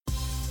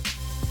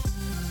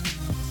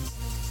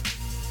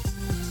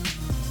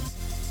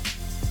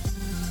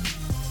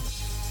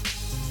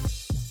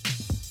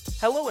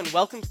Hello and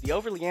welcome to the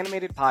Overly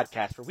Animated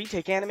Podcast, where we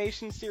take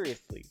animation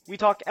seriously. We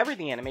talk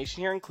everything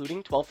animation here,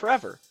 including 12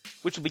 Forever,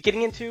 which we'll be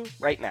getting into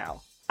right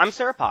now. I'm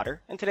Sarah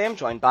Potter, and today I'm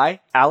joined by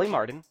Allie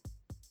Martin.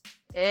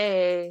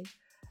 Hey.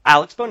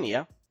 Alex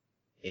Bonilla.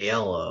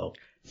 Hello.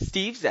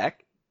 Steve Zeck.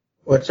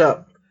 What's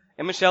up?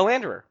 And Michelle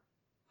Landerer.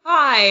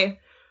 Hi.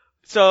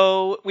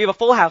 So, we have a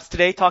full house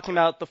today talking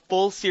about the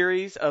full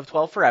series of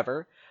 12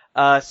 Forever.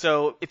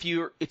 So if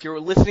you're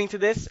listening to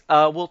this,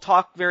 we'll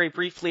talk very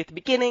briefly at the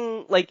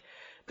beginning,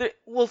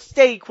 we'll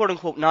stay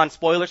quote-unquote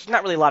non-spoilers. There's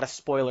not really a lot of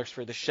spoilers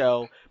for the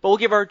show, but we'll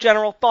give our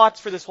general thoughts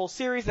for this whole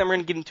series, then we're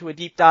going to get into a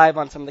deep dive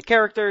on some of the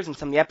characters and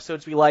some of the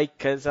episodes we like,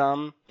 because,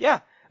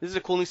 this is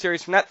a cool new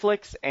series from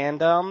Netflix, and,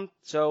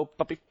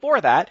 but before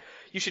that,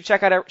 you should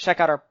check out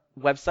our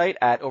website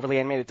at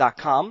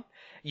overlyanimated.com.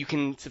 You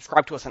can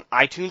subscribe to us on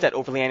iTunes at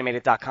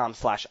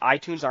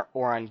overlyanimated.com/iTunes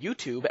or on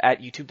YouTube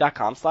at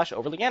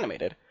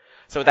youtube.com/overlyanimated.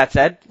 So with that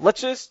said, let's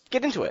just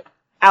get into it.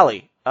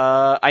 Allie,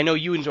 I know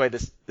you enjoyed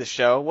this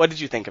show. What did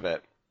you think of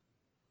it?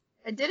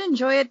 I did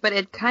enjoy it, but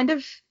it kind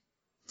of,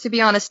 to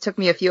be honest, took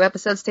me a few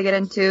episodes to get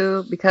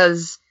into,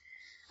 because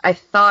I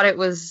thought it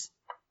was,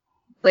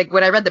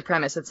 when I read the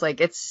premise,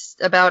 it's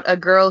about a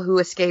girl who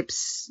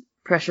escapes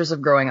pressures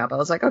of growing up. I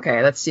was like,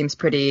 okay, that seems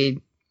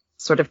pretty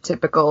sort of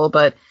typical,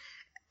 but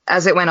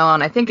as it went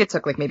on, I think it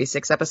took maybe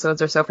 6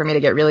 episodes or so for me to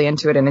get really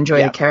into it and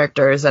enjoy the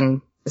characters,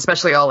 and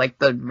especially all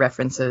the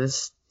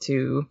references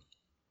to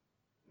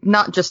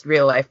not just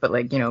real life, but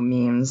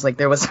memes.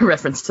 There was a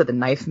reference to the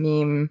knife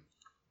meme,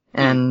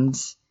 and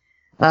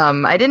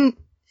I didn't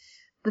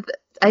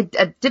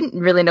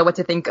really know what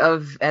to think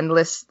of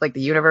Endless,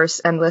 the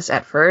universe Endless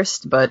at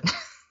first, but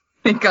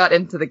it got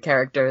into the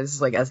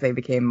characters as they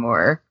became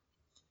more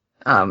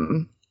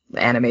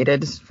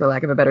animated, for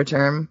lack of a better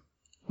term.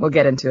 We'll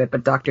get into it,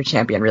 but Dr.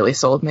 Champion really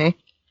sold me.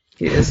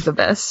 He is the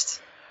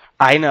best.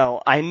 I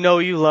know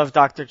you love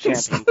Dr.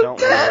 Champion,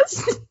 don't worry.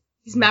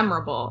 He's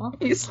memorable.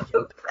 He's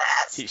the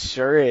best. He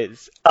sure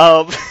is.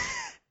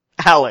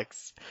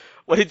 Alex,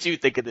 what did you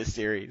think of this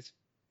series?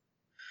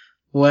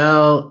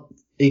 Well,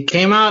 it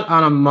came out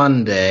on a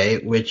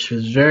Monday, which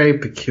was very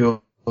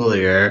peculiar.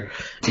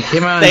 It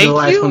came out on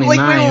July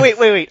 29th.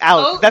 Wait,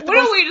 Alex. Oh, what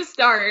a way to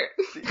start.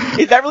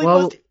 Is that really the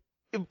most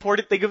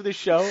important thing of the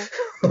show?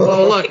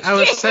 Well, look, It came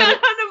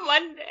out on a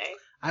Monday.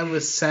 I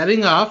was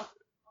setting up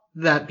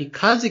that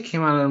because it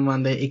came out on a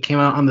Monday, it came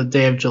out on the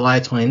day of July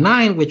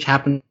 29th, which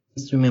happened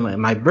to be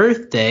my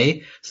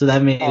birthday, so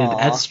that made it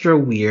extra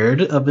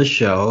weird of a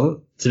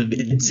show to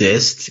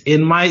exist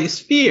in my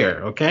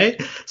sphere, okay?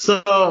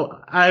 So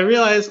I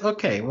realized,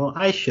 okay, well,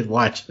 I should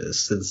watch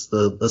this since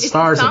the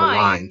stars have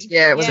aligned.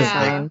 Yeah, it was a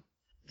sign.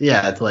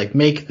 To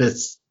make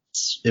this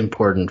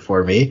important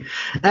for me.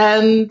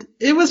 And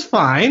it was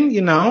fine,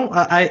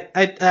 I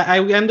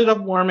ended up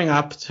warming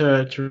up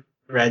to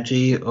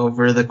Reggie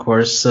over the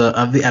course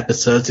of the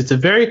episodes. It's a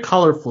very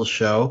colorful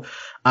show.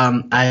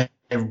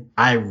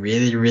 I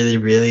really, really,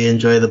 really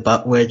enjoy the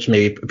Butt Witch,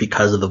 maybe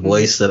because of the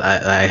voice that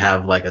I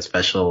have a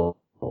special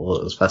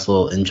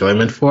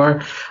enjoyment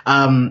for.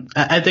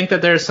 I think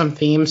that there are some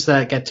themes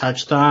that get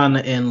touched on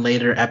in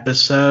later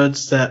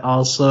episodes that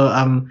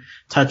also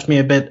touch me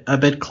a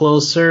bit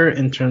closer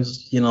in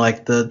terms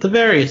of, the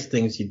various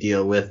things you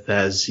deal with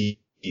as you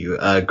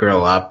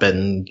grow up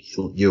and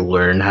you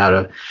learn how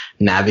to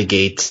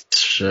navigate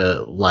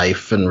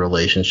life and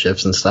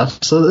relationships and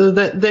stuff. So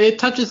it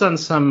touches on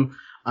some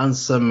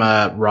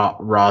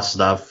raw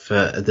stuff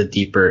the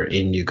deeper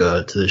in you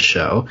go to the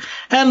show.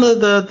 And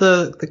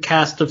the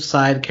cast of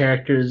side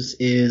characters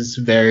is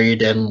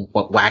varied and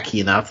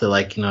wacky enough that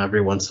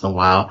every once in a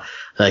while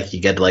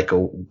you get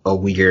a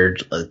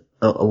weird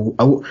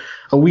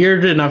a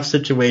weird enough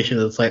situation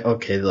that's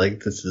okay,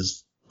 this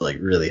is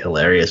really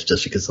hilarious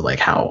just because of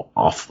how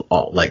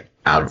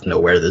out of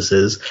nowhere this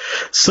is.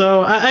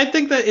 So I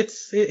think that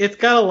it's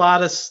got a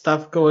lot of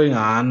stuff going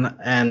on,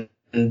 and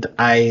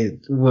I'm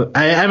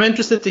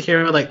interested to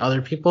hear what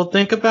other people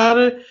think about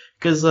it,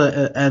 because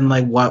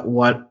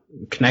what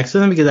connects to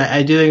them, because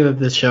I do think that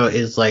this show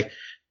is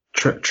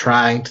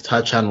trying to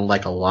touch on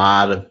a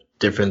lot of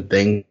different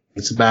things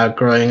about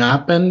growing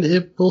up,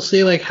 and we'll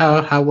see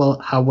how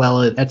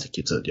well it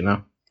executes it.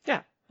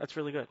 Yeah, that's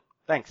really good.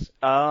 Thanks.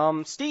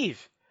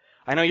 Steve,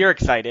 I know you're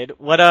excited.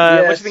 What do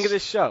you think of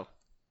this show?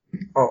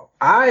 Oh,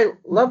 I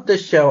love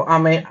this show. I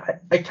mean,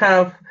 I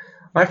kind of,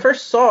 when I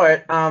first saw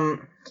it,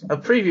 a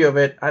preview of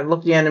it, I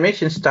looked at the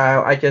animation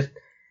style.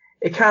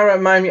 It kind of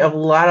reminded me of a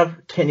lot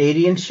of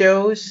Canadian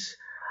shows,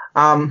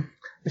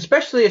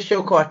 especially a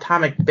show called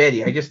Atomic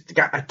Betty. I just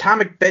got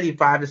Atomic Betty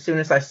vibe as soon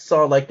as I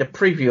saw the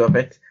preview of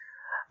it.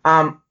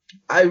 I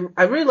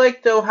really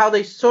like though how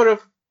they sort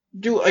of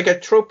do a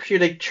trope here.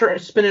 They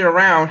spin it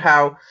around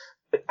how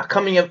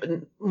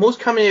most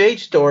coming of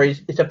age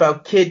stories is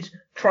about kids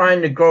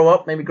trying to grow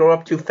up, maybe grow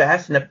up too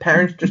fast, and the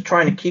parents just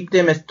trying to keep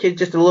them as kids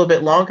just a little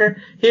bit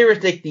longer. Here is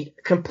the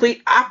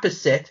complete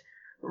opposite.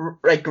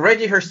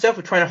 Reggie herself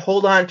is trying to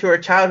hold on to her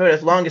childhood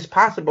as long as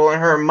possible, and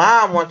her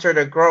mom wants her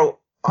to grow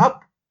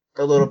up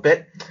a little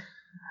bit.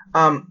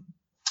 I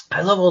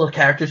love all the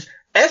characters.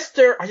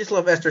 Esther, I just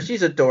love Esther.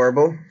 She's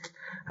adorable.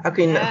 How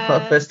can you not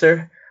love Yes.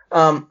 Esther?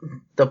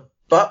 The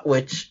Butt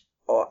Witch,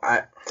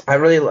 I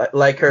really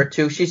like her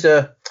too. She's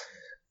a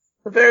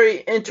very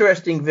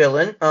interesting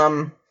villain.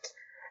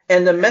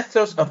 And the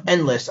Mythos of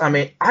Endless. I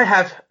mean, I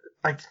have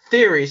like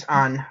theories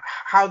on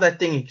how that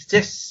thing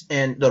exists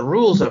and the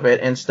rules of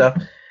it and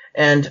stuff.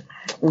 And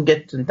we'll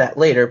get to that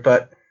later.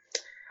 But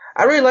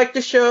I really like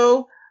the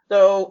show,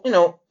 though.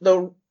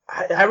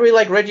 I really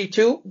like Reggie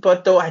too.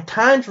 But though at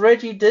times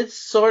Reggie did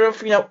sort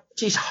of,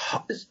 she's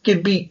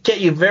get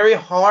you very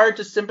hard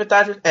to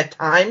sympathize with at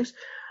times.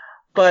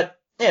 But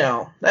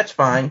that's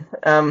fine.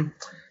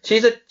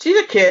 She's a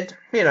kid,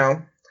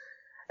 And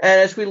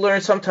as we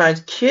learn,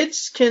 sometimes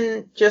kids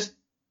can just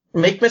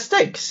make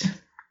mistakes.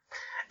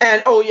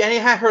 And and he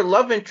had her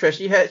love interest.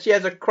 She has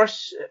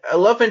a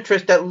love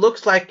interest that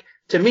looks like,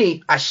 to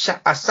me,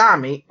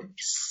 Asami.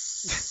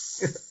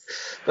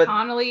 But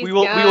Connolly's We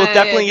will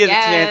definitely get a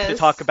chance to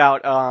talk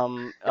about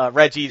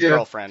Reggie's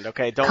girlfriend.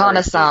 Okay, don't worry.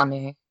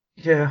 Kanasami.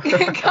 yeah.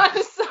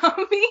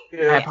 Kanasami.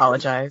 I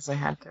apologize. I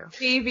had to.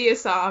 Baby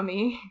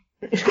Asami.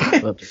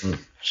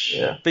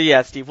 Yeah. But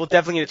yeah, Steve, we'll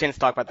definitely get a chance to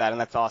talk about that,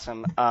 and that's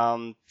awesome.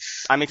 I'm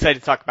excited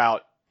to talk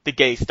about the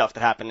gay stuff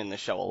that happened in the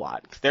show a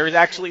lot. 'Cause there is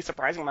actually a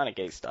surprising amount of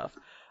gay stuff.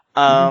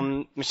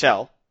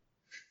 Michelle.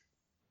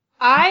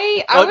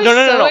 I Oh, was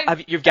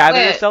no. You've gathered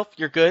Wait. yourself?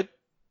 You're good?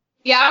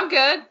 Yeah, I'm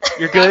good.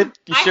 You're good?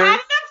 You I sure? had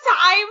enough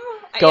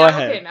time. Go Yeah,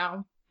 ahead. Okay,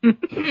 now.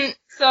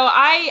 So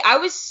I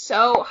was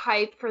so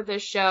hyped for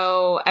this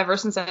show ever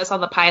since I saw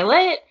the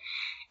pilot,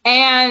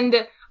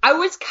 and I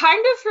was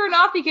kind of thrown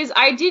off because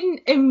I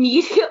didn't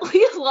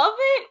immediately love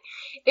it.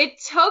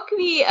 It took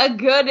me a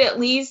good at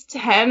least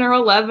 10 or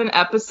 11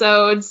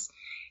 episodes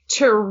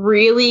to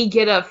really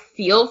get a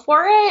feel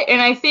for it, and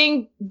I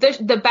think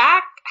the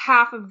back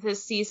half of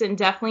this season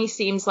definitely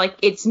seems like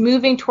it's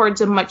moving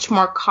towards a much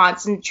more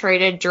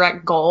concentrated,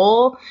 direct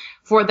goal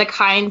for the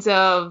kinds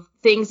of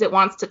things it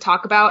wants to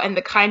talk about and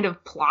the kind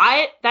of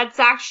plot that's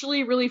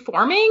actually really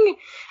forming.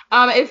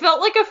 It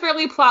felt like a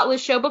fairly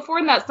plotless show before,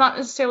 and that's not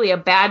necessarily a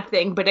bad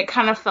thing, but it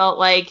kind of felt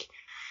like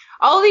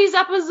all these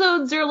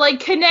episodes are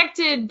like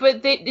connected,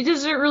 but it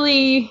doesn't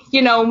really,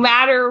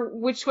 matter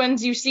which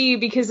ones you see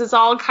because it's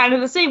all kind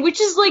of the same, which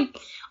is like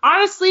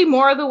honestly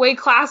more the way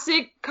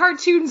classic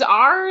cartoons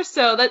are.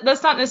 So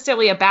that's not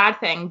necessarily a bad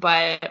thing.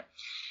 But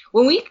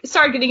when we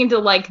started getting into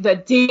like the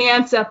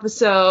dance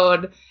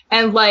episode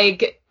and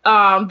like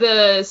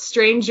the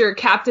stranger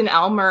Captain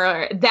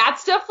Elmer, that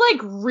stuff like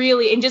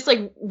really, and just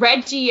like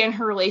Reggie and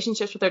her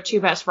relationships with her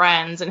two best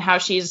friends and how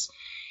she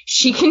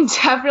can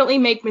definitely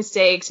make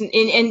mistakes. And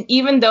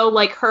even though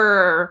like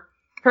her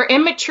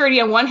immaturity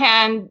on one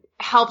hand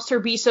helps her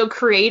be so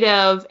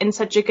creative and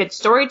such a good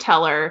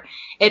storyteller,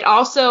 it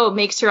also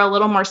makes her a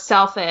little more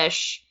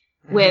selfish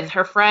with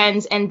her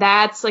friends. And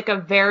that's like a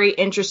very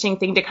interesting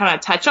thing to kind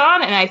of touch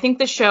on. And I think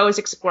the show is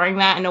exploring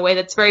that in a way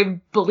that's very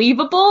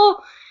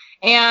believable.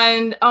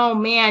 And oh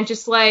man,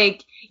 just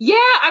like, yeah,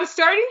 I'm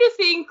starting to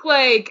think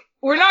like,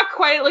 we're not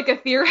quite at like a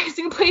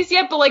theorizing place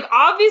yet, but like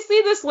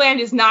obviously this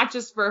land is not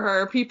just for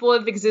her. People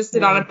have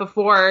existed on it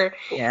before.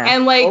 Yeah.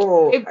 And like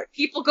if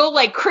people go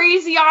like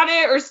crazy on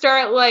it or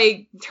start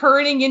like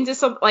turning into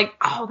something like,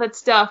 that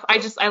stuff,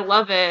 I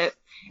love it.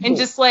 And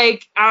just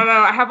like, I don't know,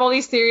 I have all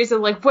these theories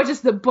of like, what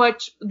does the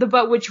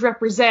butt witch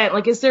represent?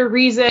 Like, is there a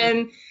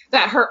reason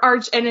that her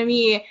arch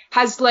enemy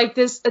has like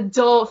this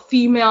adult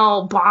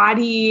female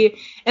body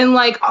and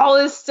like all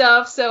this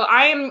stuff? So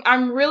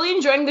I'm really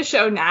enjoying the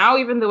show now,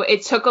 even though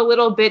it took a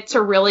little bit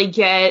to really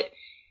get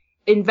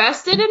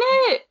invested in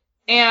it.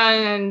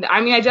 And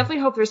I mean, I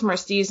definitely hope there's more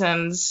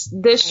seasons.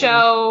 This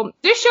show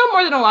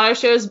more than a lot of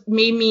shows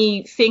made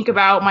me think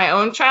about my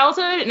own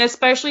childhood, and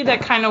especially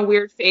that kind of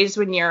weird phase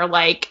when you're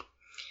like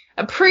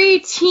a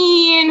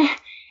preteen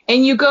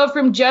and you go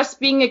from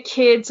just being a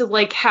kid to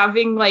like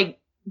having like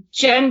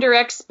gender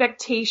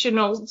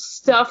expectational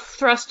stuff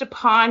thrust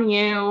upon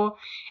you.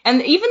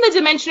 And even the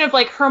dimension of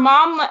like her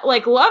mom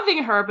like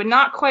loving her but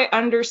not quite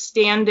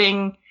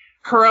understanding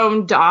her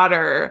own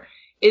daughter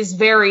is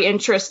very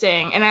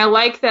interesting. And I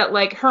like that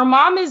like her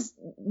mom is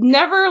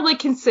never like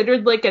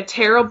considered like a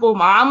terrible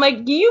mom.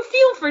 Like you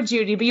feel for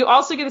Judy, but you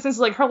also get a sense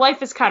of like her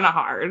life is kind of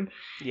hard.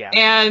 Yeah.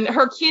 And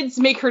her kids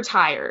make her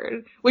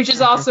tired, which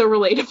is also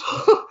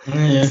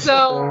relatable.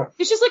 So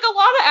it's just like a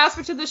lot of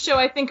aspects of the show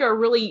I think are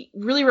really,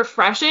 really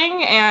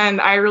refreshing, and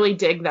I really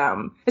dig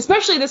them.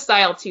 Especially the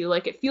style too.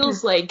 Like it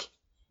feels like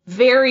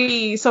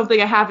very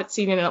something I haven't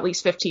seen in at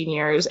least 15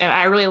 years, and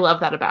I really love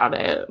that about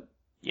it.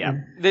 Yeah.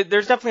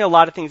 There's definitely a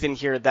lot of things in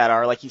here that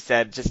are, like you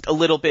said, just a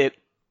little bit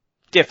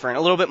different,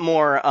 a little bit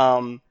more,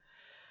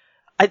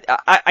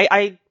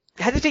 I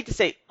hesitate to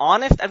say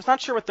honest. I'm not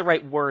sure what the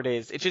right word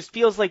is. It just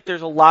feels like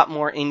there's a lot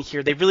more in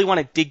here. They really want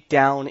to dig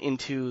down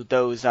into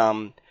those,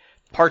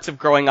 parts of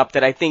growing up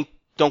that I think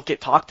don't get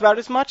talked about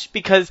as much,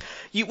 because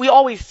we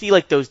always see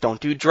like those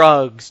don't do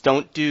drugs,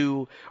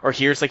 or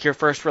here's like your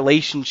first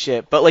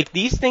relationship. But like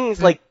these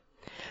things, like,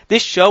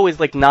 this show is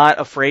like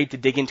not afraid to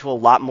dig into a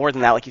lot more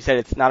than that. Like you said,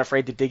 it's not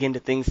afraid to dig into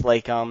things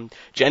like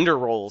gender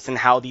roles and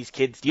how these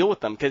kids deal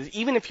with them. Because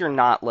even if you're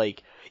not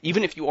like,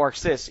 even if you are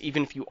cis,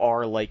 even if you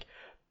are like,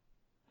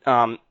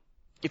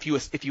 if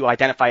you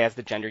identify as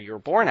the gender you were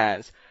born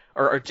as,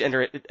 or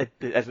gender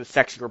as the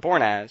sex you were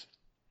born as,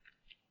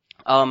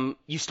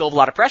 you still have a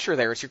lot of pressure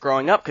there as you're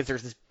growing up, because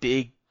there's this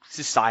big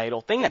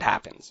societal thing that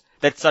happens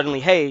that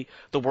suddenly, hey,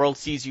 the world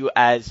sees you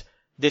as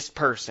this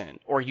person,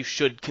 or you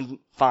should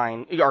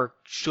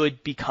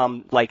should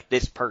become like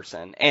this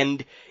person,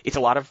 and it's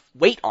a lot of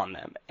weight on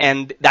them.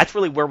 And that's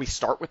really where we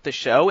start with the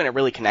show, and it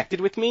really connected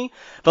with me.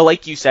 But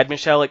like you said,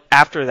 Michelle, like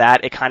after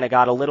that, it kind of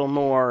got a little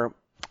more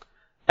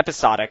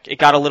episodic. It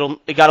got a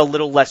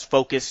little less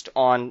focused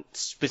on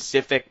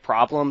specific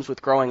problems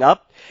with growing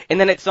up.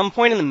 And then at some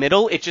point in the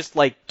middle, it just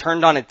like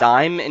turned on a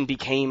dime and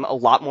became a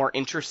lot more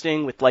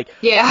interesting with like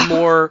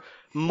more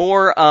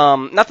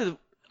not that the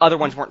other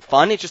ones weren't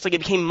fun, it's just like it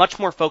became much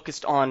more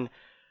focused on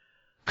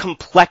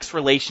complex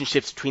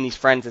relationships between these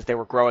friends as they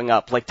were growing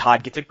up. Like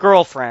Todd gets a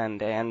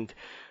girlfriend, and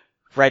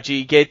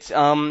Reggie gets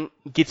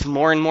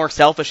more and more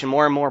selfish and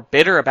more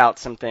bitter about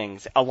some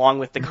things, along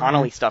with the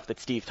Connolly stuff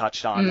that Steve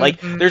touched on. Like,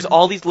 there's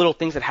all these little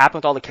things that happen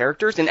with all the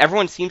characters, and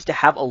everyone seems to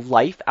have a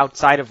life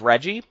outside of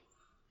Reggie.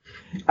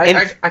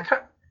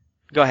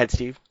 Go ahead,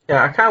 Steve.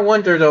 Yeah, I kind of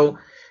wonder, though,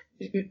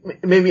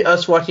 maybe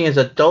us watching as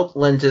adult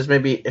lenses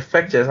maybe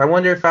affect us. I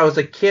wonder if I was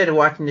a kid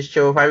watching the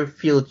show, if I would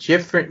feel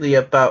differently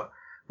about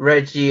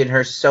Reggie and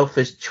her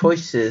selfish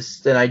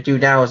choices than I do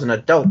now as an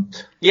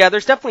adult. Yeah,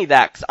 there's definitely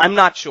that. 'Cause I'm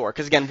not sure,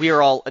 because again, we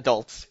are all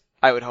adults,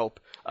 I would hope,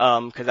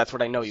 because that's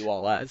what I know you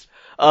all as.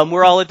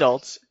 We're all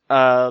adults,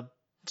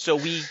 so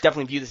we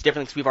definitely view this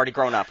differently because we've already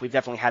grown up. We've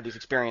definitely had these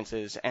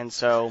experiences, and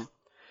so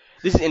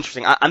this is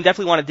interesting. I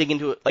definitely want to dig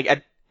into it,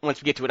 like, once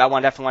we get to it, I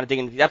definitely want to dig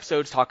into these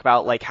episodes, talk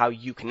about like how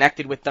you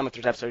connected with them, if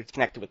there's episodes you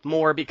connected with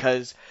more,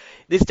 because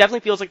this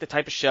definitely feels like the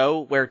type of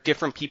show where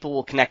different people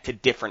will connect to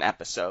different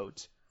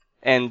episodes.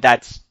 And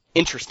that's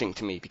interesting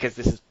to me, because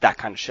this is that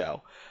kind of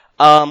show.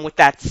 With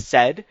that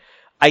said,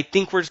 I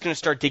think we're just going to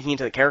start digging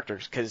into the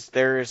characters, because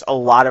there's a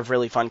lot of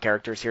really fun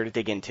characters here to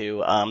dig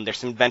into. There's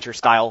some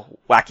adventure-style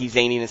wacky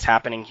zaniness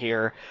happening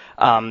here.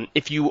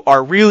 If you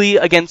are really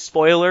against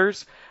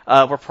spoilers,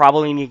 we're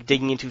probably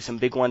digging into some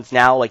big ones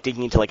now, like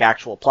digging into like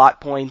actual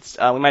plot points.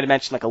 We might have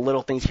mentioned like a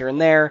little things here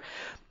and there.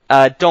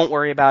 Don't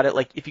worry about it.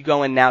 Like, if you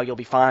go in now, you'll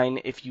be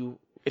fine.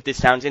 If this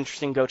sounds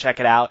interesting, go check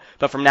it out.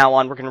 But from now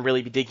on, we're going to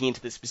really be digging into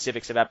the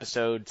specifics of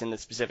episodes and the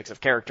specifics of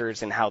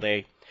characters and how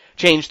they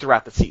change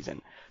throughout the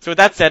season. So with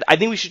that said, I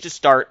think we should just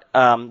start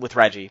with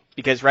Reggie,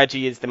 because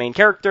Reggie is the main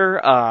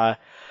character.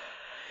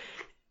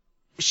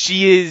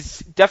 She is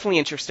definitely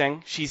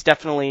interesting. She's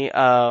definitely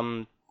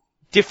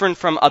different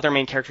from other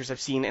main characters I've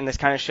seen in this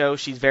kind of show.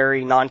 She's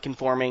very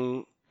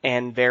non-conforming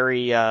and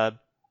very, I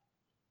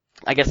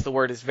guess the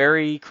word is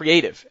very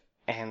creative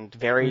and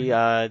very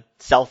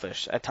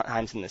selfish at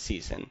times in this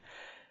season.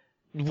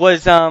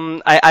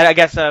 I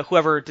guess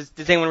whoever does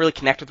anyone really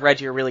connect with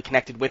Reggie or really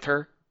connected with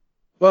her?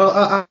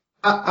 Well,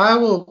 I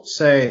will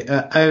say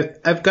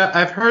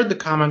I've heard the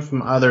comment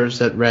from others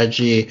that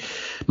Reggie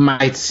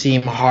might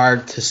seem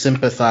hard to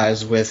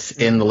sympathize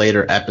with in the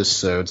later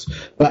episodes,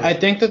 but I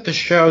think that the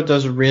show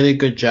does a really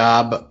good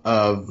job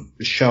of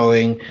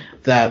showing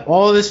that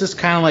all of this is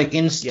kind of like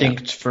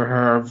instinct for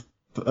her.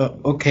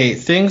 Okay,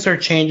 things are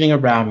changing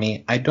around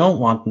me. I don't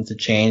want them to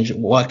change.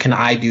 What can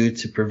I do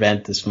to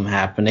prevent this from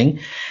happening?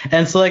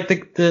 And so like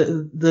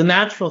the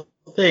natural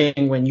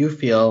thing when you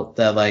feel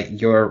that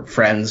like your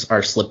friends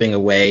are slipping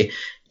away,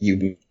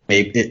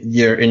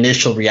 your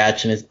initial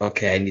reaction is,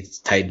 okay, I need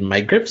to tighten my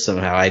grip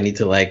somehow. I need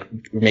to like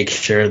make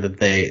sure that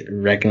they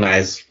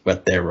recognize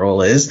what their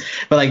role is.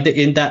 But like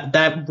in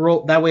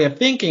that way of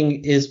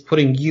thinking is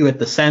putting you at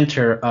the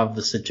center of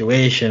the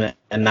situation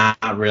and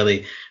not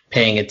really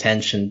paying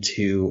attention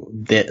to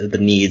the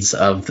needs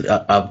of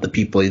the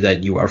people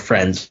that you are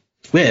friends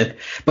with.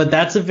 But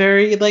that's a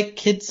very like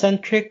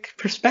kid-centric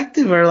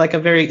perspective, or like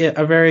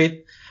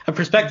a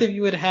perspective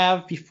you would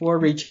have before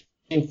reaching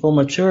full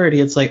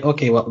maturity. It's like,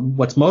 okay, well,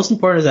 what's most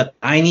important is that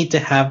I need to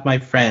have my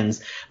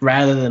friends,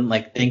 rather than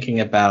like thinking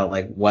about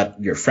like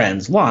what your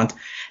friends want.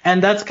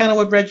 And that's kind of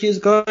what Reggie is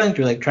going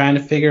through, like trying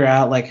to figure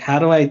out like, how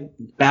do I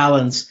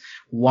balance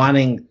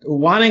wanting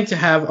to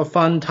have a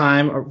fun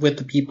time with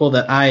the people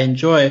that I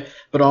enjoy,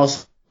 but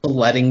also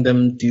letting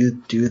them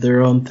do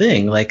their own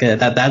thing. Like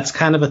that's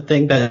kind of a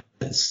thing that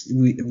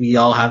we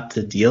all have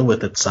to deal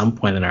with at some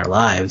point in our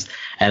lives.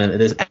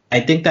 And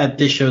I think that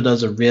this show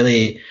does a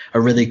really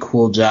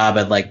cool job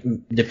at like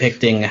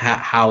depicting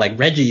how like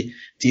Reggie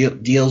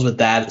deals with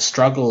that,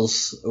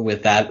 struggles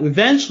with that,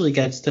 eventually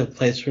gets to a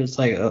place where it's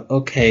like,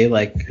 okay,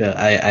 like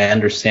I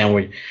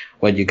understand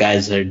what you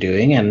guys are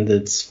doing, and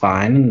it's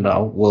fine,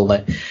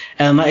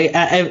 and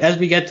as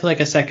we get to like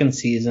a second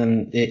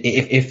season,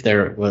 if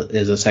there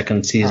is a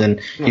second season,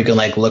 you can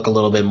like look a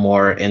little bit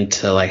more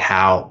into like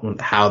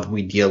how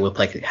we deal with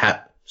like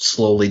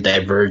slowly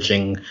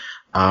diverging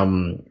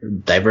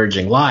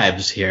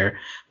lives here.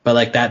 but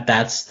like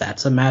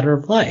that's a matter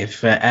of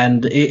life,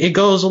 and it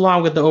goes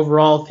along with the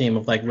overall theme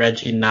of like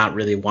Reggie not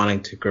really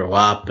wanting to grow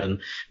up and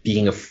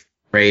being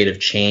afraid of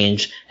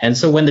change. And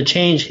so when the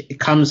change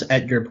comes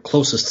at your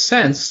closest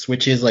sense,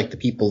 which is like the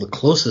people the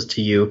closest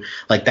to you,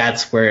 like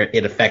that's where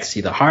it affects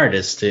you the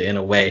hardest in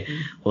a way.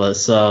 Well,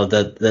 so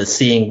the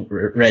seeing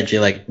Reggie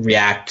like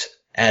react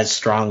as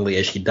strongly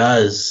as she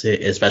does,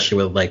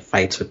 especially with like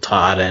fights with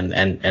Todd and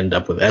end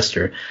up with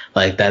Esther,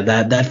 like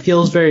that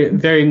feels very,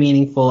 very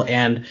meaningful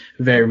and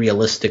very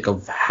realistic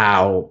of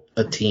how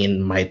a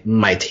teen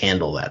might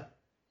handle that.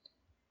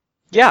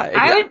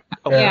 Yeah.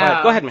 Go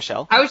ahead,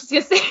 Michelle. I was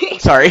just gonna say.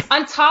 Sorry.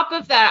 On top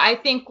of that, I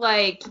think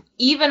like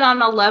even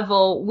on a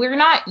level we're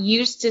not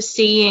used to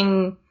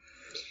seeing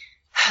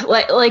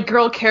like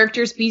girl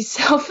characters be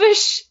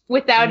selfish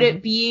without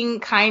it being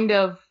kind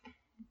of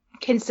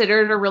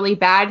considered a really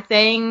bad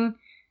thing.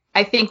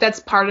 I think that's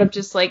part of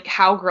just like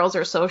how girls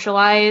are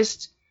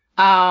socialized.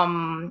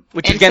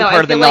 Which is again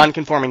part of the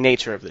non-conforming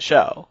nature of the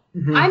show.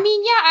 Mm-hmm. I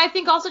mean, yeah, I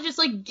think also just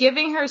like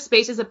giving her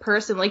space as a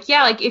person. Like,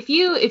 yeah, like if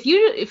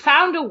you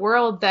found a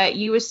world that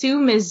you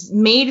assume is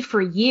made for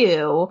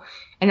you,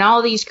 and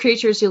all these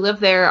creatures who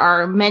live there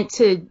are meant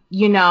to,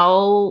 you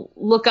know,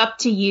 look up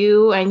to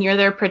you, and you're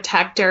their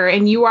protector,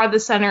 and you are the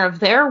center of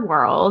their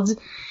world.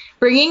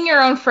 Bringing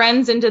your own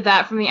friends into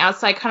that from the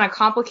outside kind of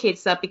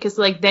complicates that, because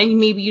like then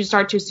maybe you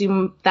start to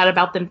assume that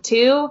about them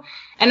too.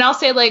 And I'll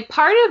say like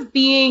part of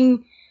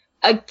being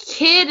a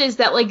kid is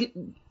that like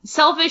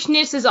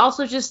selfishness is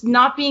also just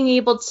not being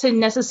able to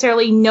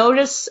necessarily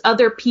notice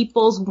other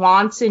people's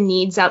wants and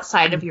needs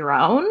outside of your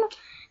own.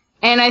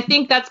 And I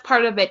think that's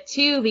part of it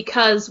too,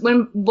 because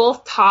when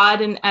both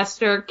Todd and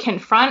Esther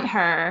confront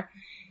her,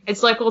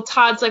 it's like, well,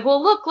 Todd's like,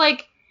 well, look,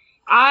 like,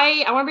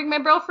 I want to bring my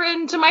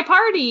girlfriend to my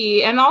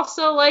party. And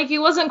also, like, it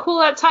wasn't cool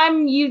that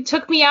time you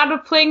took me out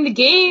of playing the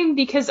game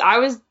because I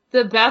was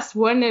the best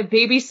one at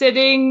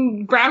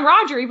babysitting Brown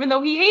Roger, even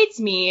though he hates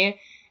me.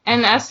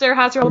 And Esther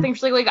has her whole thing.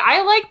 She's like,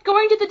 I liked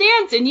going to the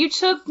dance and you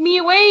took me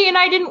away and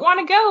I didn't want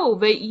to go,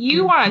 but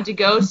you wanted to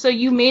go, so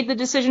you made the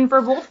decision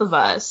for both of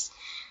us.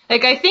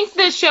 Like, I think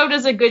this show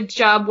does a good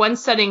job, one,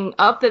 setting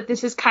up that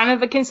this is kind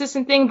of a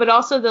consistent thing, but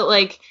also that,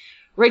 like,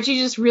 Reggie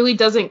just really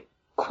doesn't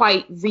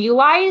quite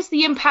realize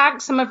the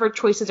impact some of her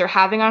choices are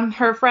having on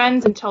her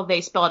friends until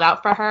they spell it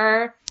out for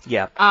her.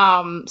 Yeah.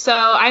 So,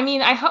 I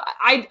mean,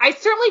 I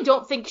certainly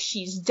don't think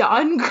she's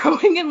done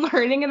growing and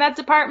learning in that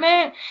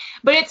department,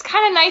 but it's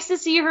kind of nice to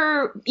see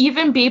her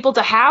even be able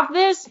to have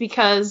this,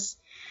 because,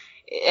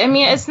 I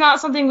mean, it's not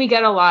something we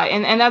get a lot,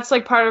 and that's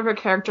like part of her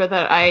character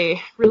that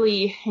I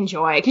really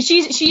enjoy, because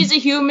she's a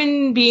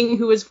human being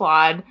who is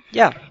flawed.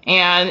 Yeah.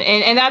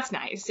 And that's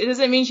nice. It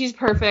doesn't mean she's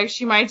perfect.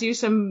 She might do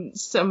some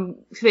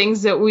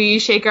things that we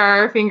shake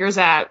our fingers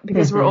at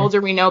because we're older,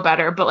 we know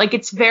better, but like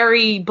it's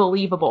very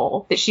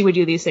believable that she would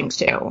do these things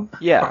too.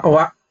 Yeah.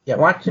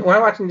 When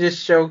watching this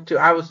show too,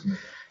 I was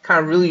kind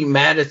of really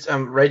mad at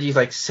Reggie's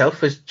like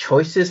selfish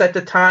choices at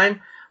the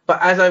time,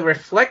 but as I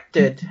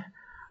reflected,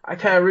 I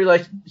kind of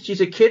realized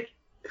she's a kid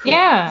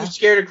who's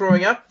scared of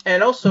growing up.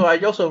 And also, I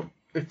also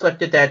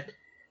reflected that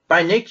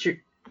by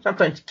nature,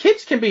 sometimes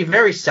kids can be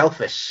very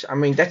selfish. I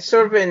mean, that's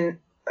sort of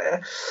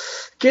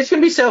kids can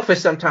be selfish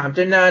sometimes.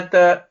 They're not,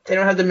 they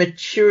don't have the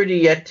maturity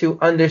yet to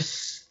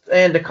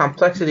understand the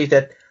complexities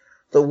that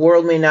the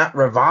world may not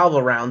revolve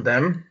around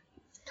them.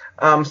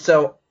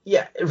 So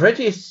yeah,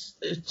 Reggie is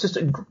just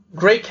a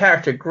great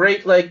character,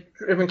 great, like,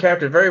 driven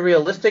character, very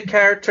realistic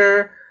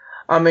character.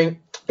 I mean,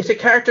 it's a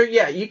character,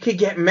 yeah, you could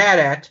get mad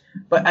at,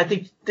 but I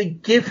think they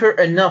give her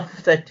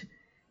enough that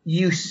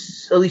you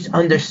at least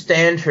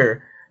understand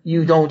her.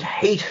 You don't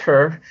hate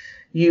her.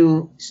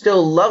 You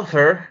still love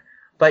her,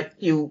 but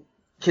you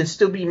can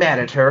still be mad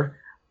at her.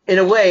 In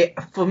a way,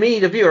 for me,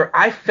 the viewer,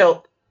 I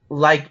felt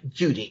like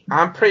Judy.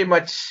 I'm pretty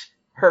much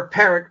her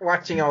parent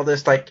watching all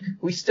this, like,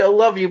 we still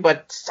love you,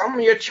 but some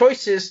of your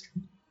choices...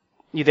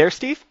 You there,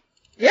 Steve?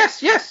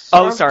 Yes.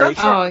 Oh, sorry.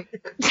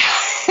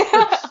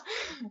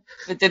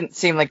 It didn't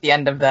seem like the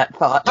end of that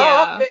thought.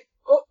 Yeah.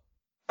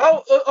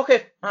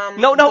 Okay.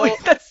 No, well,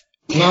 that's...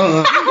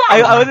 No.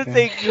 I wasn't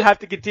saying you have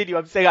to continue.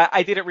 I'm saying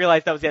I didn't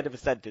realize that was the end of a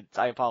sentence.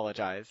 I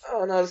apologize.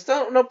 Oh, no, it's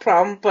no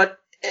problem. But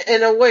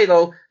in a way,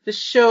 though, the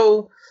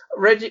show,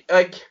 Reggie,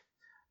 like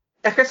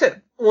I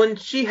said, when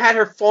she had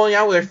her falling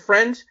out with her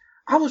friends,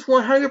 I was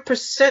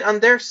 100%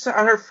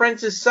 on her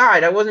friends'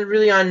 side. I wasn't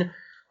really on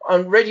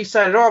Reggie's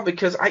side at all,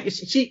 because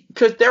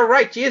because they're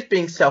right, she is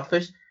being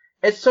selfish.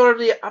 It's sort of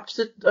the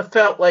opposite. I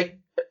felt like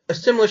a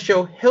similar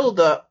show,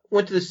 Hilda,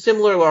 went to the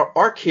similar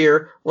arc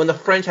here when the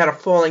friends had a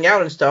falling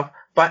out and stuff.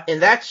 But in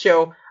that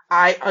show,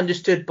 I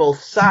understood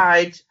both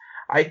sides.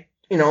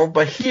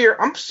 But here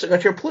I'm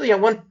completely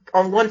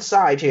on one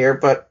side here.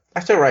 But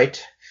that's all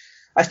right.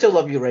 I still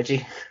love you,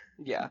 Reggie.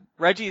 Yeah,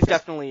 Reggie is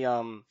definitely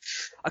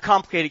a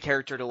complicated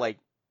character to like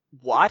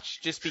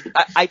watch. Just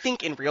I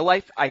think in real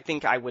life, I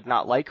think I would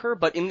not like her,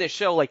 but in this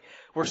show, like,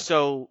 we're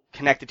so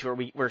connected to her,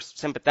 we're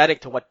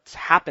sympathetic to what's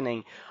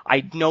happening.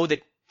 I know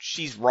that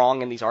she's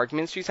wrong in these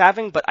arguments she's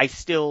having, but I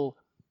still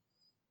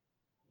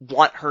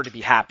want her to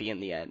be happy in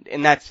the end.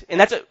 And that's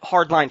a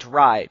hard line to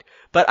ride.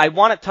 But I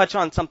want to touch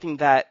on something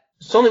that...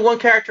 There's only one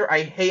character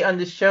I hate on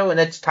this show, and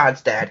that's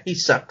Todd's dad. He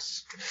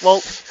sucks.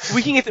 Well,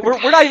 we can get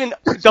we're not even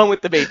done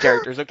with the main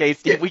characters, okay,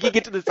 Steve? We can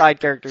get to the side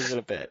characters in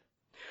a bit.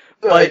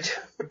 But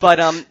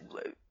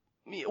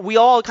we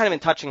all kind of been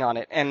touching on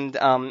it, and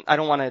I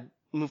don't want to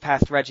move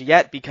past Reggie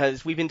yet,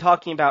 because we've been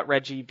talking about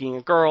Reggie being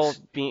a girl,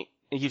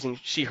 using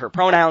she, her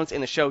pronouns,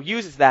 and the show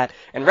uses that,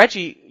 and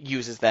Reggie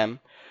uses them.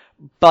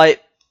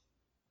 But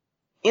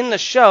in the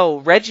show,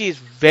 Reggie is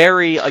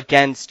very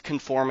against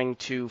conforming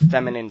to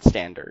feminine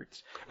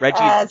standards.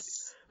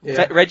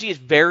 Reggie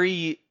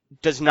is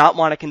does not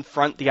want to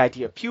confront the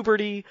idea of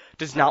puberty,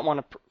 does not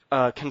want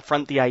to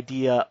confront the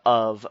idea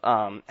of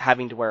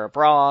having to wear a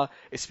bra,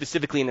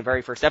 specifically in the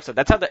very first episode.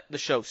 That's how the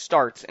show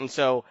starts, and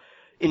so,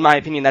 in my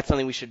opinion, that's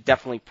something we should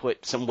definitely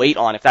put some weight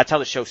on. If that's how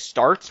the show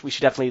starts, we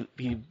should definitely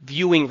be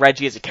viewing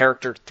Reggie as a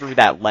character through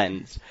that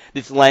lens.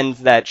 This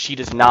lens that she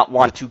does not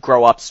want to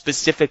grow up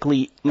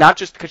specifically, not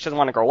just because she doesn't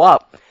want to grow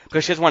up,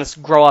 because she doesn't want to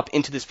grow up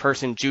into this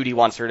person Judy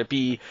wants her to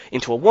be,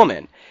 into a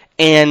woman.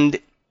 And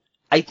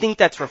I think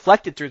that's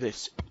reflected through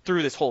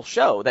this whole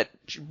show, that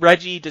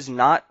Reggie does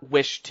not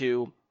wish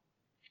to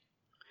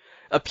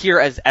appear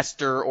as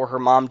Esther or her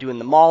mom do in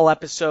the mall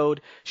episode.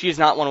 She does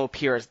not want to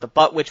appear as the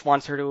butt witch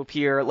wants her to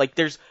appear. Like,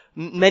 there's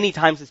many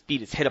times this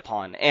beat is hit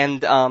upon.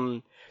 And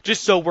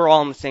just so we're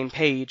all on the same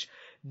page,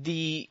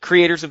 the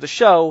creators of the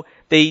show,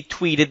 they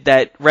tweeted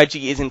that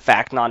Reggie is in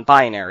fact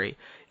non-binary.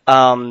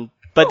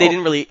 But they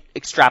didn't really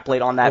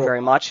extrapolate on that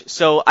very much.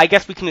 So I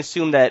guess we can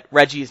assume that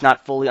Reggie is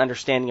not fully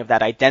understanding of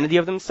that identity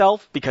of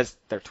themselves, because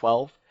they're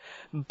 12.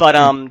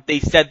 But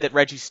they said that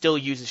Reggie still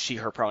uses she,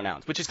 her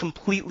pronouns, which is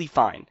completely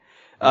fine.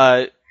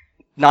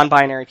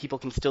 Non-binary people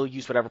can still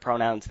use whatever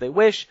pronouns they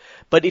wish,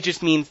 but it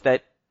just means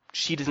that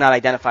she does not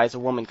identify as a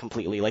woman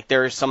completely. Like,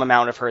 there is some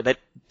amount of her that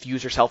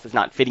views herself as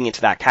not fitting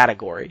into that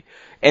category.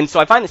 And so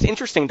I find this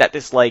interesting that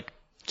this, like,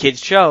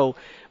 kids show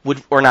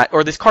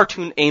or this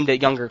cartoon aimed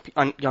at younger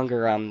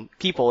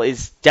people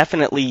is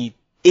definitely,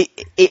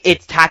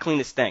 it's tackling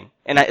this thing.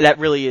 And I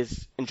really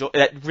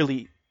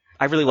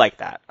like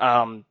that.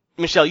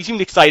 Michelle, you seemed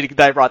excited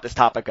that I brought this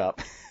topic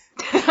up.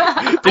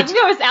 I think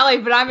it was Allie,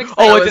 but I'm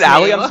excited. Oh, was it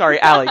Allie? I'm sorry,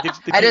 Allie.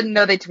 I didn't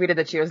know they tweeted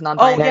that she was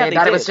non-binary. Oh, yeah, I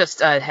thought it was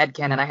just a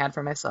headcanon I had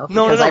for myself.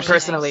 No. I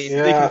personally...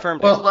 They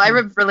confirmed it. Well, I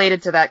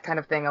related to that kind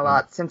of thing a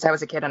lot since I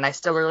was a kid, and I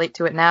still relate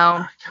to it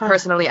now.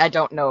 Personally, I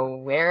don't know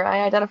where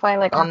I identify,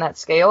 like, on that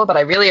scale, but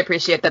I really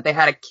appreciate that they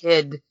had a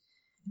kid,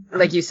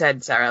 like you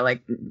said, Sarah,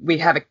 like, we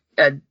have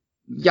a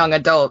young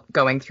adult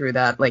going through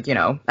that, like, you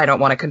know, I don't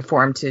want to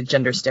conform to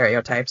gender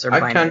stereotypes or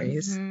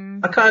binaries.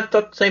 I kind of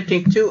thought the same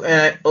thing too,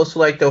 and I also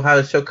like though how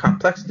to show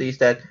complexities.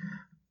 That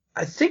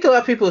I think a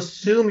lot of people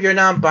assume you're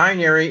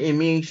non-binary, it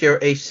means you're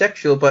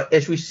asexual, but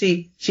as we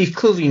see, she's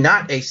clearly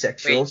not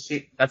asexual.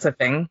 That's a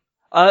thing.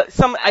 I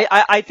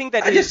think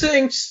that I just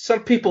think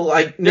some people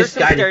like there's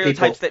some misguided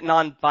stereotypes people. that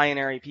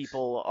non-binary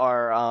people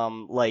are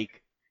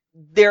like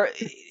there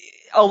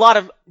a lot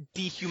of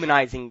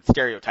dehumanizing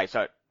stereotypes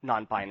about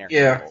non-binary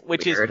people,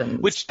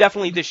 which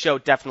definitely this show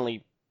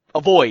definitely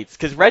avoids,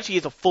 because Reggie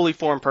is a fully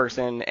formed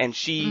person, and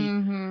she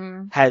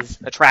has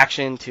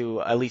attraction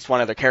to at least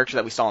one other character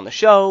that we saw on the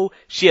show.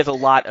 She's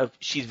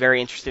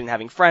very interested in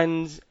having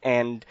friends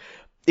and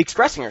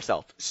expressing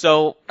herself.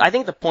 So I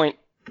think the point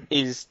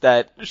is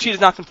that she does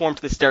not conform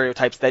to the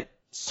stereotypes that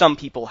some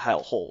people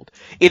hold.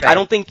 Right. I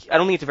don't think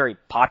it's a very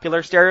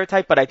popular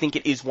stereotype, but I think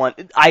it is one.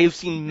 I have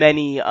seen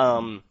many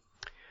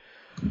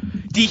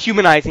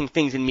dehumanizing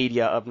things in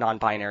media of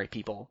non-binary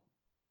people.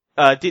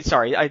 Just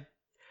so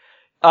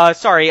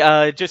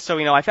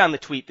you know, I found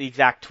the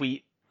exact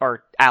tweet,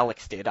 or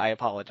Alex did, I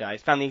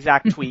apologize, found the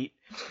exact tweet,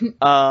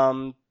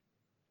 by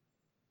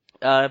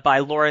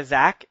Laura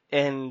Zach,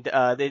 and,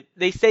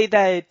 they say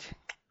that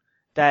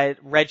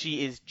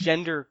Reggie is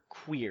gender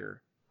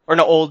queer. Or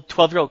no, old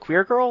 12-year-old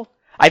queer girl?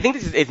 I think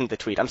this isn't the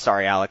tweet, I'm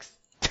sorry, Alex.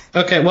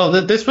 Okay, well,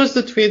 this was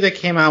the tweet that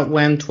came out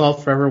when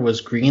 12 Forever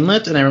was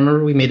greenlit, and I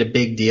remember we made a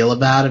big deal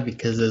about it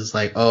because it's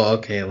like, oh,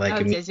 okay,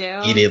 like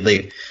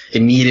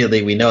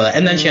immediately we know that,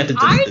 and then she had to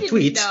delete the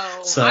tweet.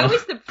 So I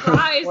was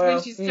surprised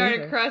when she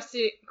started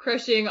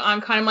crushing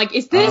on Connor. I'm like,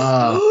 is this? She's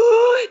acting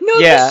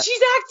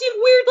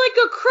weird, like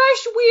a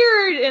crush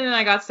weird, and then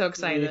I got so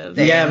excited.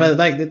 Yeah, but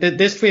like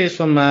this tweet is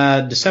from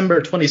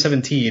December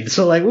 2017,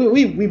 so like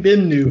we've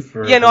been new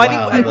for a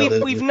while. I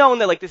think we've known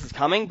that like this is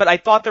coming, but I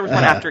thought there was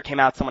one after it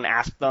came out. Someone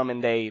asked them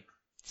and they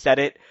said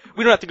it.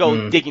 We don't have to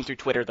go digging through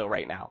Twitter though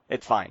right now.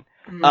 It's fine.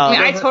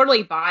 I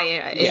totally buy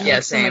it. It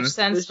makes so much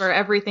sense for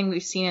everything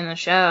we've seen in the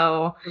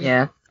show.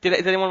 Yeah.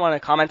 Did anyone want to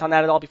comment on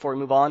that at all before we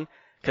move on?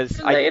 Because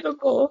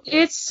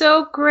it's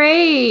so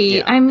great.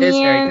 Yeah. I mean, it's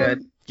very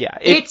good. Yeah.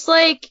 It's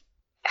like,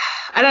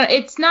 I don't know.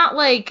 It's not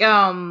like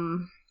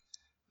I'm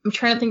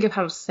trying to think of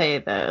how to say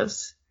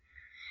this.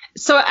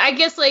 So I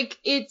guess like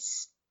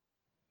it's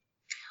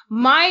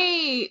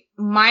my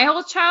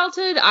whole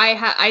childhood.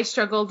 I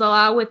struggled a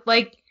lot with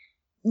like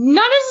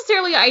not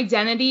necessarily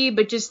identity,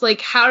 but just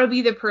like how to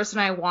be the person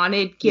I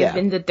wanted,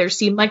 given that there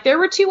seemed like there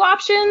were two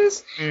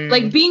options.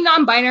 Like being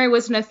non-binary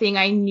wasn't a thing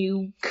I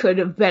knew could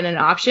have been an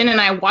option,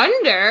 and I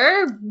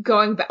wonder,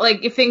 going back,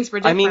 like if things were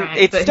different. I mean,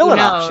 it's still an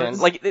option.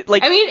 Like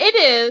I mean, it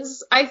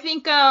is. I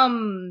think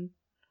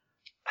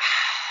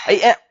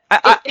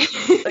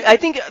I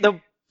think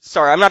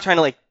sorry, I'm not trying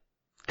to like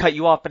cut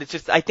you off, but it's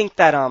just I think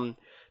that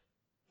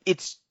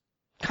it's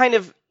kind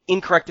of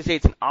incorrect to say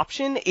it's an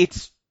option.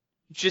 It's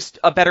just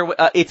a better way.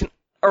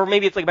 Or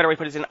maybe it's like a better way to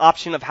put it. It's an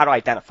option of how to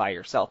identify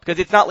yourself, because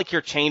it's not like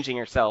you're changing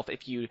yourself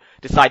if you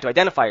decide to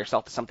identify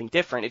yourself as something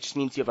different. It just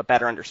means you have a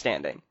better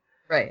understanding.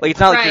 Right. Like it's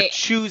not like you're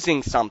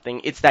choosing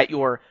something. It's that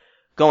you're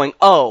going,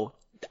 oh,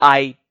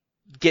 I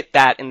get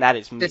that, and that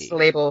is me. This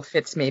label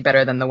fits me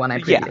better than the one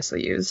I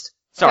previously used.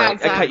 Sorry, yeah,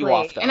 exactly. I cut you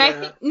off, though. And I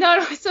think,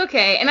 no, it's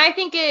okay. And I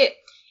think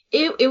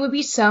it would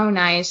be so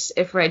nice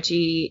if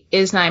Reggie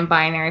is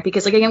non-binary,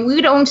 because, like, again,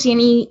 we don't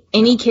see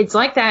any kids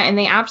like that, and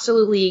they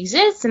absolutely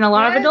exist, and a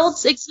lot of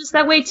adults exist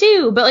that way,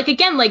 too. But, like,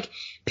 again, like,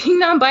 being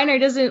non-binary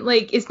doesn't,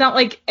 like, it's not,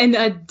 like, an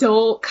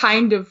adult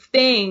kind of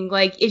thing.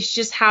 Like, it's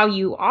just how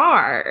you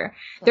are.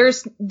 There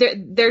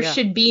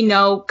should be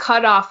no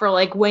cutoff for,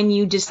 like, when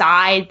you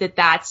decide that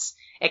that's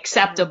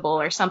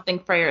acceptable or something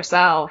for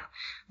yourself.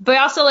 But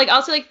also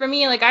for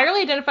me, like, I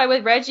really identify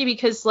with Reggie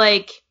because,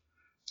 like,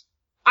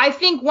 I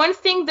think one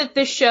thing that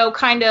this show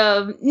kind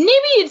of, maybe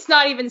it's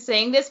not even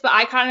saying this, but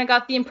I kind of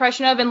got the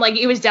impression of, and, like,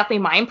 it was definitely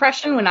my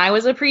impression when I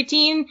was a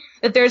preteen,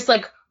 that there's,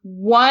 like,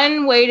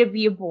 one way to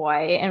be a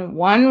boy and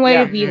one way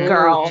to be a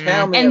girl.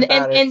 And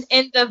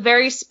the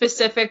very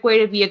specific way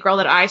to be a girl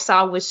that I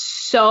saw was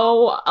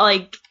so,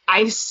 like,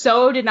 I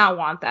so did not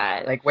want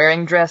that. Like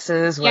wearing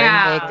dresses,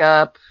 wearing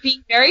makeup.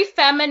 Being very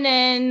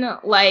feminine,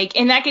 like,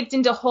 and that gets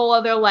into a whole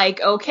other,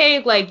 like,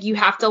 okay, like, you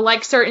have to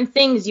like certain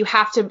things, you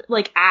have to,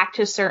 like, act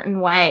a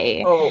certain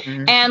way.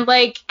 And,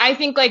 like, I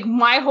think, like,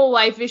 my whole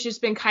life has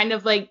just been kind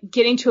of, like,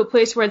 getting to a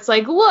place where it's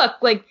like,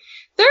 look, like,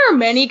 there are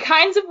many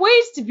kinds of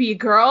ways to be a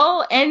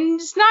girl, and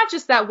it's not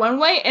just that one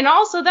way, and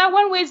also that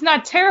one way is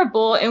not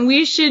terrible, and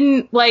we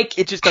shouldn't, like,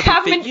 it just doesn't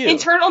have fit you.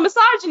 Internal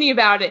misogyny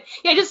about it.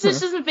 Yeah, it just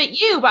doesn't fit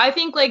you, but I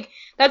think, like,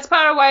 that's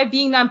part of why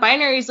being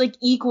non-binary is, like,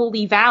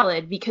 equally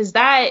valid, because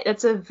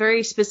that's a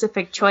very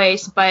specific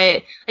choice,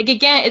 but, like,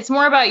 again, it's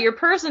more about your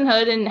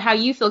personhood and how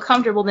you feel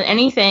comfortable than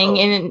anything,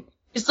 and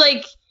it's,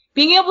 like,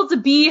 being able to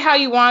be how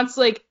you want's,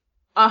 like,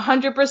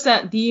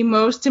 100% the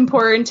most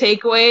important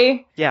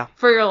takeaway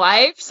for your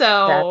life.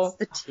 So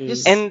that's the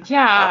tea.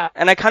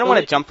 And I kind of want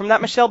to jump from that,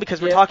 Michelle,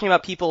 because we're talking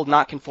about people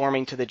not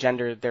conforming to the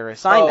gender they're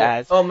assigned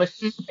as.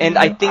 And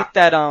I think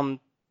that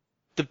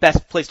the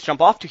best place to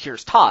jump off to here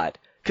is Todd,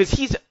 because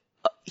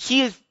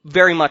he is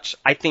very much,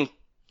 I think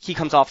he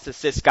comes off as a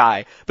cis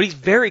guy, but he's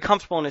very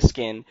comfortable in his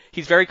skin.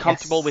 He's very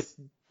comfortable with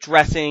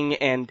dressing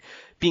and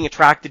being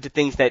attracted to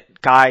things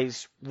that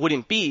guys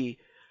wouldn't be.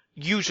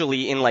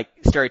 Usually in, like,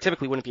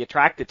 stereotypically wouldn't be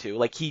attracted to.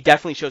 Like, he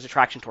definitely shows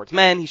attraction towards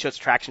men, he shows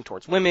attraction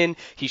towards women,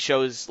 he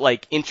shows,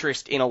 like,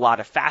 interest in a lot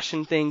of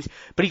fashion things,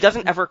 but he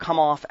doesn't ever come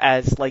off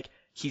as, like,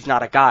 he's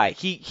not a guy.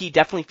 He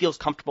definitely feels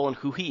comfortable in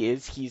who he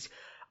is, he's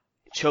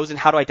chosen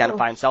how to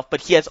identify himself, but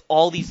he has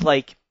all these,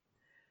 like,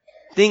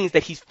 things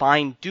that he's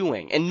fine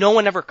doing, and no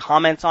one ever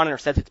comments on it or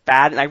says it's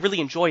bad, and I really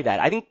enjoy that.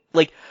 I think,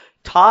 like,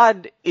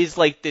 Todd is,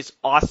 like, this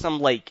awesome,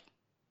 like,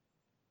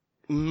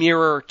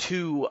 mirror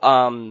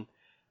to,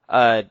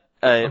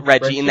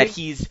 Reggie, in that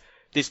he's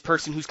this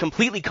person who's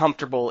completely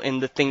comfortable in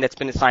the thing that's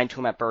been assigned to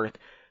him at birth,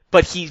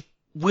 but he's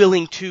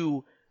willing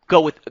to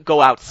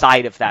go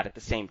outside of that at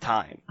the same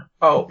time.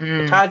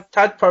 Todd's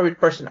probably the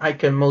person I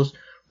can most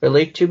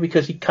relate to,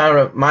 because he kind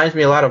of reminds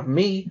me a lot of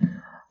me.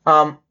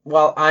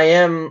 While I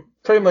am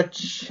pretty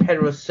much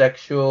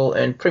heterosexual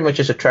and pretty much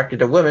just attracted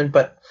to women,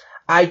 but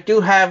I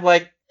do have,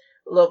 like,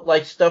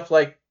 stuff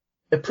like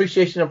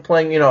appreciation of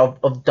playing,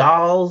 of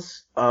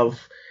dolls, of,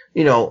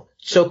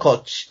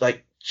 so-called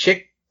like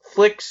chick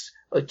flicks,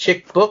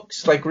 chick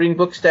books, like reading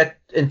books that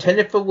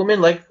intended for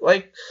women, like,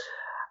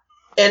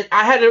 and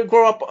I had to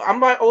grow up.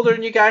 I'm a lot older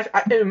than you guys.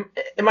 In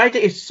my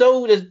day, this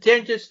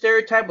gender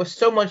stereotype was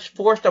so much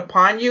forced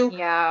upon you.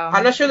 Yeah.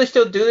 I'm not sure they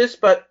still do this,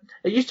 but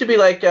it used to be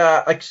like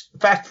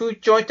fast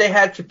food joint. They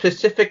had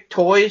specific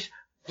toys.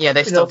 Yeah,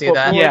 they still do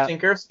that. Yeah. And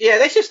girls. Yeah,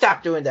 they should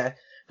stop doing that,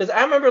 because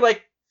I remember,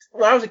 like,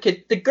 when I was a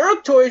kid, the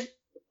girl toys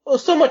were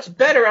so much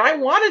better, and I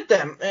wanted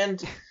them,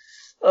 and.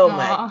 Oh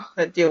my!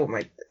 I deal with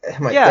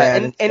my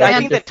dad. And I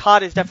think that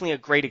Todd is definitely a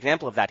great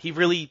example of that. He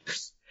really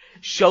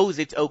shows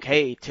it's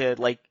okay to,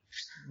 like,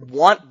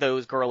 want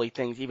those girly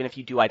things, even if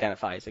you do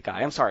identify as a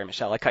guy. I'm sorry,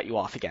 Michelle, I cut you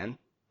off again.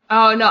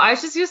 Oh, no, I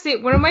was just gonna say,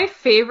 one of my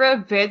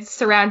favorite bits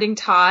surrounding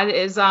Todd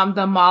is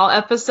the mall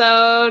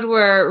episode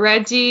where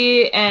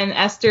Reggie and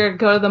Esther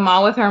go to the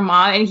mall with her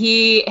mom, and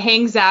he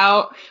hangs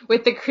out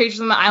with the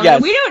creatures on the island.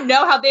 Yes. We don't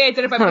know how they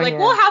identify, but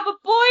we'll have a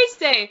boys'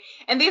 day.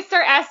 And they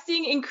start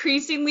asking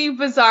increasingly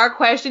bizarre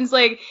questions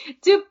like,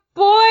 do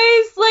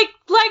boys like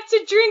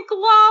to drink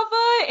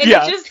lava? And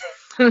it just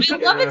I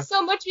love it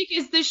so much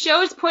because the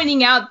show is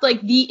pointing out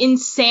like the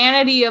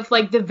insanity of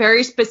like the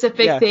very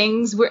specific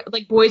things where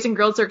like boys and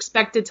girls are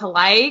expected to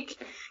like.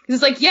 Because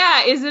it's like,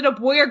 yeah, is it a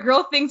boy or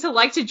girl thing to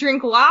like to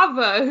drink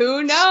lava?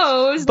 Who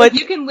knows? But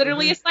like, you can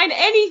literally assign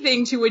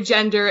anything to a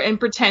gender and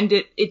pretend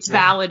it's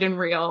valid and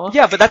real.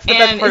 Yeah, but that's the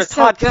best part of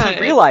Todd, because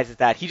he realizes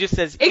that. He just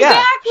says,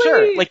 yeah,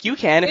 sure, like you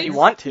can if you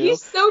want to.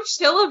 He's so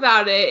chill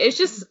about it. It's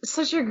just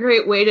such a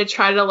great way to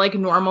try to like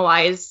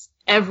normalize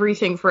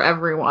everything for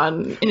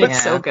everyone, and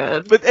it's so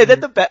good. But and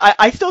then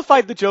I still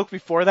find the joke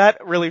before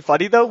that really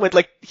funny though. When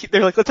like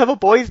they're like, let's have a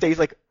boys' day. He's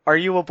like, are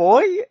you a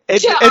boy?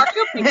 And, sure.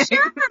 and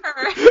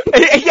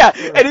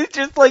it's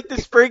just like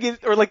the spring is,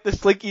 or like the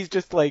Slinky's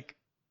just like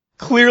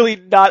clearly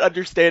not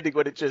understanding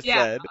what it just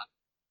said.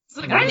 It's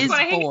like, I just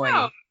want to hang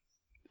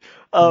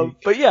out.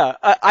 But yeah,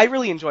 I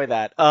really enjoy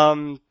that.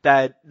 The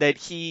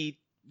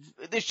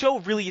show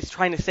really is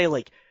trying to say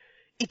like,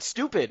 it's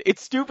stupid.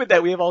 It's stupid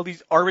that we have all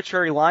these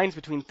arbitrary lines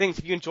between things.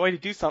 If you enjoy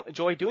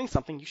doing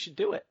something, you should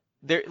do it.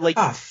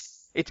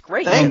 It's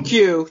great. Thank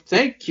you.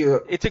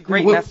 It's a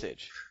great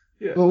message.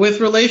 Yeah. Well, with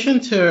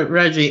relation to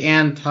Reggie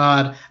and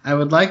Todd, I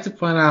would like to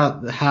point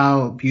out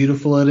how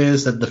beautiful it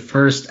is that the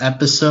first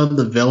episode,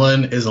 the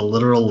villain is a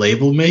literal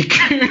label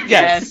maker.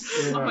 Yes.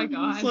 Oh my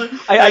god. Like,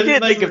 I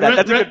didn't think of that.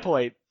 That's a good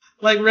point.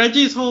 Like,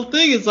 Reggie's whole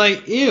thing is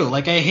like, ew,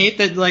 like, I hate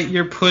that, like,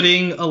 you're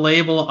putting a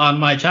label on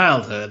my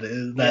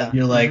childhood, that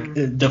you're, like,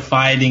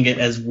 defining it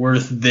as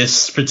worth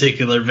this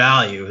particular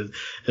value.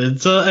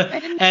 And so,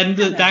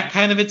 that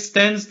kind of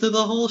extends to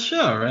the whole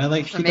show, right?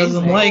 Like, she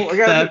doesn't like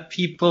that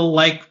people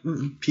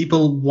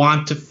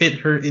want to fit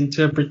her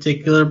into a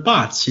particular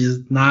box.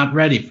 She's not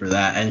ready for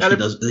that, and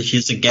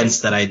she's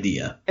against that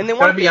idea. And they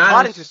want to be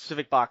Todd into a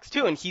specific box,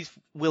 too, and he's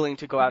willing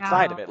to go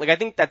outside of it. Like, I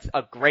think that's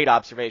a great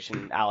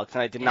observation, Alex,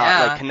 and I did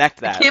not, like, connect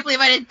that. I can't believe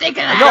I didn't think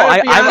of that. No,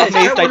 I'm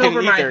amazed I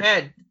didn't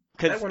either.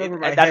 Because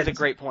that is a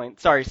great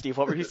point. Sorry, Steve,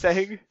 what were you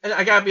saying? And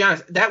I gotta be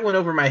honest, that went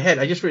over my head.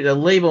 I just read a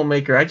label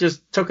maker. I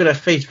just took it at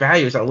face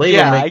value as a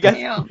label maker. I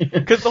guess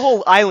because the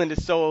whole island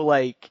is so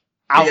like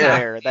out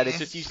there that it's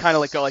just you kind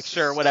of like go like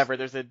sure whatever.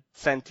 There's a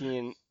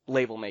sentient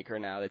label maker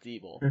now that's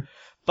evil.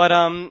 But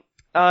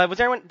was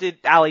there anyone?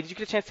 Allie, did you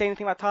get a chance to say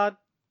anything about Todd?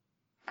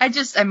 I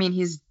mean,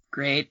 he's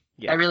great.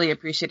 Yeah. I really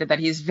appreciated that.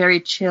 He's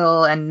very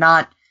chill and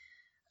not.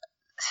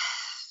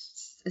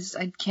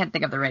 I can't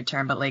think of the right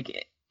term, but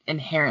like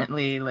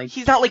inherently like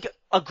he's not like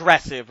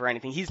aggressive or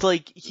anything. He's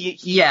like he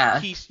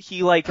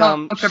like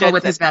comfortable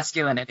with his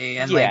masculinity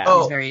and like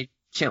he's very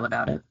chill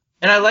about it.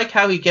 And I like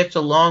how he gets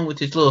along with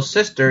his little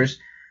sisters.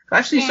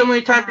 I've seen so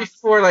many times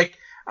before, like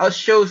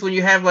shows when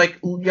you have like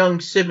young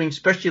siblings,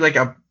 especially like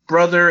a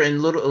brother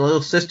and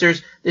little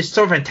sisters. There's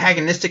sort of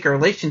antagonistic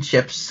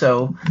relationships.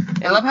 So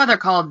I love how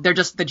they're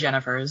just the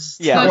Jennifers.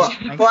 Yeah. Well,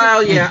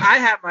 I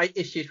have my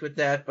issues with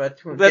that, but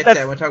we'll get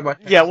that. We'll talk about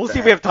that. Yeah, we'll see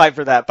if we have time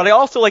for that. But I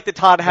also like that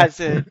Todd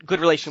has a good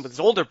relation with his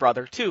older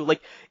brother too.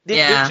 Like,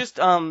 it's just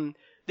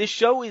this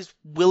show is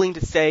willing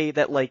to say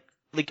that like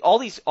all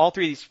three of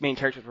these main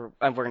characters we're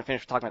gonna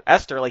finish talking about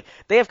Esther. Like,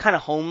 they have kind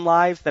of home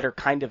lives that are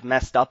kind of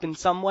messed up in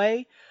some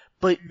way,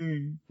 but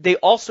they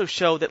also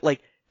show that like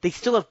they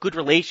still have good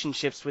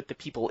relationships with the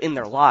people in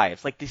their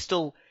lives. Like, they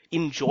still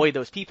enjoy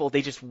those people.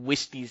 They just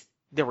wish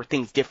there were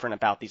things different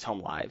about these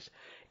home lives.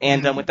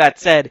 And with that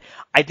said,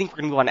 I think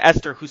we're going to go on to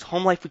Esther, whose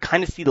home life we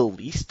kind of see the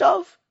least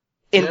of.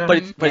 But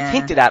it's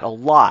hinted at a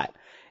lot.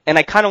 And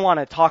I kind of want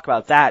to talk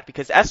about that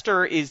because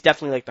Esther is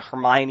definitely like the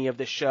Hermione of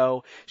the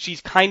show. She's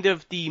kind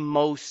of the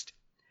most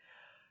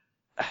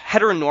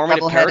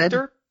heteronormative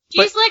character.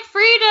 She's like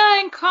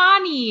Frida and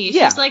Connie.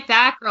 She's like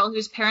that girl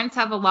whose parents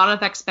have a lot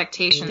of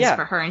expectations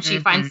for her, and she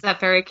finds that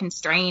very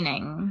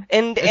constraining.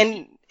 And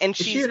she's... Is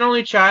she an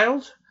only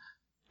child?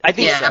 I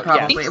think so.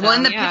 Probably. Yeah. Well,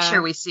 in the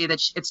picture we see that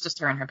it's just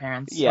her and her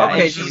parents. Yeah.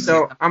 Okay,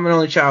 so I'm an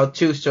only child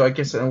too, so I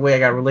guess in a way I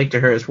gotta relate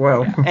to her as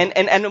well.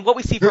 And what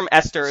we see from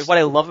Esther is what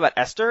I love about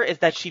Esther is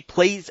that she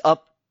plays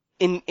up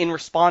in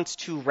response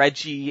to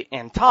Reggie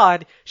and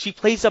Todd. She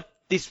plays up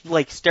this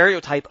like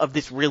stereotype of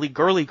this really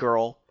girly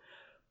girl.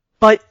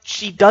 But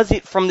she does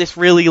it from this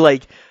really,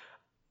 like,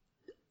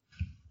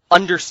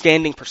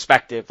 understanding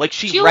perspective. Like,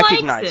 she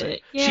recognizes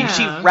it. Yeah.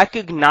 She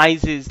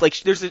recognizes, like,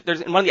 there's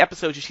in one of the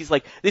episodes, she's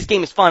like, this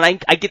game is fun. I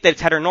get that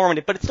it's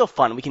heteronormative, but it's still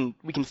fun. We can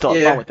still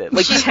have fun with it.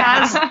 Like,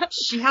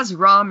 she has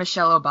raw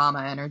Michelle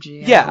Obama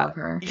energy. Yeah. I love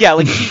her. Yeah,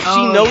 like,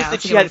 she knows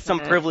that she has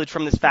some privilege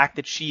from this fact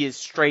that she is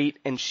straight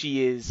and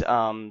she is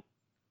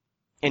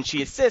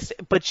cis,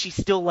 but she's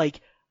still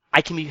like,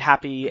 I can be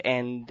happy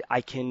and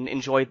I can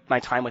enjoy my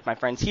time with my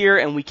friends here,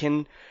 and we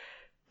can,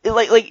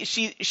 like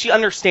she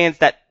understands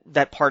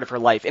that part of her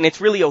life, and it's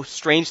really a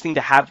strange thing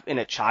to have in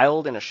a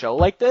child in a show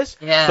like this.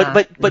 Yeah.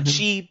 But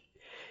she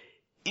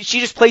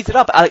just plays it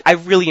up. I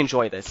really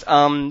enjoy this.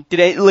 Did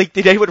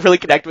anyone really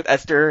connect with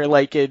Esther,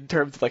 like in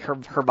terms of like her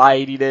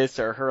Hermione-ness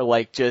or her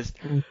like just,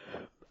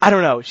 I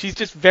don't know. She's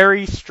just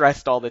very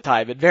stressed all the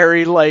time and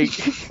very like.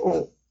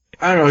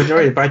 I don't know,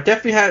 enjoy it, but I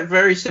definitely had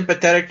very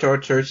sympathetic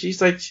towards her.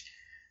 She's like.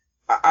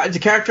 The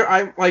character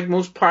I like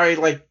most probably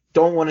like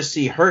don't want to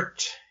see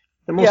hurt.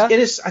 The most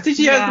innocent. I think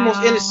she has the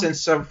most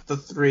innocence of the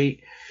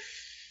three.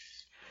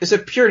 There's a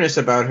pureness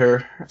about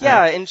her.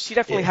 Yeah, and she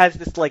definitely has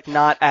this, like,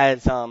 not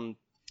as,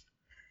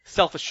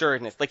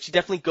 self-assuredness. Like, she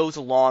definitely goes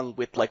along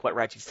with, like, what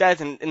Reggie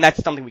says, and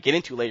that's something we get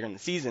into later in the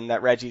season,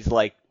 that Reggie's,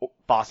 like,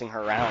 bossing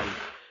her around.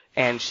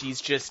 And she's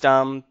just,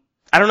 I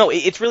don't know,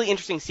 it's really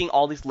interesting seeing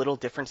all these little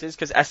differences,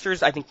 because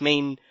Esther's, I think,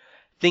 main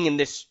thing in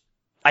this,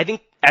 I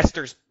think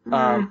Esther's,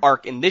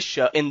 arc in this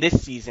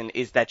season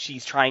is that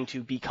she's trying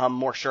to become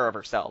more sure of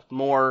herself,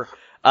 more,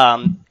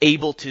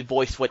 able to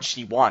voice what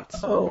she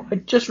wants. Oh, I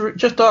just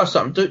thought of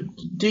something.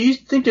 Do you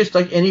think there's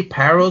like any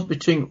parallels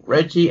between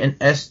Reggie and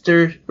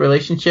Esther's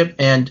relationship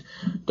and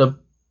the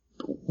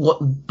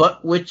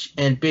Butt Witch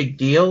and Big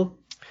Deal?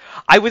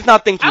 I was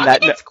not thinking I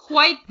that. don't think it's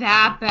quite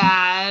that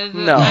bad.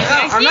 No.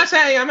 I'm not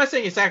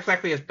saying it's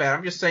exactly as bad.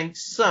 I'm just saying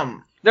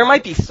some. There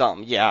might be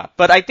some, yeah.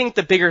 But I think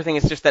the bigger thing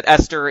is just that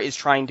Esther is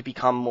trying to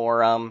become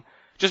more,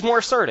 just more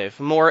assertive,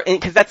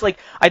 because that's like,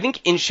 I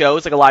think in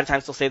shows, like a lot of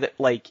times they'll say that,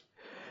 like,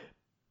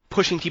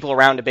 pushing people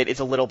around a bit is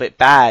a little bit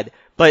bad,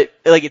 but,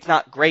 like, it's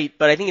not great.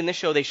 But I think in this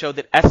show they showed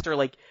that Esther,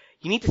 like,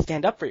 you need to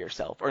stand up for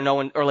yourself, or no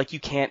one's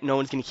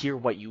gonna hear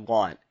what you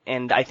want.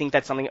 And I think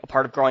that's a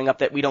part of growing up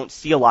that we don't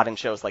see a lot in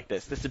shows like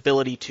this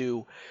ability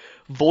to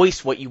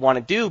voice what you want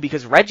to do,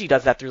 because Reggie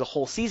does that through the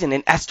whole season,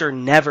 and Esther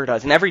never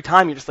does. And every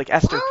time you're just like,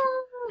 Esther,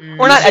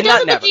 or not, she does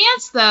not at never. the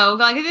dance though.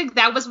 Like, I think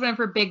that was one of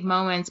her big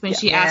moments when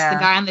she asked the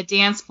guy on the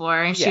dance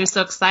floor, and she was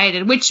so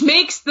excited, which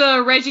makes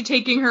the Reggie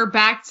taking her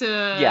back to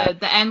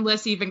the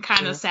Endless even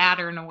kind of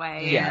sadder in a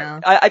way. Yeah,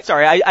 I'm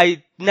sorry,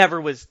 I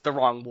never was the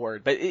wrong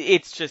word, but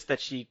it's just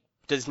that she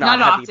does not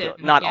have often. the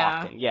ability. Not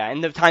often, yeah.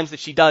 And the times that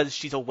she does,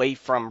 she's away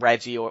from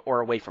Reggie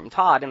or away from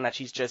Todd, and that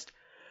she's just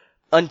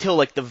until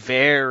like the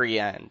very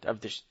end of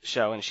the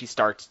show,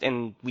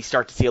 and we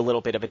start to see a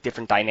little bit of a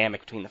different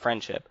dynamic between the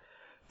friendship.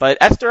 But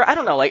Esther, I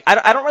don't know, like,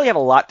 I don't really have a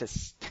lot to,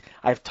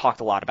 I've talked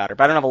a lot about her,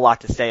 but I don't have a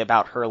lot to say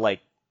about her, like,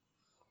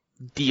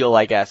 deal,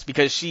 I guess,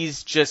 because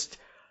she's just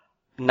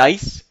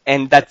nice,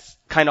 and that's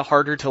kind of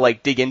harder to,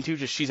 like, dig into,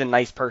 just she's a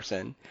nice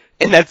person.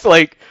 And that's,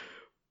 like,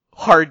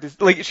 hard to,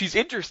 like, she's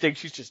interesting,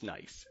 she's just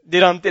nice.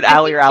 Did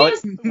Allie or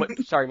Alex,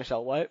 sorry,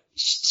 Michelle, what?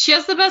 She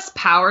has the best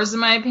powers, in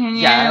my opinion.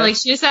 Yeah. Like,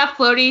 she has that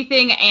floaty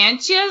thing,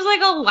 and she has,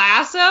 like, a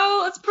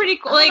lasso. It's pretty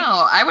cool. Like,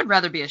 I would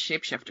rather be a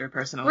shapeshifter,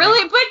 personally.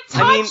 Really? But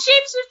Todd's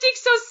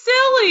shapeshifting's so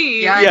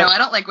silly! Yeah, I know. I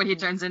don't like what he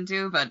turns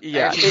into, but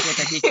I appreciate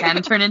that he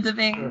can turn into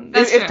things.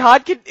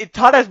 If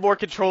Todd has more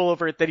control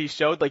over it than he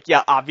showed, like,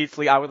 yeah,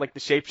 obviously I would like the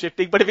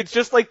shapeshifting, but if it's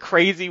just, like,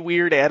 crazy,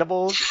 weird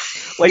animals,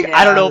 like,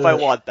 I don't know if I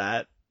want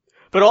that.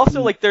 But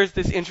also, like, there's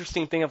this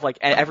interesting thing of, like,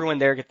 everyone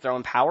there gets their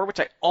own power, which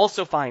I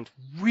also find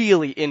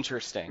really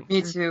interesting.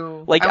 Me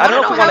too. Like, I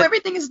don't know how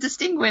everything is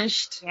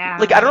distinguished. Yeah.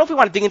 Like, I don't know if we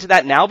want to dig into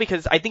that now,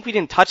 because I think we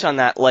didn't touch on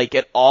that, like,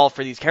 at all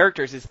for these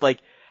characters, is,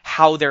 like,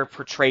 how they're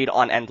portrayed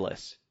on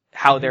Endless.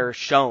 How they're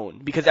shown.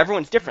 Because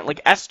everyone's different.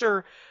 Like,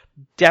 Esther,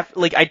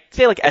 I'd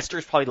say, like, Esther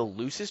is probably the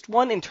loosest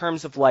one in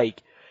terms of,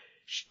 like,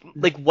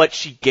 what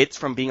she gets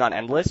from being on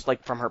Endless,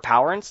 like, from her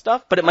power and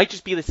stuff, but it might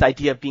just be this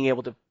idea of being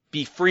able to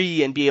be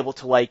free and be able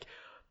to, like,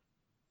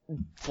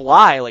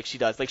 fly like she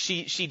does. Like,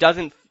 she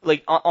doesn't,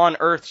 like, on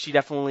Earth, she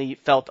definitely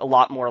felt a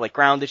lot more, like,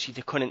 grounded. She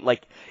couldn't,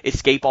 like,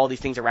 escape all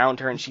these things around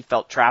her, and she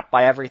felt trapped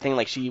by everything.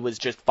 Like, she was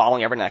just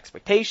following everyone's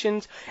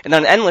expectations. And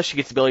then on Endless, she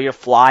gets the ability to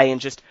fly,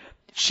 and just,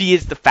 she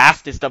is the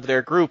fastest of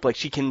their group. Like,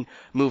 she can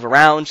move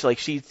around.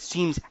 She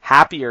seems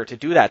happier to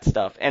do that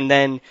stuff. And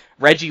then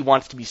Reggie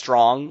wants to be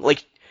strong.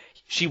 Like,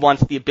 she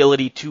wants the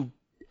ability to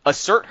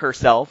assert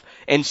herself,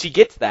 and she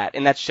gets that,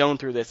 and that's shown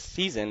through this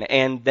season.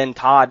 And then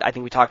Todd, I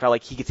think we talked about,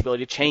 like, he gets the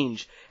ability to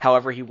change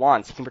however he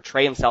wants. He can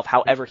portray himself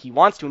however he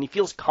wants to, and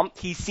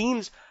he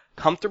seems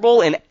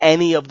comfortable in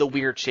any of the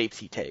weird shapes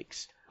he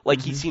takes.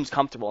 Like, he seems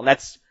comfortable, and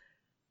that's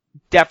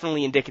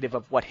definitely indicative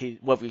of what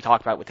we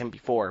talked about with him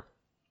before.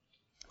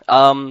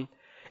 And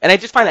I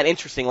just find that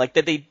interesting, like,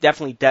 that they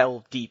definitely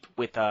delve deep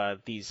with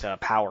these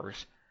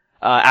powers.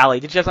 Allie,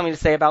 did you have something to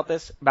say about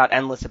this? About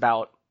Endless,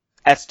 about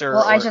Esther?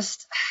 Well,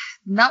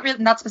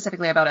 not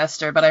specifically about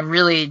Esther, but I'm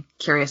really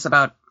curious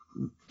about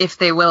if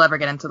they will ever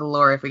get into the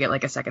lore, if we get,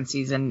 like, a second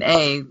season.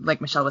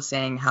 Like Michelle was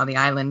saying, how the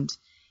island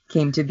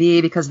came to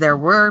be, because there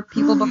were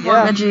people before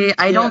Reggie.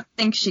 I don't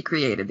think she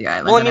created the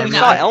island. Well, I mean, we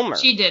saw Elmer.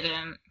 She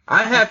didn't.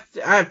 I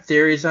have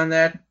theories on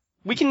that.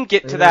 We can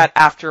get to that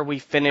after we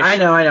finish. I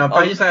know,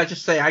 but I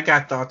just say I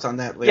got thoughts on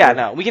that later. Yeah,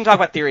 no, we can talk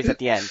about theories at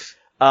the end.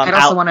 I'd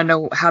also want to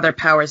know how their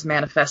powers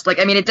manifest. Like,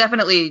 I mean, it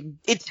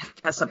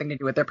has something to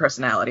do with their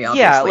personality,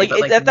 obviously.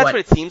 Yeah, that's what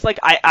it seems like.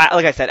 Like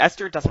I said,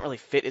 Esther doesn't really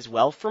fit as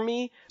well for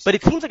me, but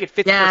it seems like it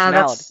fits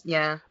personality.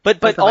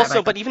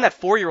 But even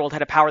that 4-year-old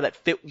had a power that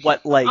fit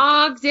what, like...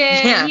 Ogden,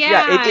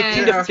 it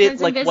seemed to fit,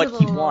 like, what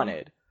he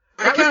wanted.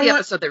 That was the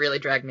episode that really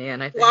dragged me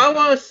in, I think. Well, I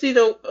want to see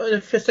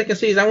the second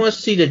season, I want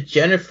to see the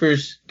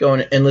Jennifers go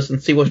and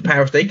listen, see what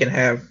powers they can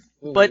have.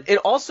 But it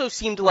also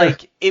seemed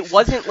like it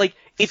wasn't like...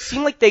 It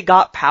seemed like they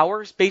got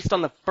powers based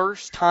on the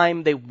first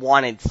time they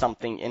wanted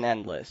something in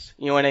Endless.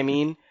 You know what I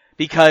mean?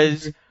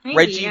 Because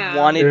Reggie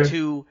wanted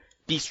to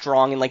be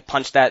strong and like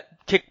punch that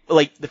kick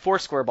like the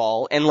Foursquare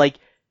ball, and like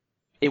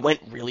it went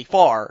really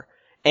far.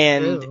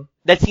 And Ooh.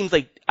 that seems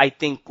like, I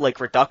think, like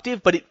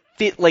reductive, but it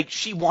fit, like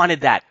she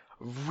wanted that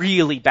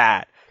really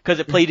bad because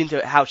it played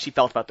into how she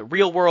felt about the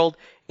real world,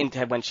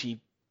 into when she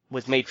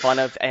was made fun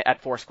of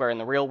at Foursquare in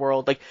the real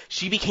world. Like,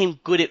 she became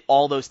good at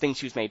all those things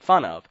she was made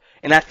fun of,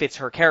 and that fits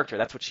her character.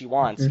 That's what she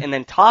wants. And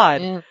then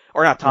Todd,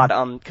 or not Todd,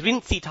 because we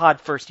didn't see Todd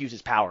first use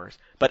his powers,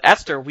 but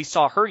Esther, we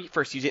saw her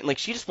first use it, and like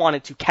she just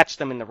wanted to catch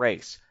them in the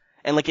race,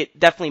 and like it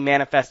definitely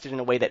manifested in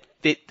a way that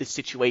fit the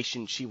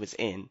situation she was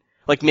in.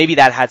 Like, maybe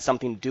that had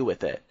something to do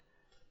with it.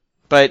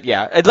 But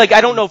yeah, like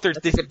I don't know if there's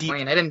That's this a good deep,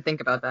 point. I didn't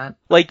think about that.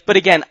 like, but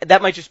again,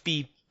 that might just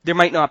be, there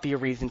might not be a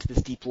reason to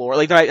this deep lore.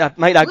 Like, there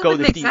might not Well, go it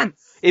this makes deep.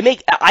 sense.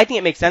 I think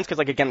it makes sense because,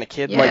 like, again, the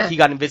kid, Yeah. like, he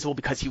got invisible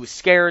because he was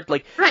scared.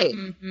 Like, Right.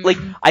 Mhm. like,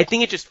 I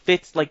think it just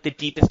fits, like, the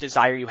deepest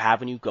desire you have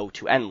when you go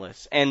to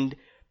Endless. And,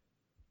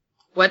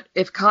 What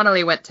if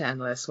Connolly went to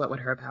Endless? What would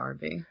her power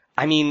be?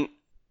 I mean,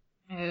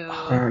 Ew.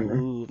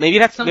 ooh, maybe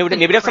that's something to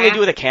do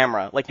with a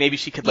camera. Like, maybe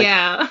she could, like,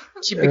 Yeah.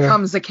 She Yeah.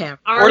 becomes a camera.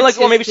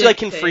 or maybe she, like,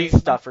 can Artistic freeze thing.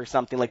 stuff or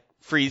something, like,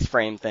 freeze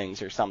frame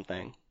things or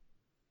something.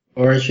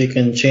 Or she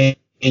can change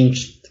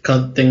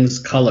things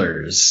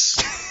colors.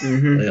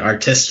 Mhm.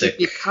 Artistic.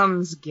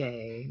 Becomes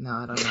gay. No,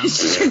 I don't know.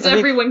 Is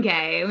everyone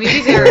gay?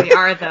 Maybe they already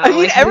are, though. I mean,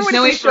 Like, there's everyone no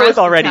in way the for show us is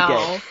to already tell.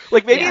 gay.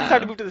 Like, maybe Yeah. it's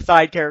time to move to the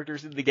side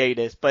characters and the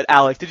gayness. But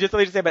Alex, did you have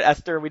something to say about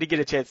Esther? We didn't get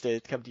a chance to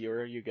come to you, or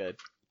are you good?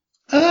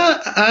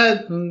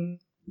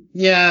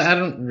 Yeah, I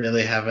don't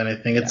really have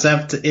anything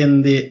except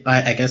in the,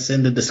 I guess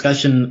in the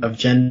discussion of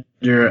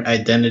gender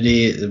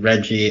identity,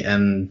 Reggie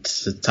and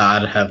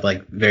Todd have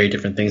like very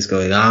different things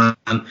going on.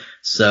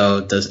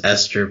 So does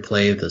Esther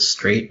play the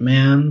straight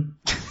man?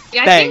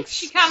 Yeah, I think Thanks.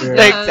 she kind of Yeah.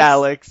 does. Thanks,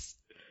 Alex.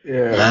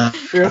 Yeah.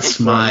 That's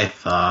my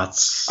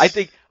thoughts. I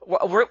think,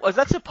 was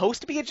that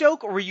supposed to be a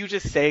joke, or were you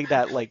just saying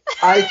that, like,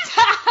 I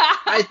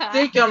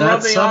think I'm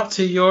That's rubbing up off.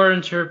 to your I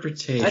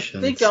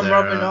interpretation. think I'm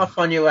Sarah. rubbing off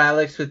on you,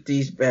 Alex, with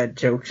these bad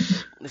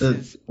jokes. this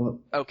is, Well,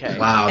 okay.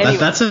 wow, Anyway,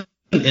 that's an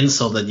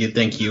insult that you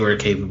think you were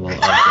capable of.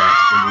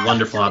 That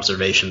wonderful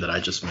observation that I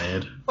just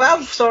made. Well,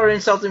 I'm sorry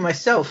insulting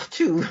myself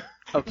too.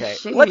 okay.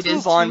 Shade Let's is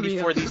move on too real.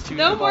 before these two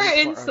No move on more to our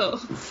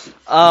insults.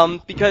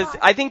 because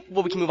I think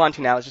what we can move on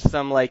to now is just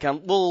some, like,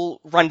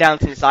 we'll run down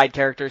some side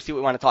characters, see what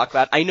we want to talk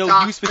about. I know you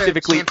Dr.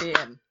 specifically,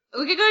 Champion.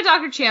 We could go to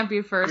Dr.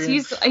 Champion first.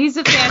 He's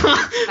a fan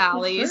of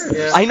Sally's.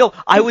 Yeah. I know,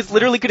 I was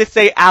literally gonna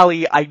say,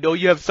 Allie, I know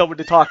you have someone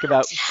to talk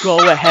about.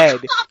 Go ahead.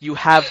 You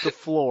have the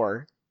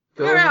floor.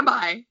 Where am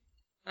I?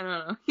 I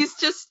don't know. He's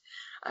just,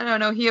 I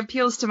don't know. He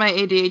appeals to my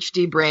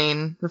ADHD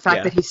brain. The fact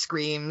Yeah. that he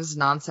screams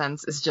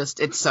nonsense is just,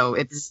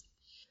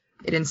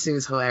 it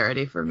ensues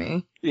hilarity for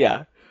me.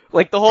 Yeah.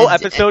 Like, the whole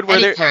episode where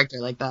Any they're, character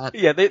like that.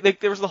 yeah,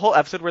 there was the whole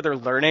episode where they're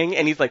learning,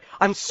 and he's like,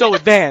 I'm so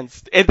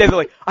advanced. And then they're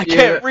like, I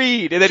can't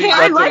read. And then he Can't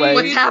I runs like away.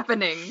 what's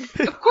happening.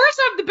 Of course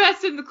I'm the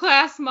best in the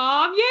class,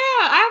 Mom. Yeah,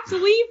 I have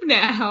to leave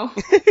now.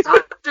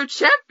 Dr.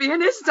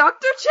 Champion is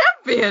Dr.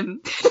 Champion.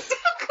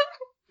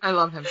 I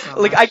love him so much.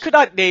 Like, I could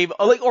not name,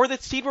 like, or the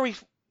scene where we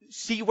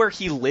see where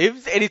he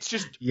lives, and it's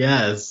just,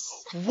 Yes.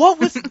 what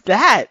was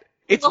that?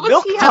 It's What was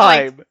milk he at,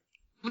 like, time.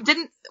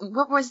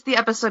 What was the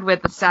episode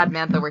with Sad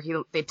Mantha where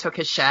they took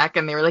his shack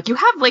and they were like, you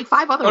have like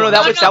 5 other Oh,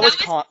 no, ones. that was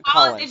Colin.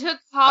 It took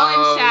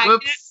Colin's shack.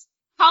 Whoops.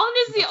 Colin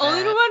is the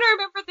only one I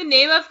remember the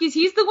name of because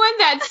he's the one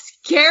that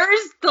scares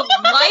the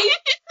life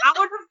out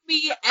of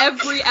me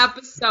every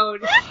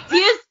episode. He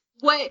is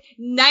what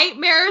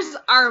nightmares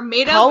are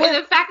made Colin- of,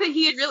 and the fact that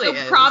he is really so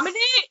is. prominent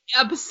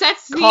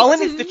upsets me. Colin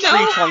to is the no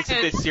tree trunks of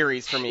end. this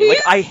series for me. He Like,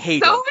 is I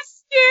hate so him.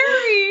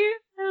 scary.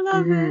 I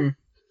love Mhm. it.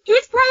 He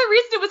was part of the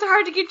reason it was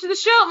hard to get to the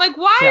show. I'm like,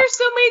 why Yeah. are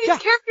so many of these Yeah.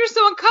 characters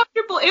so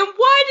uncomfortable? And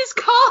why does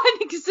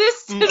Colin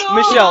exist at all?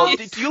 Michelle,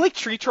 do you like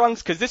tree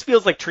trunks? Because this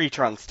feels like tree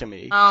trunks to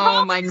me.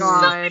 Oh my So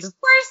god. much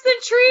worse than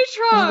Tree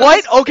Trunks.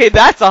 What? Okay,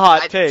 that's a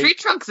hot take. Tree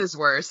Trunks is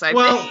worse, I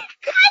Well, think.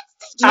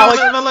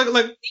 Alex- no,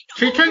 look,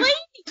 Tree Trunks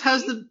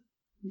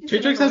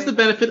has the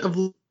benefit of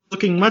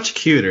looking much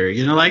cuter.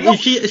 You know, like No,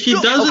 she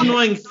no, does okay.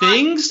 annoying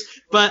things,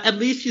 but at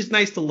least she's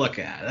nice to look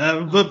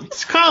at.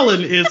 But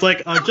Colin is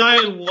like a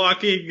giant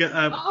walking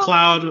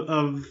cloud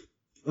of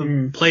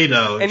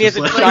Play-Doh. And he has just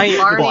a like- giant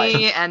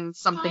Barney and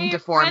something Giant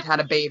deformed red- had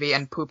a baby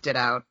and pooped it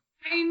out.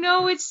 I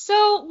know, it's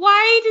so...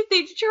 Why did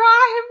they draw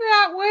him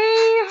that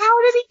way?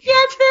 How did he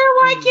get there?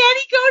 Why can't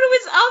he go to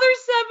his other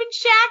 7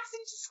 shacks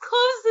and just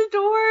close the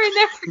door and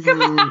never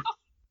come out?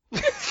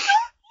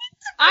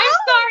 I'm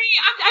sorry.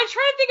 I'm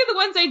trying to think of the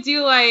ones I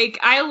do like.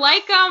 I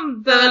like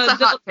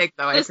That's a hot take,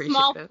 though. I the appreciate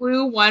small it.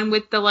 blue one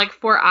with the like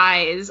 4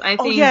 eyes. I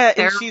Oh think yeah,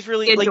 they're and she's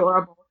really like,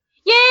 adorable.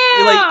 Yeah.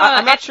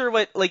 I'm not sure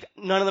what, like,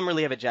 none of them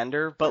really have a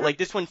gender, but like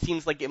this one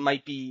seems like it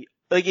might be,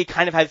 like, it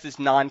kind of has this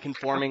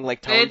non-conforming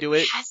like tone to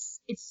it. Yes,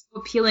 it's so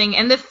appealing,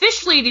 and the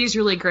fish lady is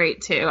really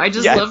great too. I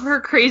just Yes. love her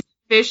crazy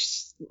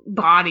fish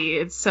body.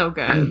 It's so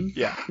good.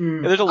 Yeah,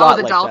 Mm. there's a lot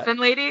the like dolphin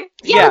lady?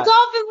 Yeah, the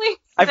dolphin lady.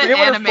 I The forget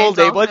what her anime full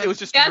name was. dolphin. It was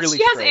just Yes, really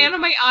she has strange.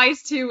 anime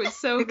eyes too. It's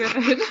so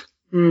good.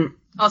 Mm.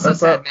 Also, I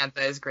Sad thought-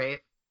 Mantha is great.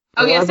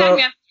 Oh yeah, What Sad about-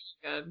 Man's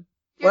good.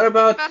 What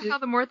about how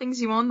the more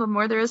things you own, the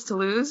more there is to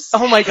lose?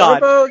 Oh my what god.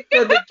 about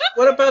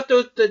what about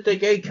the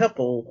gay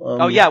couple?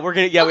 Oh yeah, we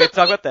have to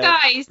talk about that.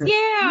 Guys,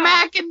 yeah.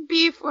 Mac and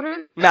Beef, what are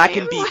Mac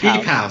and Beef Beef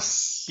House.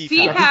 House.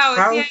 Beef House,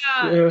 House, yeah.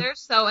 yeah. They're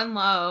so in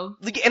love.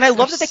 Like, and I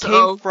love that they So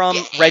came from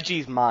gay.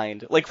 Reggie's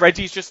mind. Like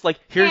Reggie's just like,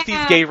 here's these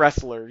Yeah. gay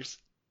wrestlers.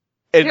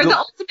 And They're the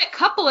ultimate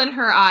couple in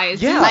her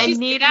eyes. Yeah. I She's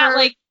need that, her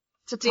like,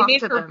 to they talk made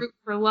to her them. root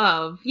for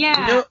love.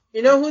 Yeah.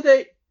 You know who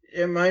they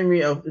remind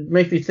me of? It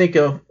makes me think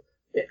of.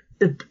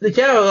 They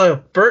kind of like a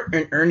Bert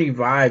and Ernie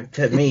vibe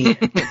to me. They're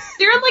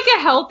in like a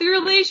healthy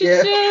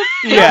relationship. Yeah.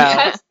 They don't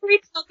pester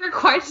each other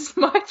quite as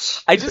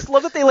much. I just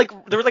love that there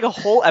was like a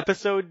whole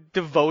episode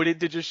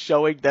devoted to just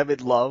showing them in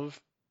love.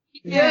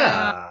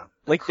 Yeah.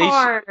 Like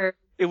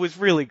it was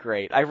really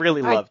great. I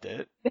really loved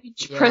it. They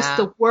press Yeah.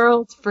 the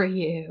world for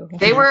you.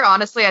 They were,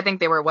 honestly, I think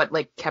they were what,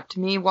 like, kept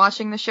me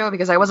watching the show,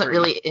 because I wasn't Agreed.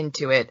 really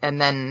into it,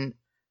 and then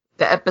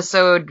the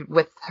episode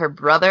with her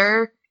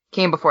brother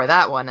came before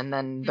that one, and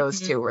then those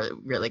two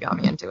really got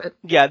me into it.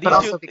 Yeah, these But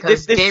also two,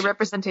 because this, gay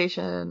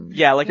representation.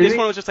 yeah, like Did this we-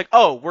 one was just like,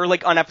 oh, we're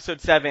like on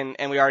episode 7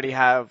 and we already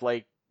have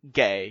like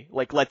gay.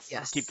 Like let's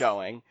Yes. keep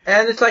going.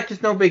 And it's like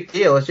it's no big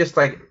deal. It's just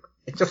like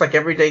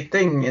everyday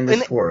thing in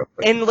this world.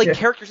 And like Yeah.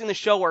 characters in the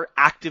show are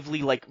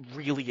actively like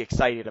really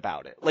excited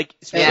about it. Like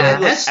Yeah.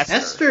 specifically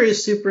like, Esther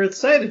is super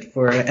excited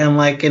for it, and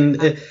like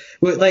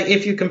like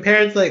if you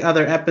compare it to like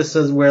other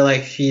episodes where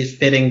like she's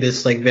fitting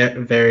this like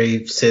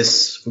very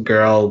cis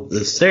girl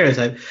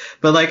stereotype,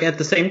 but like at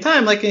the same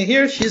time, like in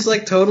here she's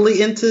like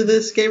totally into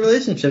this gay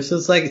relationship. So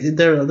it's like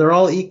they're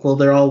all equal,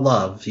 they're all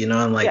love, you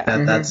know, and like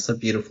Yeah. that's a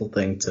beautiful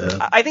thing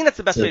to. I think that's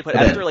the best way to put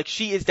it. Yeah. Esther, like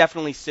she is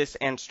definitely cis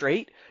and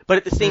straight, but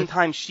at the same Mm-hmm.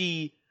 time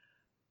she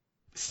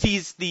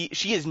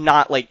is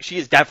not like, she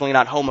is definitely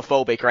not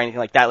homophobic or anything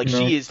like that. Like No.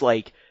 she is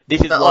like,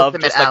 this is The love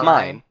ultimate just like ally.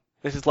 mine.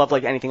 This is love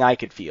like anything I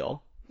could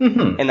feel.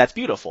 Mhm. And that's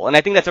beautiful. And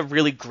I think that's a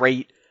really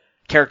great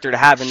character to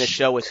have in this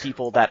show with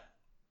people that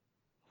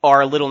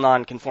are a little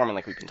non-conforming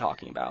like we've been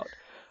talking about.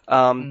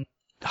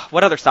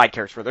 What other side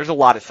characters were there? There's a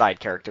lot of side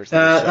characters in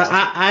this show.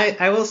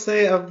 I will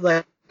say of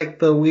like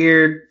the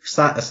weird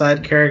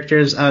side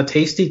characters,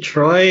 Tasty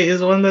Troy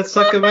is one that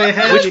stuck in my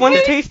head. Which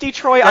one's Tasty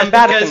Troy? I'm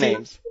bad at the Because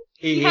names.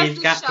 He has He's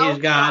the got shelf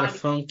a body.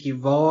 funky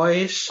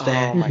voice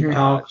that Oh my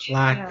talks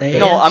like Yeah. this.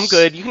 No, I'm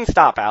good. You can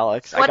stop,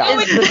 Alex. What I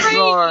got is it. the Crazy.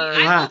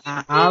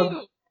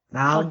 drawer?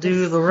 I'll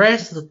do the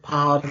rest of the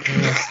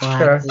podcast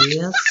like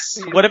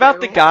this. What about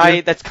the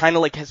guy that's kind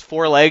of like has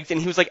 4 legs and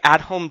he was like at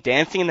home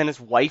dancing and then his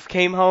wife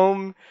came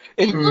home?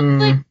 They And look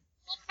like they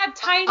have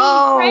tiny friends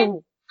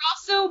Oh,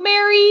 also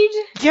married.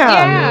 yeah,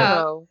 Yeah.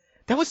 no.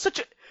 that was such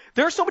a.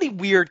 There are so many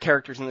weird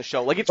characters in the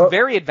show. Like it's Oh.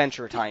 very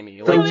Adventure Timey.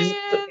 So Like, just-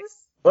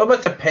 What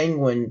about the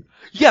penguin?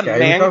 yeah, Yeah,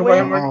 you talking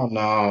about Manwin. Oh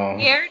no.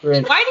 Why do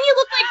Right. you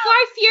look like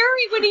Guy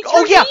Fieri when he Oh,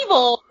 turns yeah.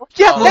 evil?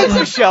 Yeah, Oh, thanks, my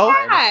Michelle.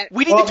 God.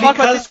 We need Well, to talk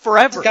about because this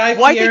forever. Guy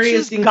Why did Fieri they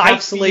is choose the Guy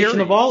encapsulation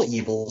Fieri? of all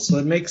evil, so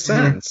it makes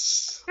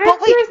sense. Guy But,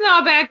 like- Fieri's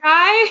not a bad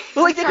guy.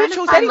 But like they Trying could to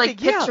chose find, anything.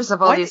 like, Yeah. pictures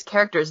of all Why these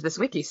characters. This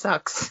wiki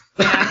sucks.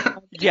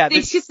 Yeah,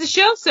 It's just the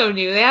show's so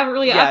new. They haven't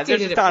really yeah, there's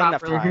updated just it not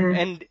enough properly.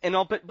 time. And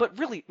all, but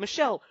really,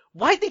 Michelle,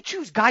 why'd they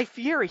choose Guy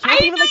Fieri? He I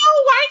wasn't know. even like,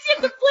 Why does he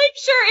have the flame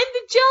shirt and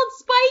the gelled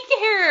spike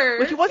hair?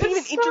 like he wasn't even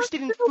It's so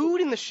interested in stupid.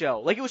 food in the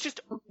show. Like it was just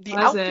the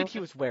Wasn't. outfit he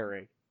was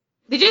wearing.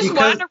 They just Because-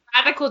 wanted a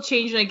radical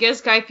change, and I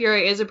guess Guy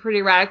Fieri is a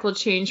pretty radical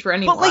change for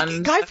anyone. But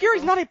like Guy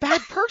Fieri's not a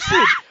bad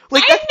person.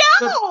 Like I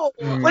that's know.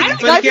 Like, I don't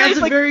Guy But he has Fieri's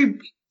a like- very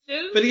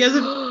But he has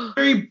a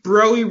very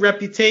broy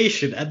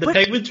reputation, and the But-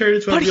 Penguin turned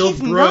into a but real he's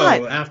bro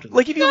not. after that.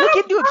 like if you look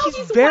into him, he's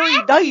he's very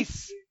wacky.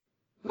 nice.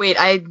 Wait,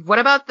 what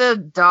about the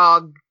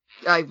dog?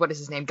 What is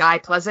his name? Guy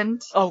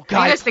Pleasant? Oh, What do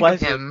Guy you guys think of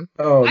Pleasant. him?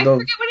 Oh, I no.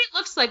 forget what he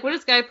looks like. What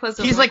is Guy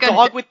Pleasant? He's look like a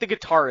Dog with the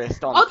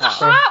guitarist on Oh, the top.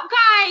 hot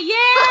guy,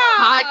 yeah.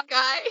 hot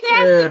guy. They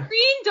have the Yeah.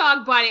 green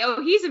dog body.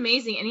 Oh, he's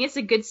amazing, and he has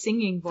a good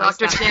singing voice.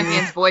 Dr. that guy.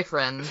 Champion's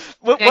boyfriend.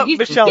 What, Yeah, he's,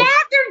 Michelle? yeah,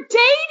 they're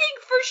dating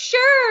for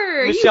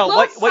sure. He Michelle,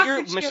 loves what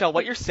you're Dr. Michelle,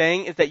 what you're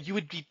saying is that you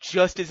would be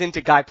just as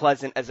into Guy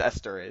Pleasant as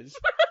Esther is.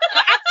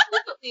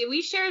 Absolutely,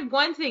 we shared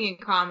one thing in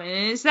common,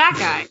 and it's that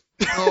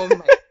guy. Oh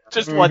my.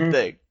 Just one Mhm.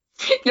 thing.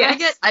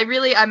 Can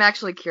I'm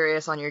actually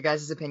curious on your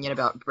guys' opinion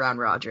about Brown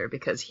Roger,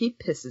 because he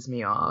pisses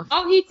me off.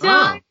 Oh, he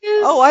does.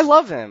 Oh, I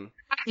love him.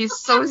 He's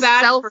so feel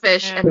bad for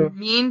selfish him. and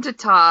mean to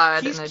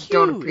Todd, He's and I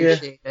don't cute.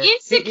 appreciate it.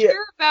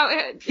 Insecure about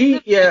it. He,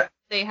 the yeah,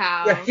 they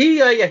have.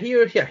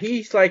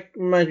 he's like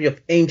reminds me of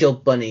Angel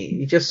Bunny.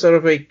 He's just sort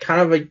of a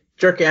kind of a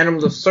jerk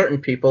animal to certain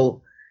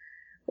people.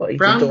 Well, he's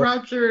Brown ador-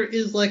 Roger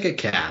is like a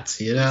cat,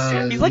 you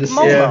know. He's like This-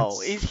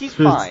 Momo. He's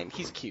fine.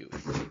 He's cute.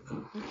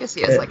 I guess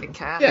he is like a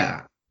cat.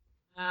 Yeah,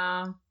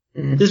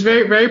 Mhm. he's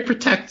very very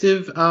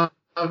protective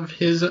of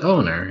his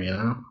owner, you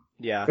know.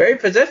 Yeah. Very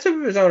possessive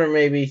of his owner,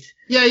 maybe.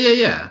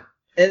 Yeah.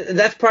 And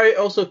that's probably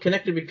also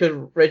connected because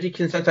Reggie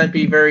can sometimes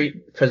be very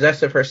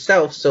possessive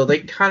herself, so they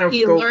kind of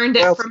He go learned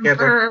well it from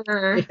together.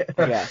 her.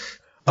 Yeah.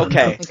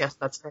 Okay. I guess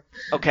that's fair.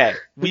 Okay.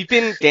 We've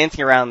been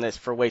dancing around this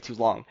for way too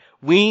long.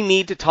 We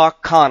need to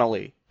talk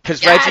Connolly.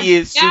 Because Yes, Reggie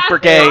is yes, super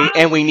gay, Connolly.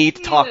 and we need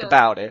to talk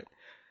about it.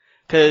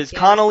 Because Yes.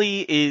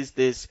 Connolly is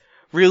this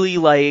really,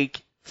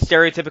 like,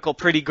 stereotypical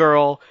pretty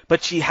girl,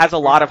 but she has a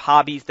lot of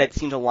hobbies that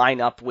seem to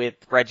line up with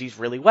Reggie's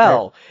really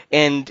well.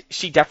 And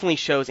she definitely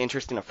shows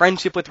interest in a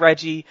friendship with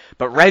Reggie,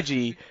 but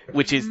Reggie,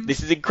 this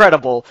is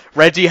incredible,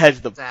 Reggie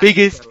has the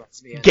biggest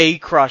gay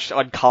crush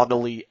on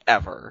Connolly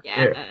ever.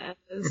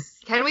 Yes.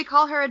 Can we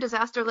call her a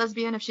disaster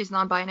lesbian if she's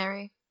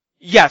non-binary?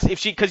 Yes,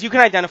 because you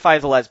can identify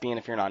as a lesbian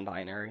if you're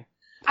non-binary.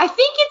 I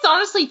think it's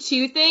honestly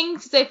two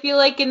things, because I feel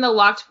like in the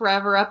Locked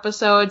Forever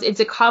episodes,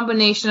 it's a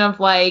combination of,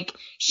 like,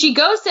 she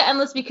goes to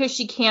Endless because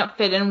she can't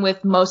fit in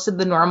with most of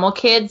the normal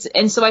kids,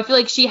 and so I feel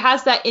like she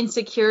has that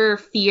insecure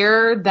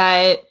fear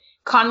that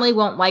Connolly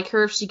won't like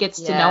her if she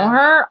gets to know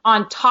her,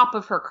 on top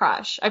of her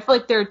crush. I feel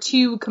like there are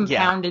two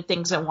compounded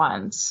things at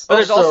once. But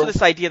there's also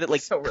this idea that,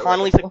 like, so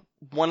Connolly's, like,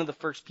 one of the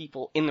first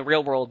people in the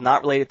real world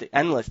not related to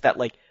Endless that,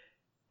 like,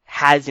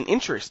 has an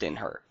interest in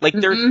her. Like,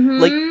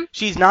 like,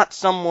 she's not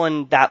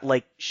someone that,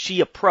 like, she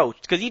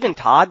approached. Because even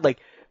Todd, like,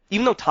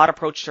 even though Todd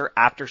approached her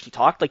after she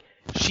talked, like,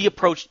 she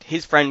approached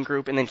his friend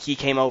group and then he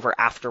came over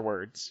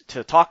afterwards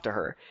to talk to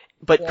her.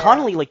 But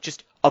Connolly, like,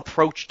 just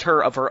approached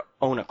her of her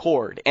own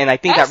accord. And I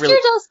think Esther that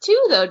really... does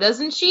too, though,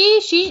 doesn't she?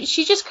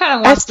 She just kind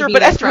of wants to be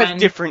But Esther friend. has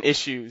different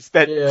issues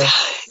that...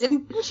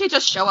 Didn't she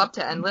just show up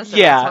to Endless?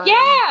 Yeah.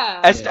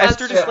 Yeah!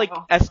 Esther just, true. like,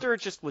 Esther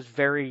just was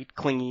very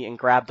clingy and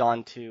grabbed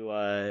onto,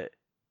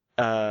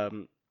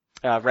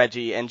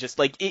 Reggie, and just,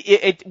 like,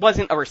 it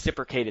wasn't a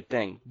reciprocated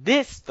thing.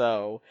 This,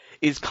 though,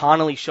 is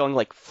Connolly showing,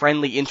 like,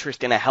 friendly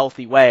interest in a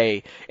healthy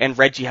way, and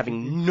Reggie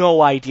having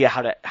no idea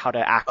how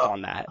to act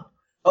on that.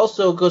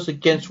 Also goes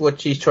against what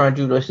she's trying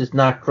to do, which is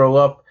not grow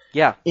up.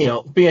 Yeah. You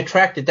know, being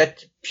attracted,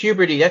 that's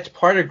puberty, that's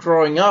part of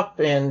growing up,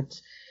 and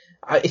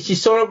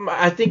she's sort of,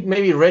 I think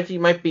maybe Reggie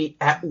might be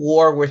at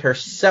war with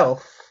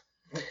herself.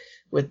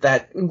 With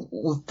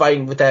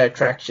fighting with that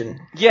attraction.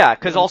 Yeah,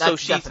 because also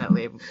that's she's...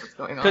 definitely what's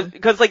going on.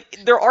 Because,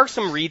 like, there are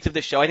some reads of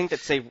the show, I think, that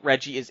say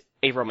Reggie is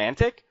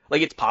aromantic.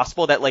 Like, it's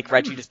possible that, like,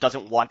 Reggie just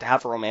doesn't want to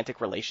have a romantic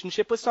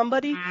relationship with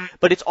somebody.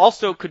 But it's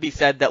also could be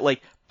said that,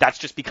 like, that's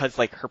just because,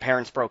 like, her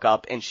parents broke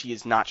up and she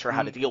is not sure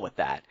how to deal with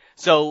that.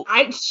 So...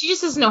 she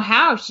just doesn't know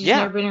how. She's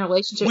never been in a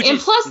relationship. Which and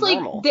is plus,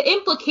 normal. like, the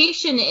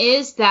implication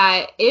is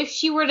that if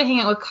she were to hang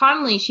out with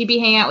Connolly, she'd be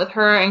hanging out with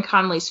her and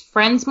Connolly's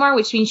friends more,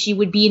 which means she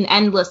would be in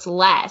Endless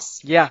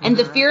less. Yeah. And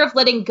the fear of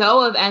letting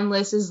go of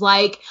Endless is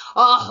like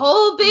a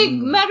whole big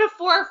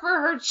metaphor for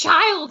her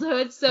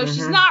childhood, so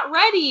she's not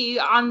ready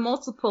on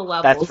multiple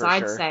levels,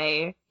 I'd sure.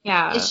 say.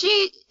 Yeah. Is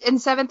she in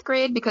 7th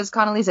grade? Because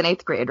Connolly's in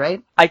 8th grade,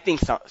 right? I think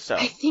so.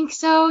 I think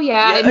so,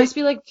 yeah. It must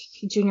be like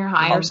junior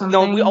high or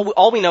something. No,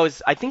 all we know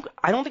is, I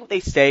don't think they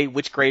say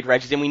which grade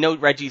Reggie's in. We know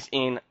Reggie's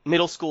in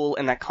middle school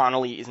and that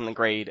Connolly is in a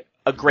grade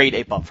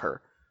above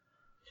her.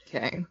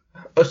 Okay.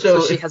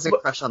 So she has a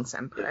crush on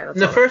Senpai. In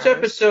the first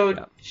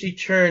episode, she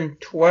turned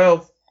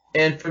 12,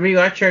 and for me,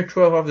 when I turned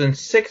 12, I was in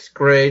 6th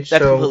grade.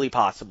 That's completely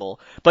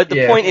possible. But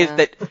the point is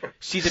that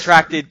she's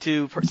attracted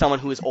to someone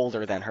who is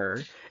older than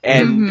her,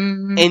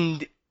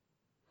 and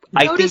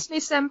I Notice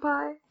think... me,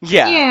 Senpai.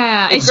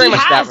 Yeah, and very she much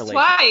that has relation.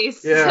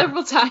 twice.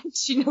 Several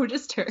times she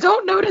noticed her.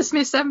 Don't notice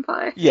me,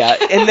 Senpai. Yeah,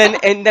 and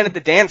then at the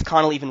dance,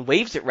 Connolly even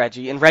waves at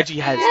Reggie, and Reggie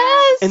has...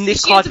 Yes! And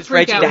this She has a causes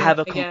freak Reggie out to have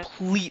a when they get-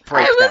 complete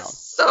breakdown. I was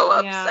so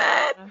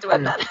upset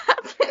when that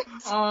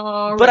happened.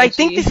 Oh, But Reggie. I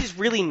think this is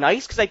really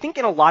nice, because I think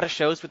in a lot of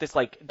shows with this,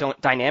 like,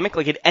 dynamic,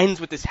 like, it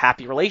ends with this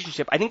happy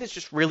relationship. I think this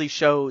just really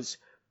shows,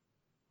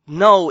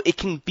 no, it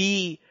can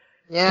be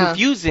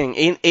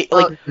confusing.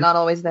 Like, not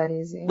always that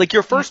easy. like,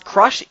 your first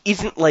crush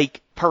isn't,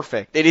 like,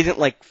 perfect. It isn't,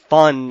 like,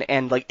 fun,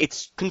 and, like,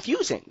 it's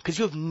confusing, because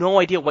you have no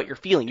idea what you're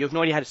feeling. You have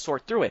no idea how to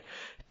sort through it.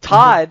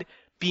 Todd,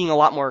 being a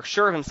lot more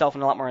sure of himself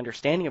and a lot more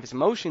understanding of his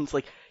emotions,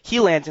 like, he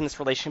lands in this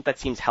relationship that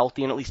seems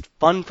healthy and at least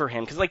fun for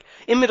him. Because, like,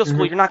 in middle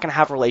school, you're not going to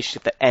have a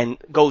relationship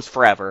that goes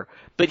forever.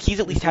 But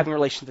he's at least having a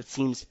relationship that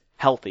seems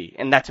healthy.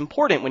 And that's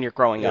important when you're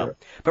growing up.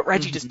 But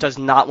Reggie just does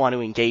not want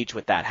to engage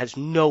with that, has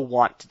no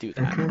want to do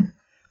that.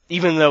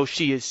 Even though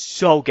she is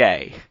so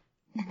gay.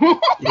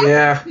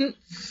 Yeah.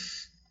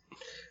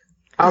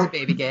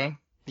 Baby gay.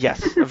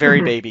 Yes, a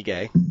very baby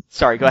gay.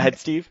 Sorry, go ahead,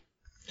 Steve.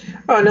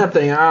 Oh,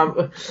 nothing. I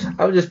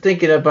was just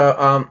thinking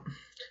about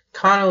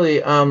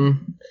Connolly.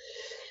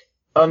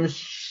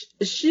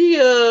 Is she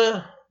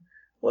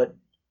what?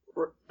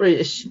 Wait,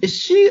 is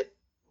she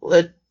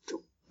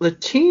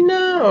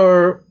Latina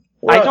or?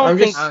 What?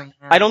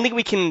 I don't think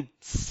we can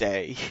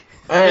say.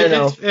 I don't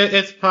know.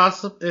 It's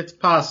possible. It's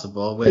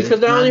possible. Because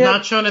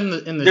not shown in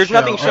the There's show.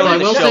 nothing shown in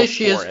the I will show say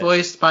she is for it.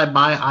 voiced by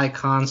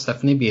icon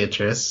Stephanie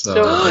Beatrice. So.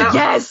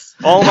 Yes!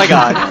 Oh my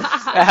god.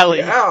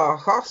 Allie.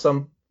 Oh,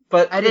 awesome.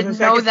 But I didn't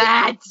know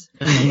that.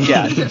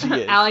 Yeah, she is.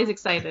 Allie's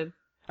excited.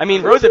 I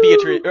mean,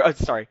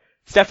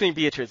 Stephanie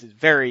Beatrice is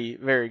very,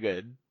 very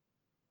good.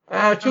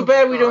 Too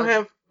bad we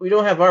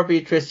don't have our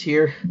Beatrice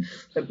here.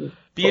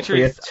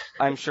 Beatrice,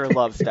 I'm sure,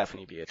 loves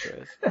Stephanie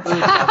Beatrice.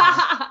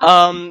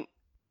 I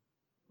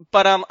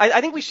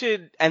think we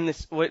should end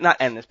this, not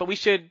end this, but we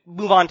should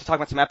move on to talk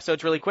about some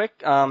episodes really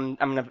quick. I'm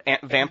gonna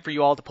vamp for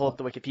you all to pull up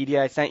the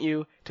Wikipedia I sent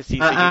you to see.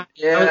 I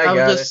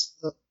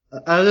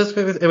I was just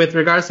with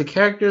regards to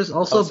characters,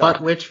 also sorry.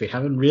 Buttwitch. We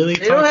haven't really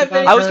They don't talked have about.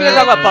 any- I was going to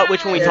talk about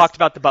Buttwitch when we Yeah. talked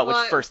about the Buttwitch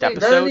Well, first none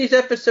of None of episode. these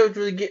episodes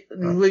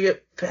really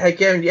get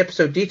the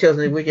episode details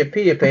on the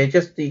Wikipedia page,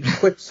 just the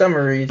quick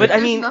summaries. But I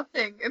There's mean-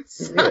 nothing. It's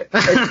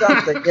it's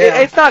something. It- Yeah.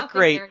 It's not Nothing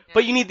great, there, yeah.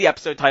 but you need the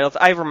episode titles.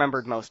 I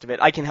remembered most of it.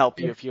 I can help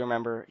you if you can't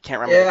remember the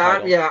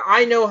title. Yeah,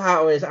 I know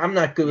how it is. I'm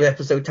not good with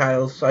episode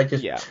titles, so I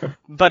just Yeah.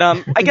 But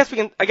I guess we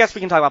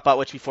can talk about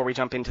Buttwitch before we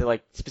jump into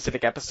like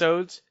specific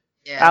episodes,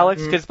 yeah.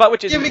 Alex, because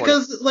Buttwitch is Yeah,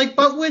 important. because like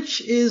Buttwitch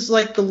is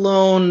like the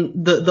lone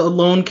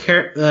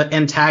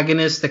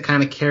antagonist that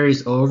kind of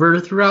carries over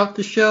throughout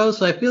the show.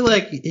 So I feel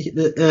like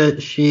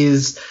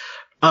she's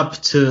up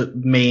to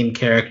main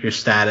character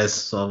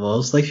status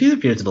almost. Like she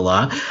appears in a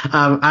lot.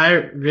 I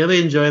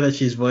really enjoy that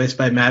she's voiced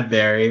by Matt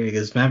Berry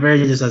because Matt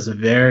Berry just has a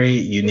very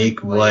unique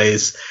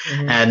voice,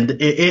 and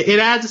it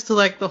adds to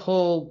like the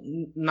whole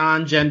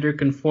non-gender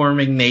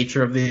conforming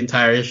nature of the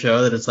entire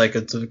show. That it's like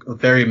it's a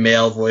very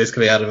male voice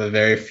coming out of a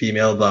very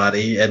female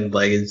body, and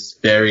like it's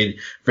very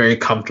very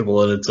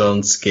comfortable in its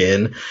own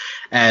skin.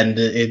 And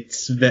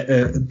it's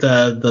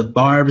the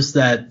barbs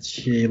that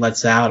she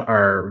lets out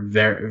are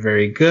very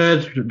very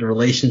good. The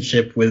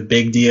relationship with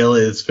Big Deal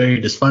is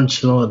very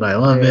dysfunctional, and I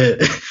love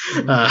it.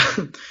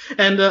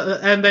 And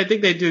I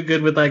think they do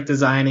good with like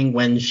designing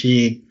when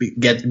she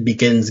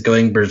begins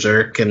going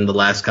berserk in the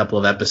last couple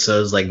of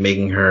episodes, like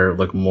making her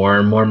look more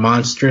and more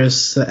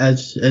monstrous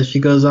as she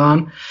goes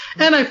on.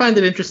 And I find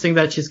it interesting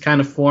that she's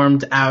kind of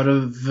formed out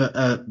of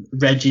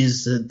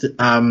Reggie's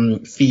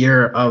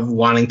fear of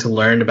wanting to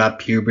learn about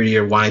puberty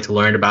or wanting to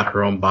learn about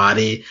her own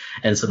body,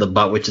 and so the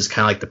Buttwitch is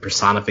kind of like the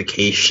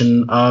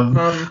personification of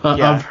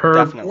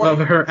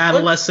her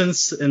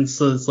adolescence, and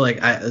so it's like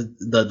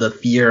the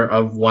fear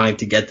of wanting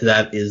to get to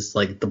that is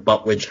like the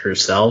Buttwitch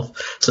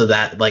herself, so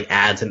that like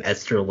adds an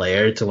extra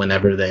layer to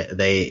whenever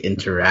they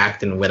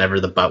interact, and whenever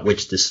the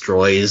Buttwitch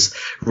destroys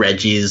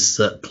Reggie's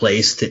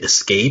place to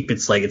escape,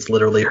 it's like it's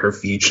literally her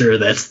future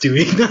that's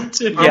doing that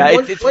to her. Yeah,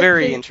 One- it's one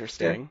very thing-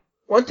 interesting.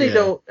 One thing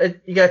though,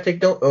 you gotta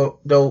take note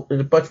though, in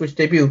the Buttwitch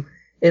debut,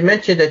 it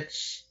mentioned that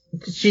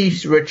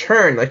she's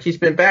returned, like she's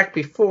been back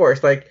before.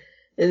 It's like,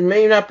 it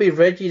may not be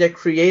Reggie that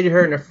created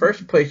her in the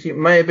first place. She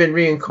might have been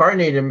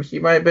reincarnated. She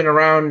might have been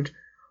around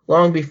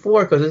long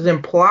before, because it's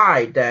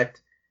implied that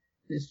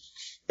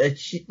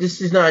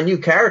this is not a new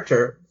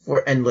character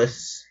for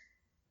Endless.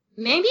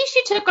 Maybe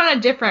she took on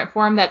a different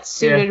form that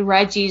suited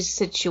Reggie's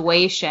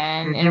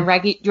situation, and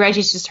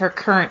Reggie's just her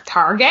current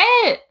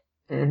target.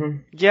 Mm-hmm.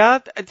 Yeah,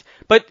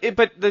 but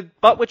the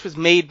Buttwitch was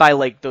made by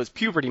like those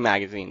puberty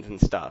magazines and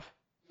stuff.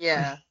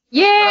 Yeah.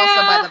 Yeah. But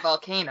also by the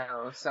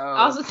volcano, so.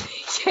 Also,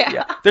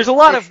 yeah. There's a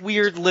lot of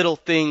weird little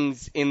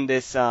things in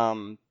this.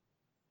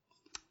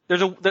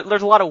 There's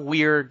a lot of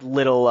weird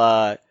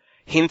little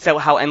hints at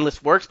how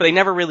Endless works, but they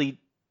never really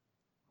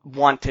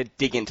want to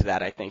dig into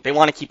that. I think they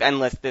want to keep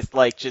Endless this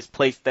like just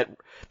place that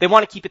they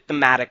want to keep it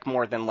thematic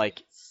more than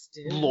like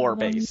lore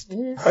based.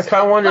 I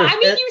kind of wonder. Well, I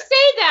mean, you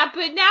say that,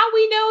 but now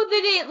we know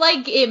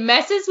that it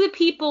messes with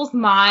people's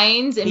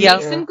minds. It Yeah.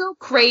 makes them go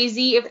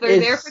crazy. If they're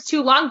there for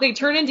too long, they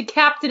turn into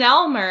Captain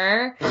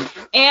Elmer,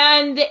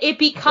 and it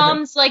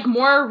becomes like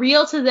more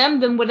real to them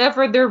than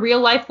whatever their real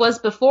life was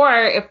before.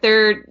 If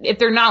they're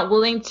not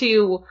willing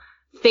to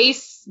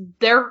face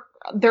their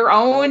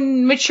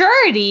own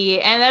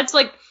maturity, and that's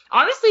like.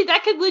 Honestly,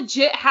 that could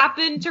legit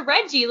happen to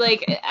Reggie.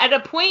 Like, at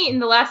a point in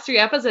the last 3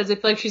 episodes, I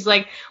feel like she's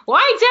like, well,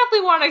 I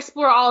definitely want to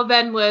explore all of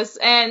Endless.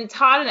 And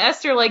Todd and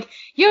Esther are like,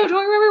 yo, don't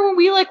you remember when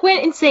we, like,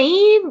 went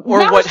insane? Or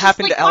That what was just,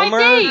 happened like, to 5 Elmer?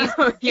 days.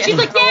 And she's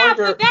like, I yeah,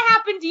 wonder- but that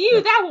happened to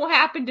you. That won't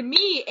happen to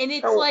me. And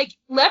it's, like,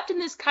 left in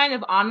this kind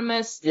of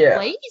ominous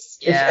place.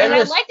 Yeah. And I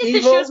Endless like that the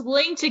evil? show's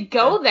willing to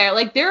go there.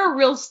 Like, there are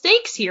real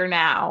stakes here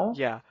now.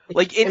 Yeah,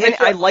 like It and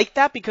makes I it- like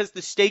that because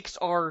the stakes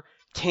are,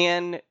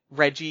 can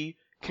Reggie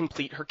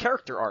complete her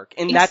character arc,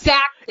 and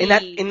Exactly.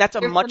 that's a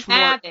They're much more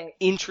thematic.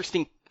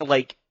 interesting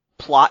like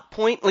plot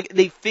point. Like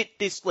they fit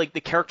this like the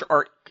character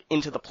arc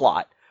into the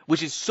plot,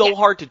 which is so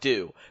hard to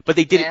do, but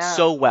they did it Yeah.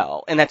 so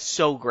well, and that's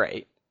so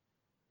great.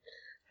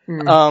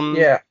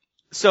 Yeah.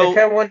 So I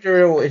kind of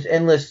wonder, is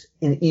Endless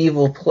an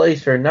evil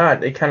place or not?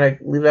 They kind of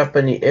leave it up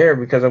in the air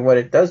because of what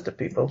it does to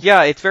people.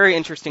 yeah, it's very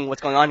interesting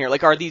what's going on here.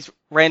 Like, are these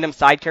random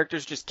side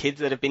characters just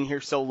kids that have been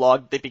here so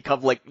long they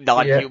become like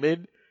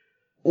non-human?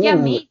 Yeah, Ooh,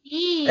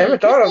 maybe. Never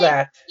thought of 'Cause, like,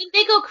 that. when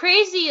they go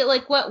crazy,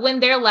 like when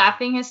they're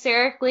laughing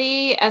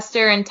hysterically,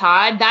 Esther and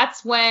Todd,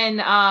 that's when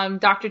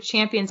Dr.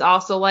 Champion's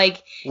also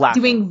like Laughing.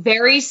 doing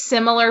very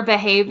similar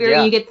behavior. Yeah.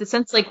 And you get the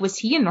sense like, was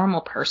he a normal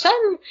person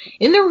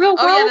in the real world?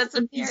 Oh, yeah, that's a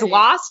And he's theory.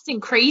 lost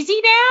and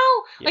crazy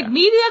now? Yeah. Like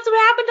maybe that's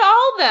what happened to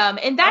all of them.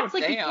 And that's Oh,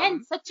 like damn.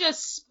 again such a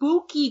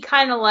spooky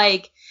kind of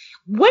like,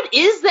 what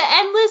is the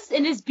Endless,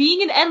 and is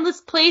being an Endless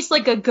place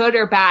like a good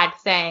or bad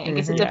thing? I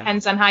guess it Yeah.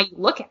 depends on how you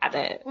look at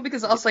it. Well,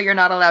 because also you're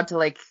not allowed to,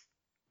 like,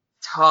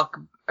 talk,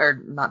 or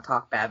not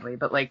talk badly,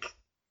 but, like,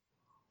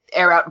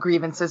 air out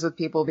grievances with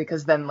people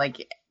because then,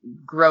 like,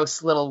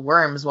 gross little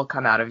worms will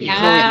come out of you.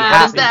 Yeah.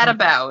 What is that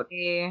about?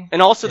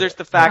 And also there's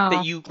the fact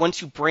Oh. that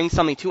once you bring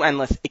something to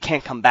Endless, it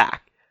can't come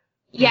back.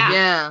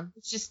 Yeah.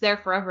 It's just there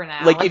forever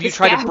now. Like if you the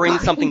try to scab bring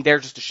line. something there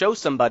just to show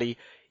somebody,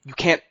 you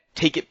can't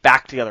take it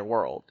back to the other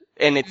world.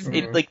 And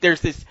like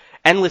there's this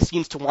Endless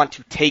seems to want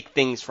to take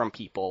things from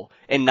people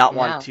and not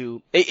want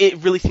to. It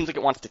really seems like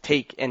it wants to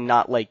take and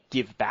not like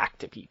give back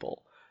to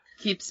people.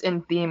 Keeps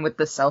in theme with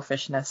the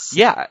selfishness.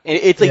 Yeah,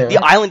 it's like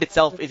the island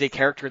itself is a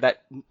character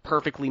that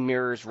perfectly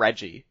mirrors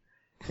Reggie.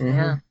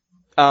 Yeah.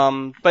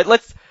 But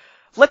let's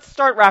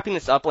start wrapping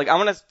this up. Like I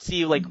want to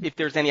see like if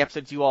there's any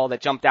episodes you all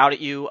that jumped out at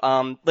you.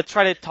 Let's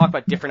try to talk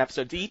about different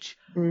episodes each.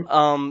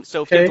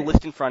 So if you have the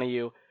list in front of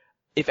you,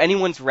 if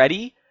anyone's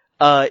ready.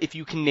 If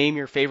you can name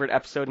your favorite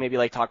episode, maybe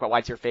like talk about why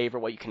it's your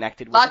favorite, what you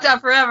connected with.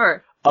 Lockdown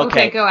Forever.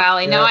 Okay, go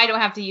Allie. Now I don't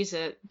have to use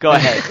it. Go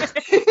ahead.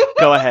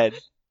 Go ahead.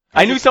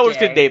 I knew someone was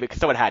going to name it because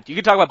someone had to. You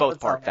can talk about both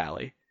parts,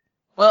 Allie.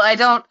 Well,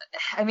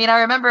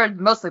 I remember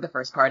mostly the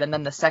first part, and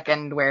then the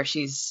second where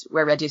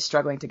Reggie's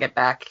struggling to get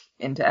back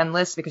into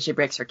Endless because she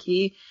breaks her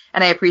key.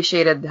 And I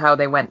appreciated how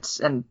they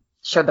went and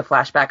showed the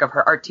flashback of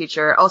her art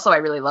teacher. Also, I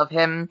really love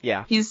him.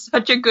 Yeah. He's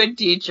such a good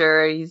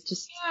teacher. He's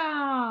just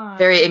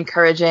very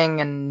encouraging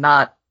and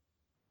not,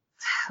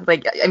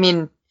 like, I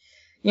mean,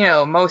 you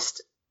know,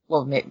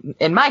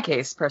 in my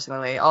case,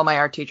 personally, all my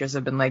art teachers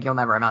have been like, you'll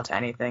never amount to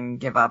anything,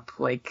 give up,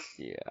 like,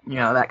 you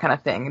know, that kind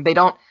of thing.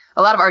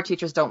 A lot of art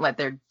teachers don't let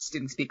their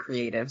students be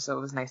creative, so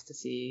it was nice to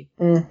see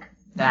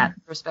that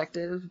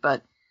perspective,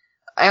 but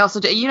I also,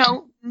 you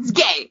know, it's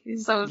gay,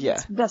 so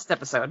it's the best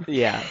episode.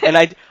 Yeah, and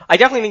I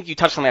definitely think you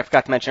touched on something I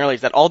forgot to mention earlier,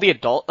 is that all the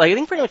I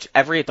think pretty much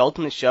every adult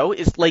in the show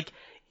is, like,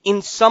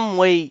 in some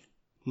way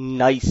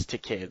nice to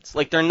kids.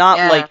 Like, they're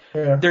not,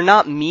 they're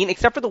not mean,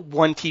 except for the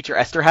one teacher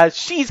Esther has.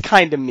 She's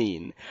kind of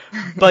mean.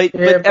 But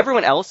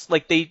everyone else,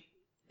 like,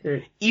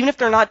 even if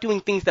they're not doing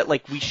things that,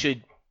 like, we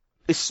should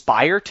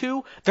aspire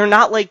to, they're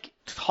not, like,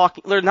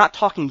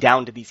 talking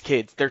down to these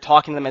kids. They're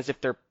talking to them as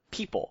if they're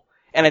people.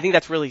 And I think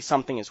that's really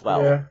something as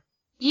well. Yeah.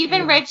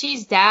 Even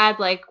Reggie's dad,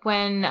 like,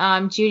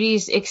 when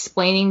Judy's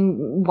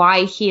explaining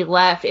why he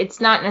left, it's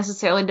not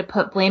necessarily to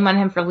put blame on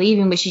him for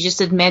leaving, but she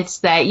just admits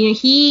that, you know,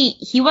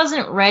 he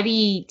wasn't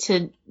ready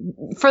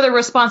for the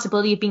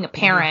responsibility of being a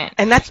parent.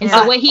 And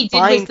so what he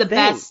did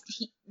was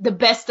the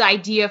best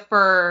idea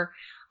for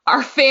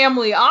our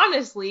family,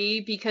 honestly,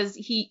 because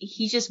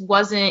he just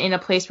wasn't in a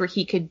place where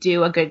he could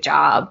do a good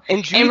job.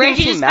 And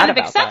Reggie just kind of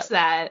accepts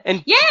that.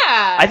 And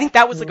I think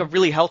that was, like, a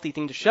really healthy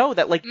thing to show,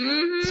 that, like,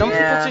 some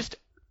people just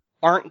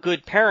aren't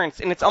good parents,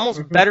 and it's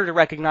almost better to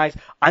recognize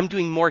I'm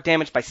doing more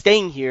damage by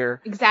staying here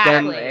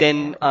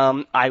than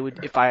I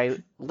would if I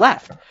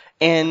left.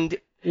 And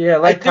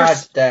like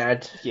Todd's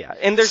dad. Yeah,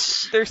 and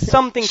there's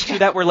some things to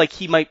that where, like,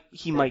 he might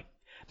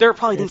there are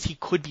probably things he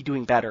could be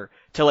doing better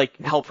to, like,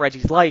 help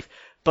Reggie's life,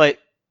 but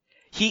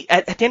he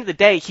at the end of the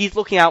day, he's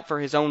looking out for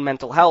his own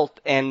mental health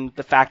and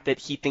the fact that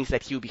he thinks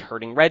that he would be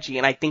hurting Reggie,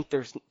 and I think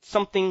there's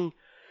something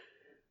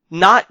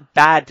not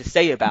bad to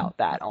say about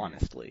that,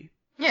 honestly.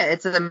 Yeah,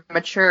 it's a more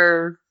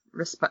mature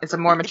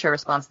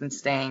response than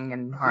staying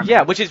and harming.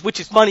 Yeah, which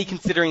is funny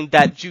considering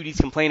that Judy's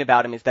complaint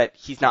about him is that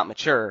he's not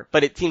mature,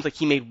 but it seems like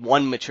he made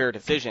one mature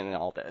decision in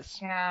all this.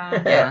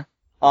 Yeah.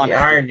 Honestly.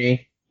 The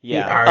irony.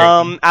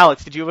 Yeah.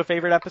 Alex, did you have a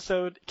favorite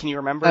episode? Can you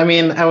remember? I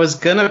mean, I was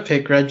gonna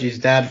pick Reggie's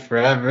dad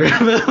forever,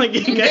 but like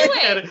you guys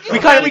we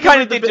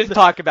kind of did just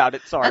talk about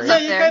it. Sorry. So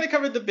you kind of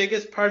covered the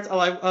biggest parts.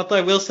 Although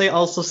I will say,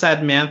 also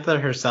Samantha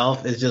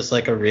herself is just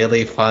like a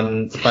really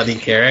funny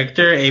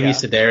character. Amy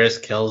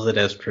Sedaris kills it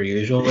as per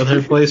usual with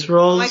her voice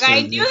roles. Like,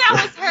 I knew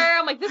that was her.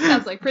 I'm like, this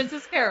sounds like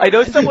Princess Caroline. I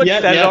know someone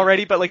said it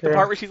already, but like the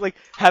part where she's like,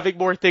 having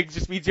more things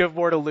just means you have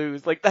more to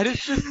lose. Like, that is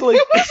just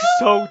like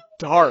so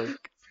dark.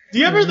 Do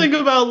you ever think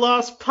about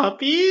lost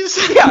puppies?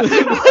 Yeah.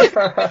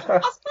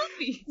 Lost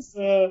puppies.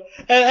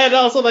 And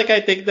also, like, I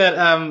think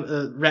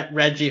that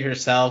Reggie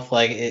herself,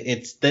 like,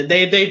 it's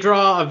they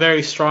draw a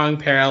very strong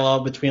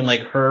parallel between,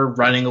 like, her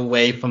running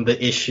away from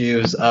the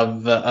issues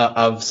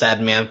of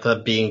Samantha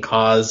being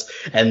caused,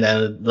 and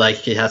then, like,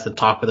 she has to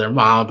talk with her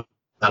mom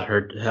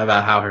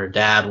about how her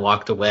dad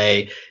walked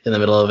away in the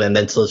middle of it, and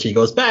then so she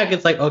goes back.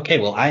 It's like, okay,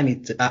 well,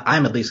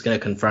 I'm at least going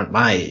to confront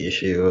my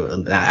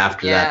issue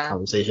after that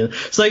conversation.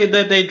 So like,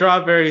 they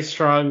draw a very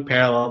strong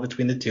parallel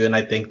between the two, and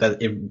I think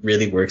that it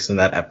really works in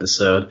that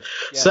episode.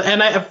 Yeah. So,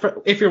 and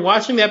if you're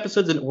watching the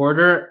episodes in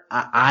order,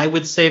 I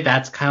would say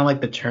that's kind of like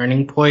the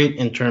turning point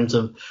in terms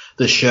of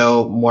the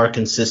show more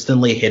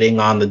consistently hitting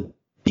on the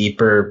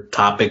deeper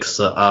topics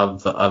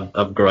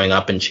of growing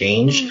up and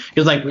change.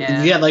 Because like you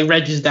get like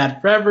Reggie's Dad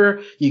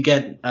Forever, you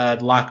get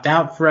Locked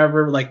Out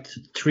Forever, like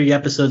 3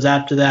 episodes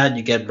after that,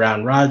 you get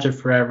Brown Raja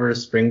Forever,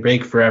 Spring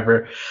Break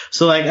Forever.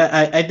 So like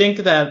I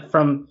think that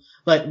from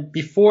like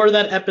before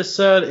that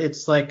episode,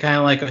 it's like kind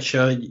of like a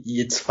show,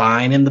 it's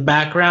fine in the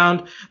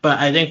background, but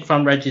I think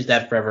from Reggie's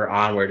Dad Forever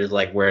onward is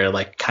like where it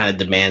like kind of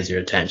demands your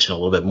attention a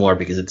little bit more,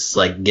 because it's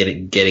like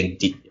getting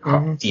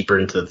deeper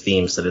into the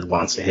themes that it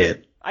wants to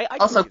hit.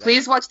 Also,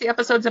 please watch the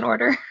episodes in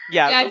order.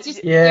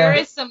 There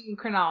is some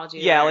chronology.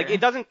 Yeah, like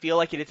it doesn't feel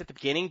like it is at the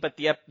beginning, but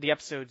the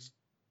episodes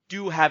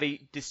do have a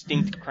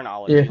distinct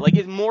chronology. Yeah. Like,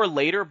 it's more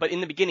later, but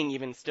in the beginning,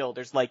 even still,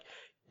 there's like,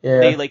 Yeah.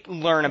 they like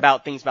learn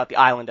about things about the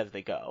island as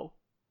they go.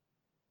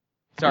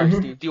 Sorry, Mhm.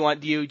 Steve.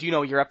 Do you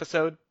know your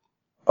episode?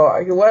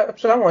 What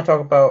episode I want to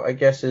talk about, I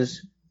guess,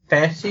 is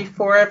Fantasy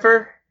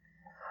Forever.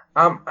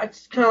 I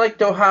just kind of like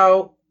though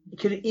how you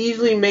could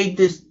easily made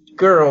this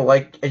girl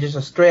like just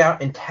a straight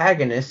out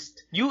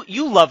antagonist.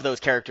 You love those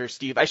characters,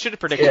 Steve. I should have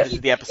predicted Yeah. this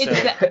is the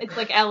episode. It's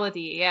like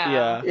Elodie,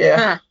 yeah. Yeah.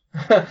 Yeah.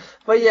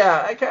 But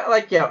yeah, I kind of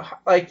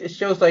like it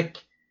shows like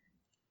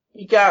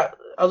you got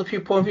other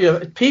people point of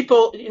view.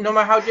 People, no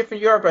matter how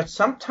different you are, but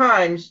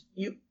sometimes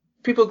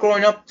people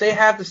growing up, they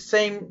have the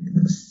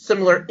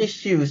similar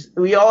issues.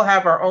 We all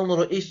have our own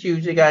little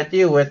issues you got to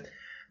deal with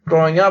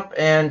growing up,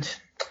 and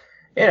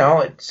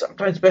it's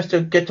sometimes best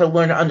to get to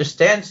learn to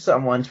understand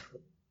someone's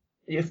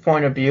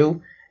point of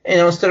view,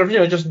 instead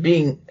of just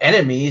being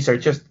enemies or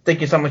just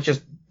thinking someone's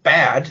just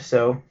bad.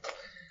 So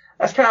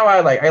that's kind of what I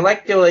like. I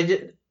like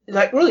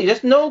like really,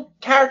 there's no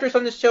characters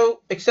on the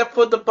show except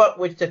for the Butt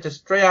Witch that's a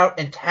straight out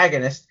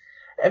antagonist.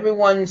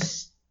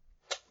 Everyone's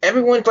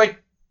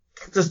like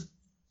just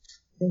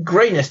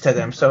greatness to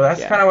them. So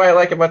that's kind of what I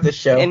like about this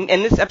show. And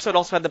this episode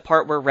also had the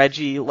part where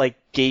Reggie like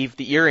gave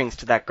the earrings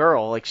to that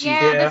girl. Like she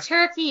Yeah, the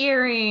turkey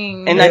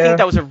earring. And I think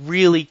that was a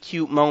really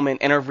cute moment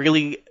and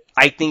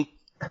I think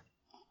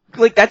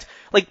like that's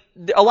like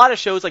a lot of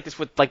shows like this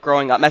with like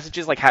growing up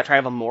messages like try to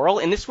have a moral,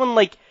 and this one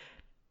like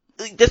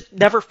this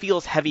never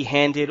feels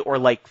heavy-handed or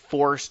like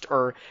forced,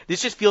 or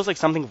this just feels like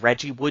something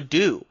Reggie would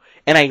do.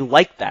 And I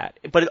like that.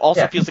 But it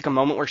also feels like a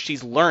moment where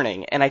she's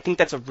learning, and I think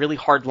that's a really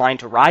hard line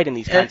to ride in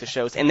these kinds of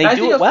shows, and they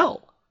do it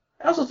well.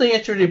 I also think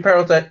it's really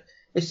apparent that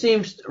it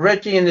seems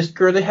Reggie and this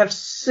girl, they have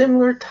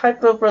similar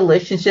type of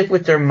relationship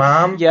with their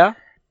mom. Yeah.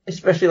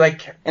 Especially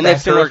like, and they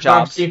have similar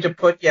jobs. Seem to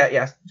put,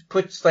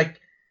 puts like,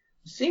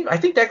 I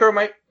think that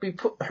girl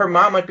her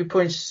mom might be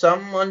putting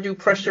some undue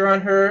pressure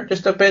on her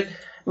just a bit,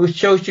 which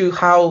shows you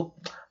how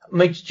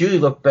makes Julie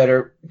look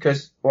better,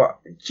 because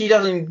she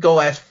doesn't go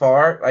as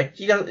far. Like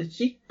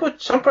she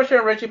puts some pressure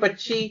on Reggie, but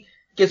she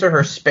gives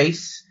her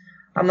space.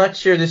 I'm not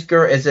sure this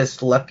girl is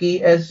as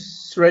lucky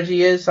as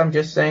Reggie is. I'm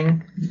just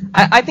saying.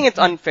 I think it's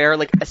unfair,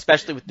 like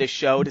especially with this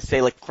show, to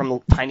say like from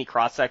the tiny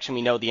cross section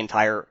we know the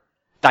entire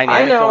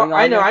dynamic going on.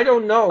 I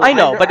don't know. I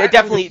know, but it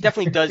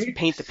definitely does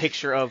paint the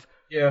picture of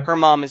her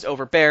mom is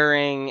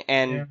overbearing,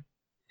 and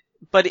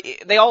but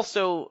they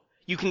also.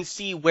 You can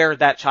see where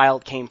that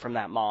child came from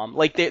that mom.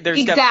 Like there's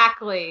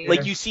exactly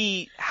like you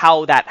see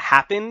how that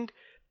happened,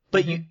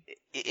 but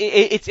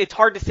it's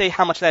hard to say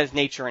how much that is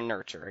nature and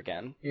nurture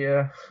again.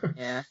 Yeah.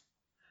 Yeah.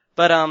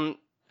 But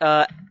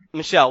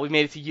Michelle, we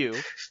made it to you.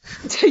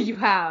 You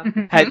have.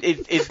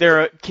 Is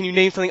there can you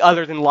name something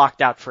other than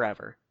Locked Out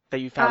Forever that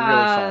you found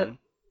really fun?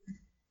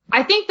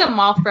 I think The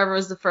Mall Forever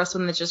was the first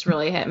one that just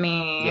really hit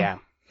me. Yeah.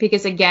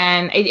 Because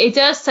again, it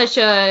does such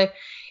a.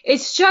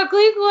 It's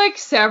juggling like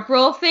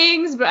several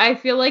things, but I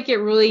feel like it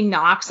really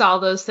knocks all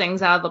those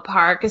things out of the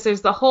park, because there's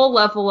the whole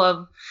level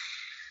of,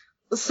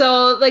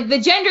 so like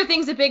the gender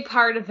thing's a big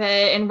part of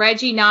it, and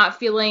Reggie not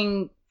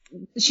feeling,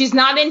 she's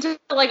not into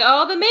like,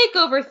 the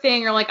makeover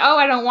thing, or like,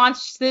 I don't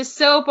watch this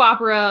soap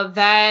opera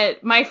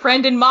that my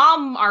friend and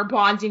mom are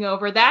bonding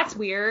over. That's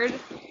weird.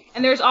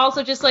 And there's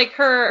also just like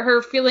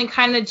her feeling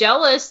kind of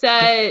jealous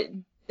that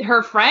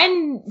her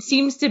friend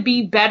seems to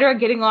be better at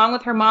getting along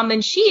with her mom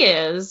than she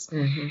is.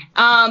 Mm-hmm.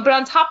 But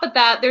on top of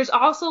that, there's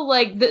also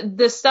like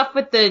the stuff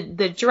with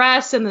the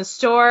dress in the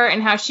store,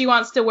 and how she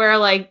wants to wear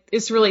like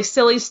this really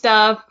silly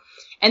stuff.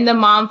 And the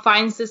mom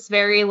finds this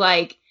very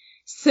like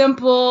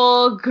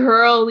simple,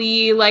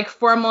 girly, like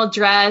formal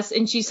dress.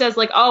 And she says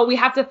like, we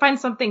have to find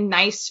something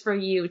nice for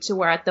you to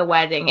wear at the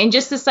wedding. And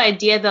just this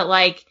idea that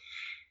like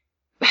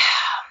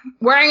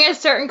wearing a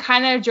certain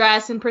kind of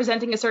dress and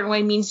presenting a certain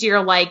way means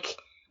you're like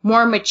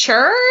more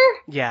mature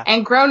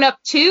and grown up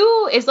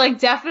too is like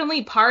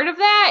definitely part of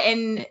that.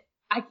 And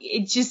many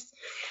feelings.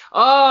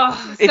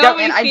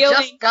 I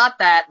just got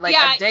that like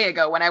a day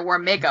ago when I wore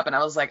makeup, and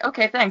I was like,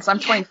 okay, thanks, I'm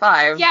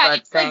 25,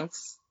 but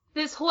thanks. Like,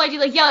 this whole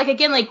idea,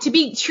 like, to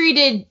be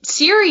treated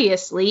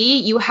seriously,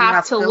 you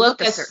have to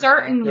look a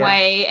certain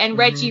way, and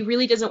Reggie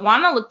really doesn't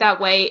want to look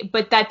that way,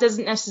 but that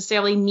doesn't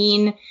necessarily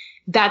mean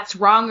that's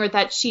wrong or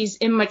that she's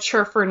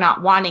immature for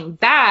not wanting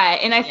that.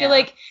 And I feel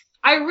like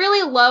I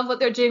really love what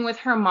they're doing with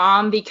her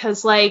mom,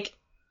 because like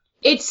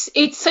it's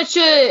such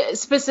a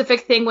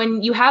specific thing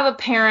when you have a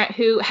parent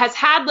who has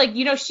had like,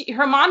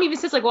 her mom even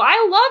says like, well,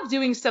 I love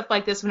doing stuff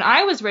like this when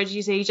I was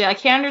Reggie's age. I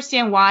can't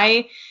understand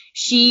why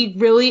she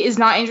really is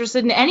not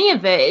interested in any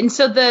of it. And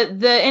so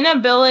the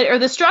inability or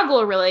the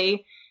struggle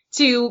really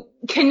to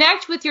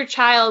connect with your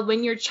child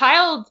when your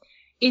child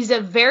is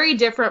a very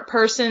different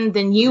person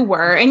than you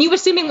were, and you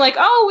assuming like,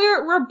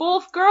 we're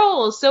both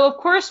girls, so of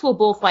course we'll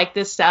both like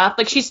this stuff.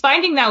 Like she's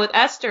finding that with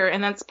Esther,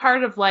 and that's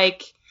part of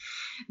like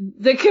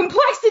the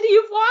complexity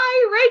of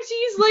why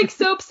Reggie's like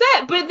so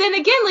upset. But then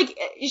again, like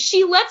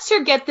she lets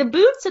her get the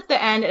boots at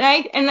the end,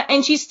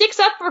 and she sticks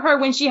up for her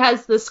when she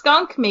has the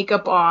skunk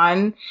makeup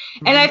on.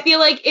 And I feel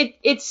like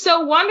it's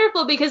so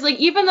wonderful because like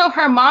even though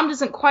her mom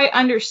doesn't quite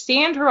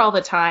understand her all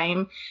the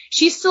time,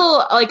 she still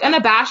like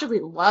unabashedly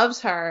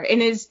loves her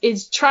and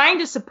is trying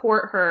to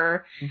support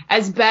her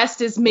as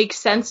best as makes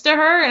sense to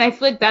her. And I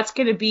feel like that's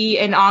going to be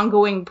an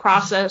ongoing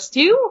process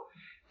too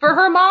for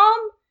her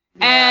mom.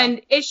 Yeah.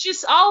 And it's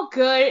just all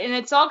good and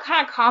it's all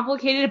kind of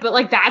complicated, but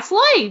like that's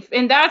life.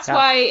 And that's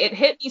why it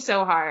hit me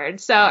so hard.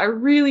 So I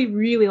really,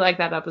 really like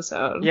that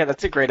episode. Yeah,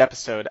 that's a great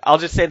episode. I'll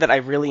just say that I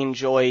really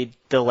enjoyed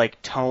the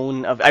like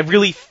tone of, I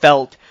really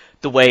felt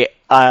the way,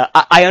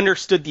 I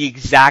understood the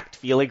exact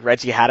feeling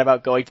Reggie had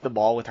about going to the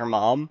mall with her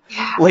mom.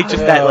 Yeah. Like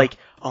just that like,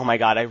 oh my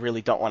god, I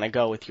really don't want to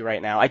go with you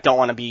right now. I don't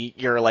want to be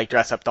your like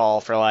dress up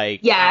doll for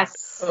like.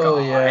 Yes. Oh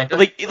yeah.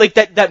 Like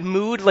that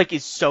mood like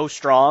is so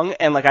strong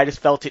and like I just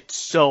felt it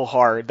so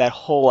hard that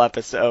whole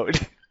episode.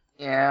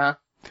 Yeah.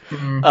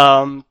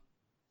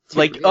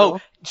 Like oh,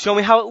 show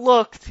me how it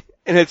looked,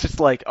 and it's just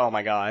like oh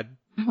my god.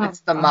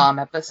 It's the mom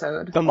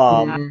episode. The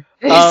mom.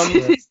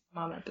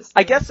 Mom episode.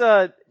 I guess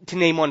to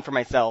name one for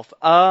myself,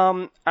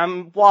 I'm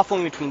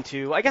waffling between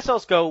two. I guess I'll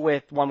just go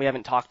with one we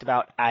haven't talked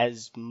about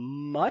as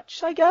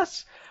much. I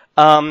guess.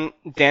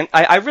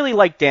 I really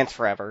like Dance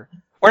Forever,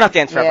 or not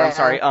Dance Forever. I'm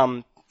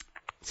sorry.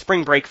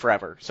 Spring Break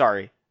Forever.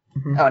 Sorry.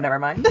 Oh, never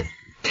mind.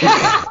 Do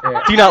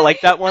you not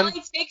like that one?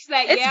 It's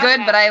good,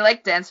 but I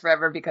like Dance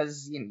Forever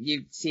because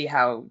you see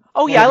how.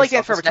 Oh yeah, I like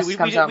Dance Forever too. We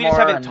just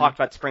haven't talked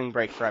about Spring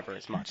Break Forever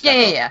as much.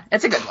 Yeah.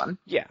 It's a good one.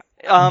 Yeah.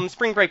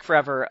 Spring Break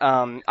Forever.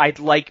 I'd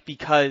like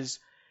because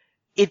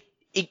it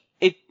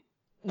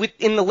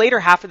in the later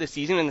half of the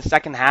season, in the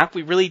second half,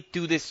 we really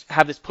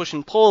have this push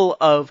and pull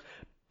of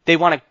they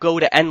want to go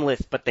to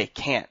Endless, but they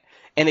can't.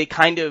 And it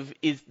kind of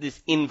is this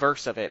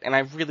inverse of it, and I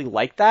really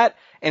like that.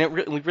 And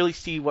we really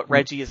see what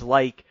Reggie is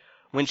like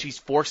when she's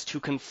forced to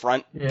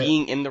confront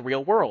being in the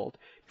real world,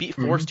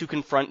 forced to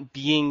confront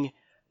being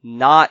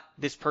not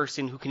this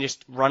person who can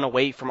just run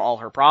away from all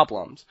her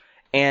problems.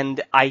 And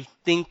I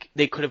think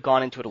they could have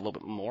gone into it a little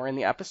bit more in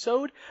the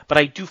episode, but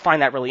I do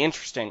find that really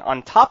interesting.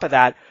 On top of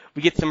that,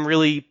 we get some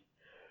really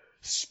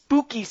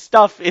spooky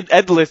stuff in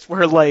Endless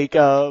where like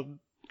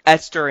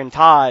Esther and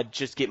Todd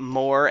just get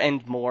more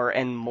and more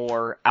and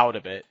more out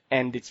of it.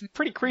 And it's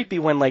pretty creepy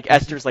when, like,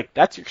 Esther's like,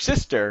 that's your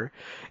sister.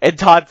 And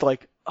Todd's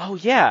like, oh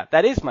yeah,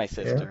 that is my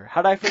sister. Yeah.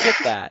 How did I forget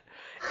that?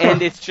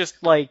 And it's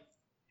just like,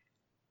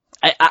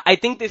 I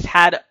think this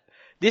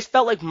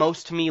felt like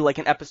most to me like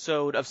an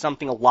episode of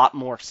something a lot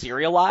more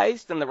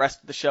serialized than the rest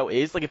of the show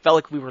is. Like, it felt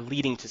like we were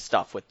leading to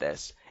stuff with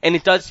this. And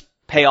it does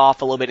pay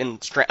off a little bit in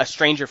A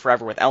Stranger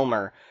Forever with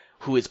Elmer,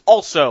 who is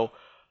also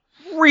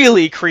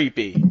really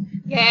creepy.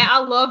 Yeah, I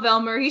love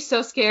Elmer. He's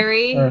so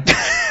scary.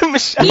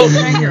 Michelle. He's the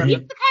kind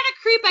of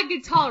creep I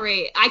can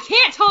tolerate. I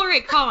can't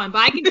tolerate Colin, but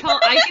I can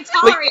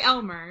tolerate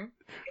Elmer.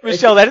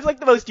 Michelle, that is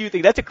like the most you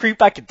think. That's a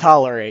creep I can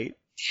tolerate.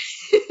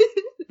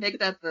 Make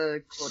that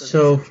the quote of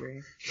the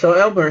century. So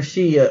Elmer,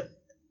 she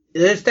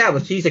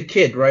established he's a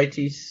kid, right?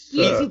 He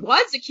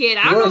was a kid.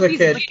 I don't know if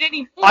he's a kid but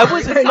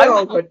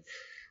anymore.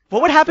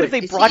 what would happen if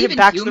they brought him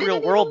back to the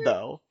real world,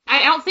 though?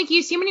 I don't think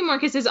you see him anymore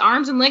because his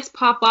arms and legs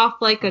pop off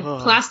like a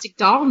plastic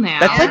doll now.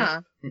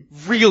 That's like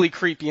really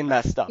creepy and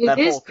messed up. That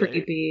is whole thing.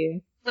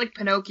 creepy. It's like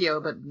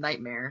Pinocchio, but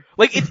nightmare.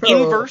 Like, it's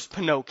inverse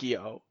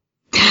Pinocchio.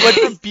 Like,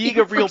 from being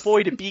a real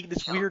boy to being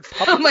this weird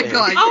puppet Oh my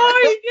god.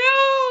 Oh,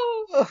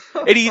 I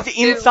know! And he's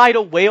inside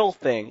a whale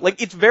thing.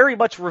 Like, it's very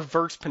much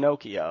reverse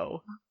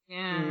Pinocchio.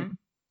 Yeah.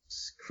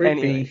 It's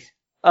creepy.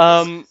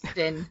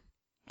 Anyways,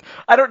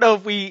 I don't know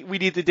if we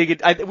need to dig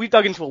it. We've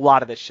dug into a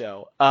lot of this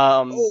show.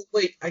 Oh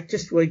wait, I'll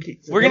give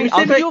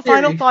you a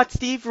final thought,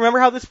 Steve. Remember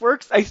how this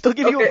works? I still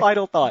give you a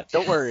final thought.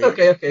 Don't worry.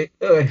 Okay.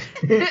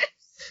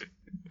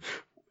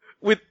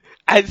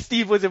 As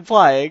Steve was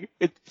implying,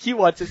 he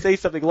wants to say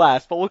something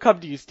last, but we'll come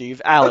to you,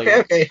 Steve. Allie.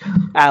 Okay.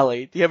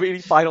 Allie, do you have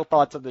any final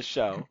thoughts on this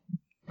show?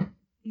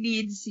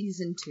 Need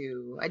season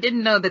 2. I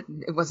didn't know that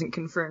it wasn't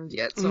confirmed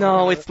yet. So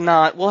no, it's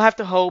not. We'll have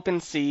to hope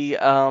and see.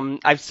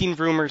 I've seen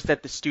rumors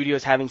that the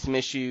studio's having some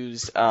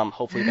issues.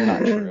 Hopefully they're not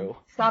true.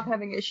 Stop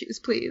having issues,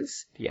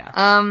 please. Yeah.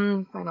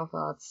 Final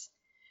thoughts.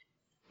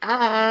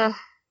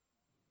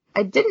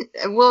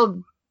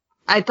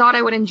 I thought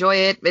I would enjoy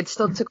it. It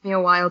still took me a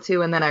while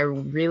too, and then I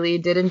really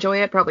did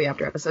enjoy it, probably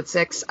after episode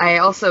 6. I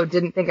also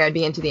didn't think I'd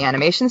be into the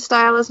animation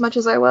style as much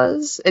as I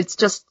was. It's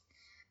just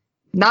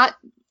not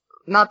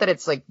that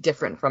it's like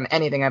different from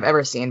anything I've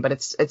ever seen, but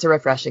it's a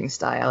refreshing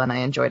style, and I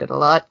enjoyed it a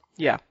lot.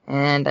 Yeah.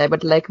 And I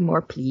would like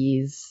more,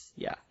 please.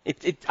 Yeah.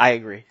 I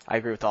agree. I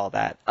agree with all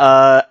that.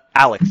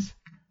 Alex.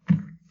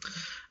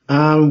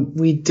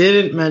 We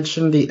didn't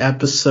mention the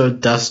episode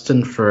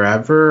Dustin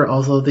Forever,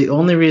 although the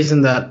only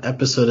reason that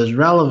episode is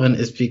relevant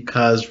is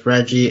because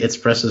Reggie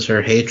expresses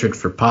her hatred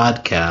for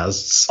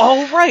podcasts.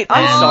 Oh, right.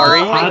 I'm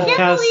sorry. I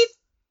can't believe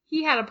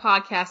he had a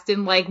podcast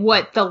in,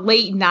 the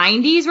late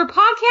 90s? Were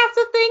podcasts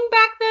a thing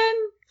back then?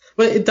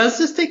 But does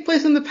this take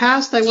place in the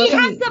past? She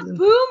has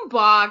the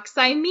boombox.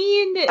 I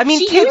mean,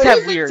 she kids uses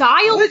have a weird.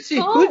 dial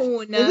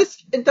phone.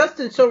 It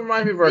doesn't so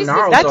remind me of This is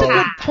Naruto. That's a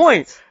good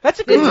point. That's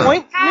a good Yeah.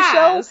 point,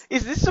 Michelle. Past.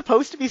 Is this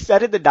supposed to be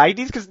set in the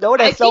 90s? Because no one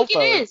has I cell think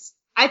phones. it is.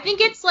 I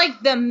think it's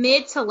like the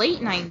mid to late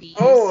 90s.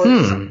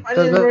 Oh, I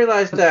didn't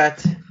realize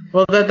that.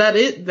 Well, that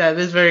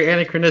is very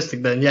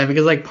anachronistic then, yeah,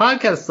 because like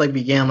podcasts like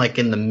began like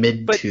in the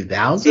mid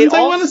 2000s.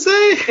 I want to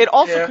say It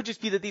also could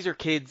just be that these are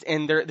kids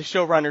and the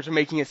showrunners are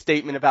making a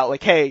statement about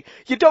like, hey,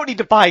 you don't need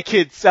to buy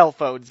kids cell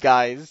phones,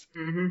 guys.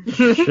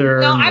 Sure.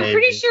 No, I'm maybe.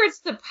 pretty sure it's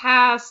the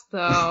past though.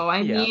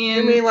 I Yeah.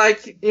 mean,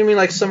 You mean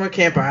like Summer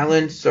Camp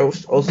Island? So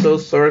also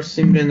sort of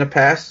seemed in the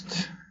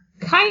past.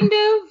 kind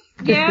of.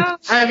 Yeah.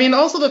 I mean,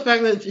 also the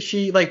fact that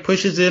she like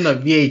pushes in a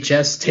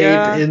VHS tape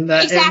Yeah. in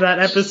that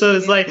episode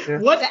is like,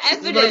 what? The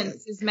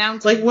evidence is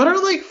mounted. Like, what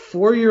are like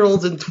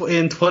 4-year-olds in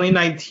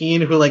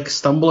 2019 who like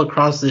stumble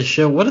across this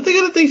show? What are they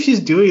gonna think she's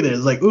doing there?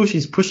 It's like, ooh,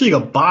 she's pushing a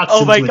box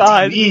Oh into my a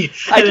God. TV.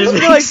 I and it just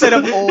makes realized that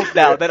I'm sense. old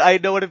now, that I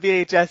know what a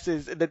VHS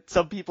is and that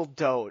some people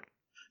don't.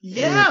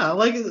 Yeah,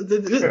 like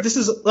this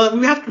is.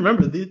 We have to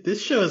remember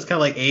this show is kind of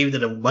like aimed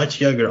at a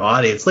much younger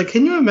audience. Like,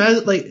 can you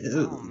imagine? Like,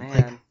 man.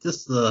 like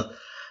just the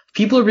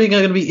people are going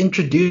to be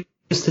introduced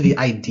to the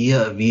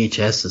idea of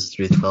VHSs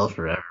through 12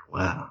 Forever.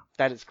 Wow.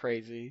 That is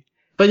crazy.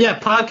 But yeah,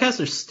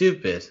 podcasts are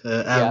stupid.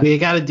 Yeah. We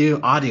got to do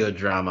audio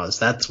dramas.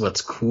 That's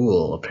what's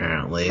cool,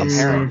 apparently.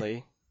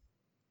 Apparently.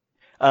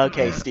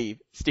 Okay, Steve.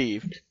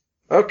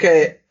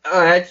 Okay,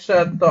 I just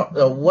thought,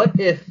 what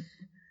if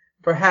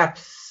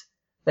perhaps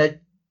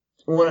that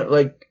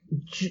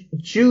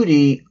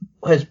Judy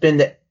has been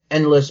to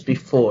Endless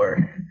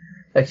before?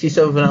 Like she's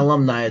sort of an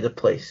alumni of the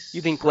place.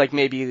 You think like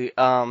maybe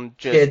just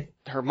Kid.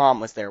 her mom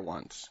was there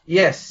once?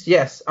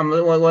 Yes. I'm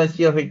the one when I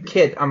see like a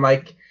kid. I'm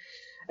like,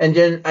 and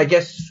then I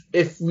guess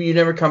if you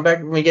never come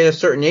back when you get a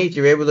certain age,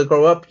 you're able to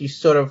grow up. You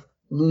sort of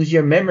lose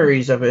your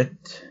memories of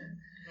it.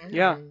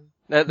 Yeah.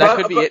 That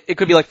could be it. It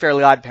could be like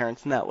Fairly Odd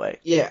Parents in that way.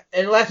 Yeah,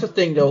 and last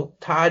thing though,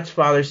 Todd's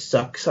father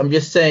sucks. I'm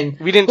just saying.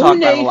 We didn't talk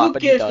about it a lot,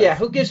 but he does. Yeah,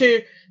 who gives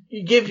you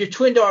give your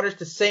twin daughters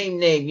the same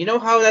name? You know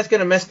how that's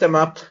gonna mess them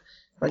up.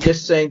 I'm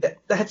just saying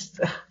that's.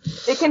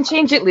 They can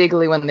change it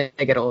legally when they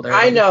get older.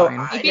 I know. It'll be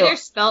fine. Maybe they're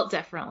spelt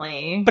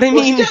differently. But I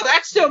mean,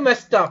 that's still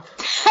messed up.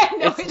 I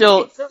know it's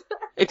still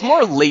it's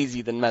more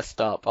lazy than messed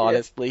up,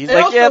 honestly. He's And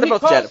like, also, yeah, they're he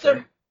both calls Jennifer.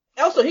 them-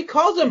 Also, he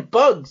calls them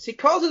Bugs. He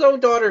calls his own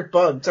daughter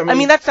Bugs. I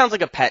mean, that sounds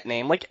like a pet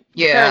name. Like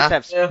Yeah.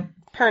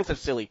 parents have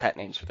silly pet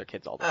names for their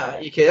kids all the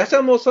time. Okay, that's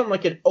almost something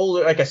like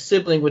a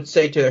sibling would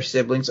say to their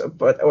siblings,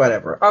 but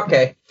whatever.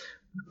 Okay.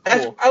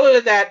 Cool. Other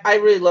than that, I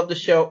really love the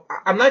show.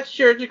 I'm not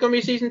sure if there's going to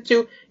be a season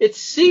 2. It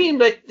seemed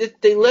like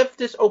they left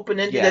this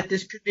open-ended that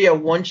this could be a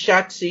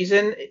one-shot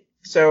season,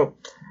 so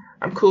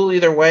I'm cool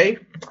either way.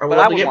 But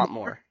I would want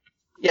more.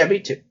 Yeah, me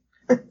too.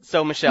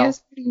 So, Michelle,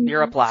 Yes, pretty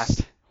you're up much.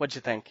 last. What'd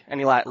you think?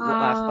 Any last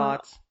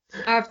thoughts?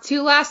 I have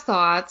two last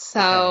thoughts.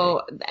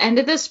 So, the end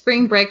of the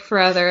Spring Break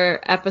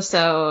Forever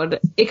episode,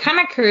 it kind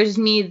of occurs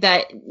to me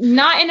that,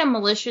 not in a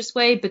malicious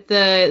way, but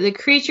the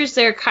creatures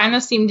there kind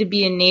of seem to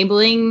be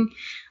enabling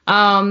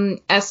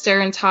Esther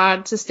and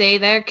Todd to stay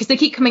there, because they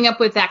keep coming up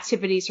with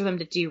activities for them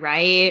to do,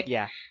 right?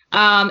 Yeah.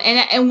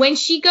 And when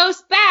she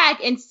goes back,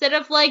 instead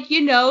of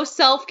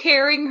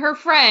self-caring her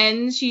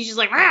friends, she's just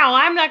like, wow,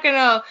 I'm not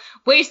gonna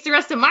waste the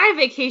rest of my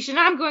vacation.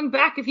 I'm going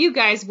back if you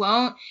guys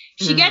won't.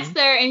 She gets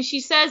there and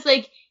she says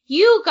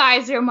you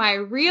guys are my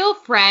real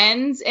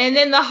friends. And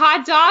then the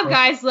hot dog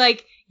guy's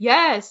like,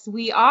 yes,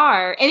 we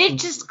are. And it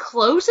just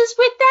closes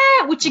with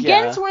that, which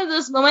again is one of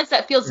those moments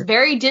that feels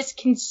very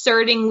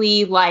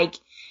disconcertingly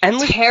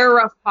Endless,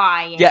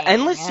 terrifying. yeah,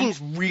 Endless seems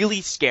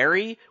really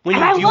scary when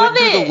And I you view love it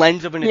through it. the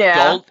lens of an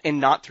Yeah. adult and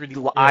not through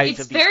the eyes It's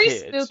of these very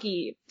kids.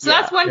 spooky. So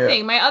Yeah. that's one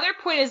thing. My other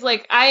point is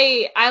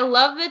I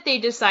love that they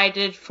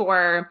decided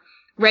for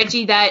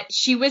Reggie that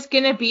she was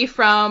gonna be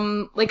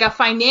from a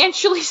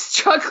financially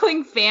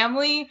struggling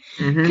family,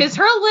 because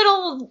her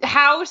little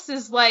house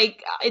is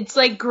it's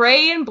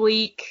gray and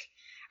bleak.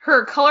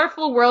 Her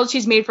colorful world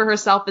she's made for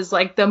herself is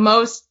the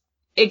most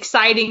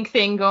exciting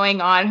thing going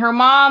on. Her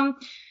mom,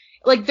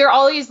 there are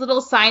all these little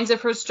signs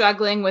of her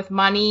struggling with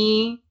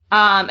money.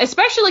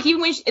 Especially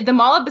even when the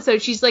mall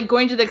episode, she's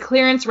going to the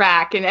clearance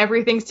rack and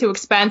everything's too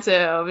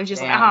expensive, and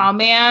she's oh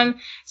man.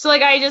 So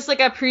I just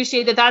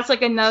appreciate that that's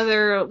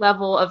another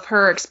level of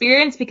her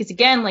experience, because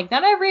again,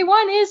 not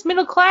everyone is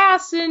middle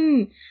class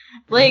and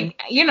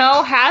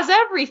has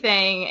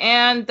everything,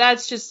 and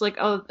that's just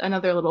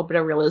another little bit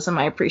of realism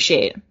I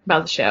appreciate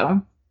about the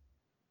show.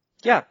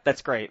 Yeah,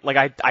 that's great.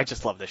 I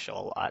just love this show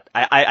a lot.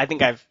 I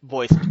think I've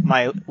voiced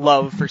my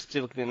love for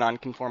specifically the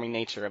non-conforming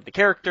nature of the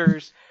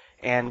characters,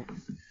 and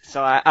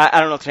so I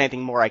don't know if there's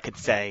anything more I could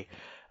say.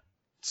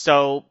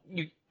 So,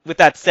 with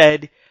that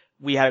said,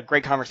 we had a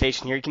great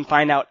conversation here. You can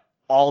find out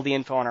all the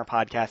info on our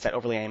podcast at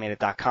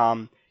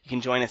overlyanimated.com. You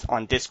can join us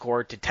on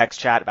Discord to text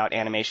chat about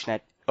animation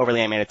at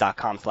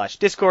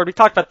overlyanimated.com/Discord. We've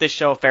talked about this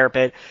show a fair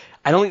bit.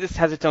 I don't think this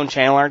has its own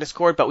channel on our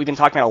Discord, but we've been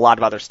talking about a lot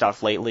of other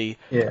stuff lately.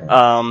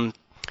 Yeah.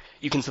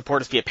 You can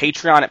support us via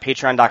Patreon at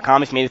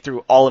patreon.com. If you made it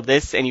through all of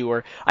this and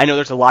I know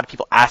there's a lot of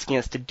people asking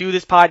us to do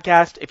this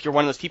podcast. If you're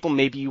one of those people,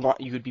 maybe you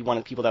would be one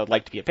of the people that would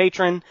like to be a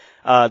patron.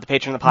 The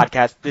patron of the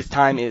podcast this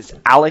time is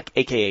Alec,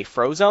 aka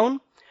Frozone.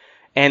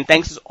 And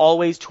thanks as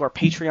always to our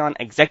Patreon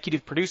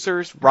executive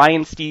producers,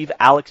 Ryan, Steve,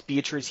 Alex,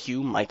 Beatrice,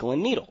 Hugh, Michael,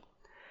 and Needle.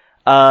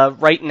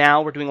 Right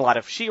now we're doing a lot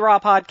of She-Ra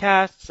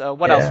podcasts.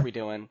 What else are we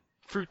doing?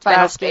 Fruits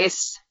Final Basket.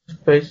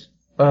 Space.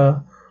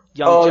 Young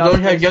don't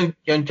we have Justice.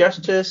 Young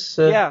Justice?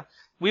 Yeah.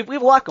 We have a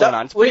lot going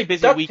on. It's a pretty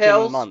busy weekend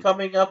DuckTales month.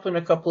 coming up in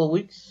a couple of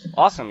weeks.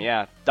 Awesome,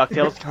 yeah.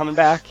 DuckTales coming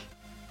back.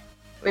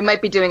 We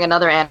might be doing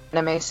another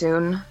anime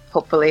soon,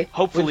 hopefully.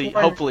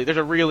 Hopefully. There's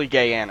a really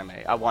gay anime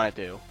I want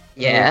to do.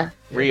 Yeah.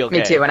 Real gay.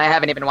 Me too, and I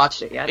haven't even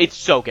watched it yet. It's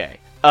so gay.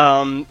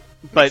 I'm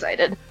But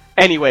excited.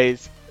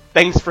 anyways,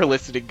 thanks for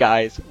listening,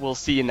 guys. We'll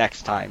see you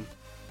next time.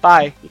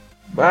 Bye.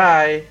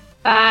 Bye.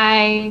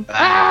 Bye. Bye.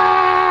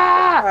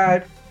 Ah!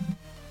 Bye.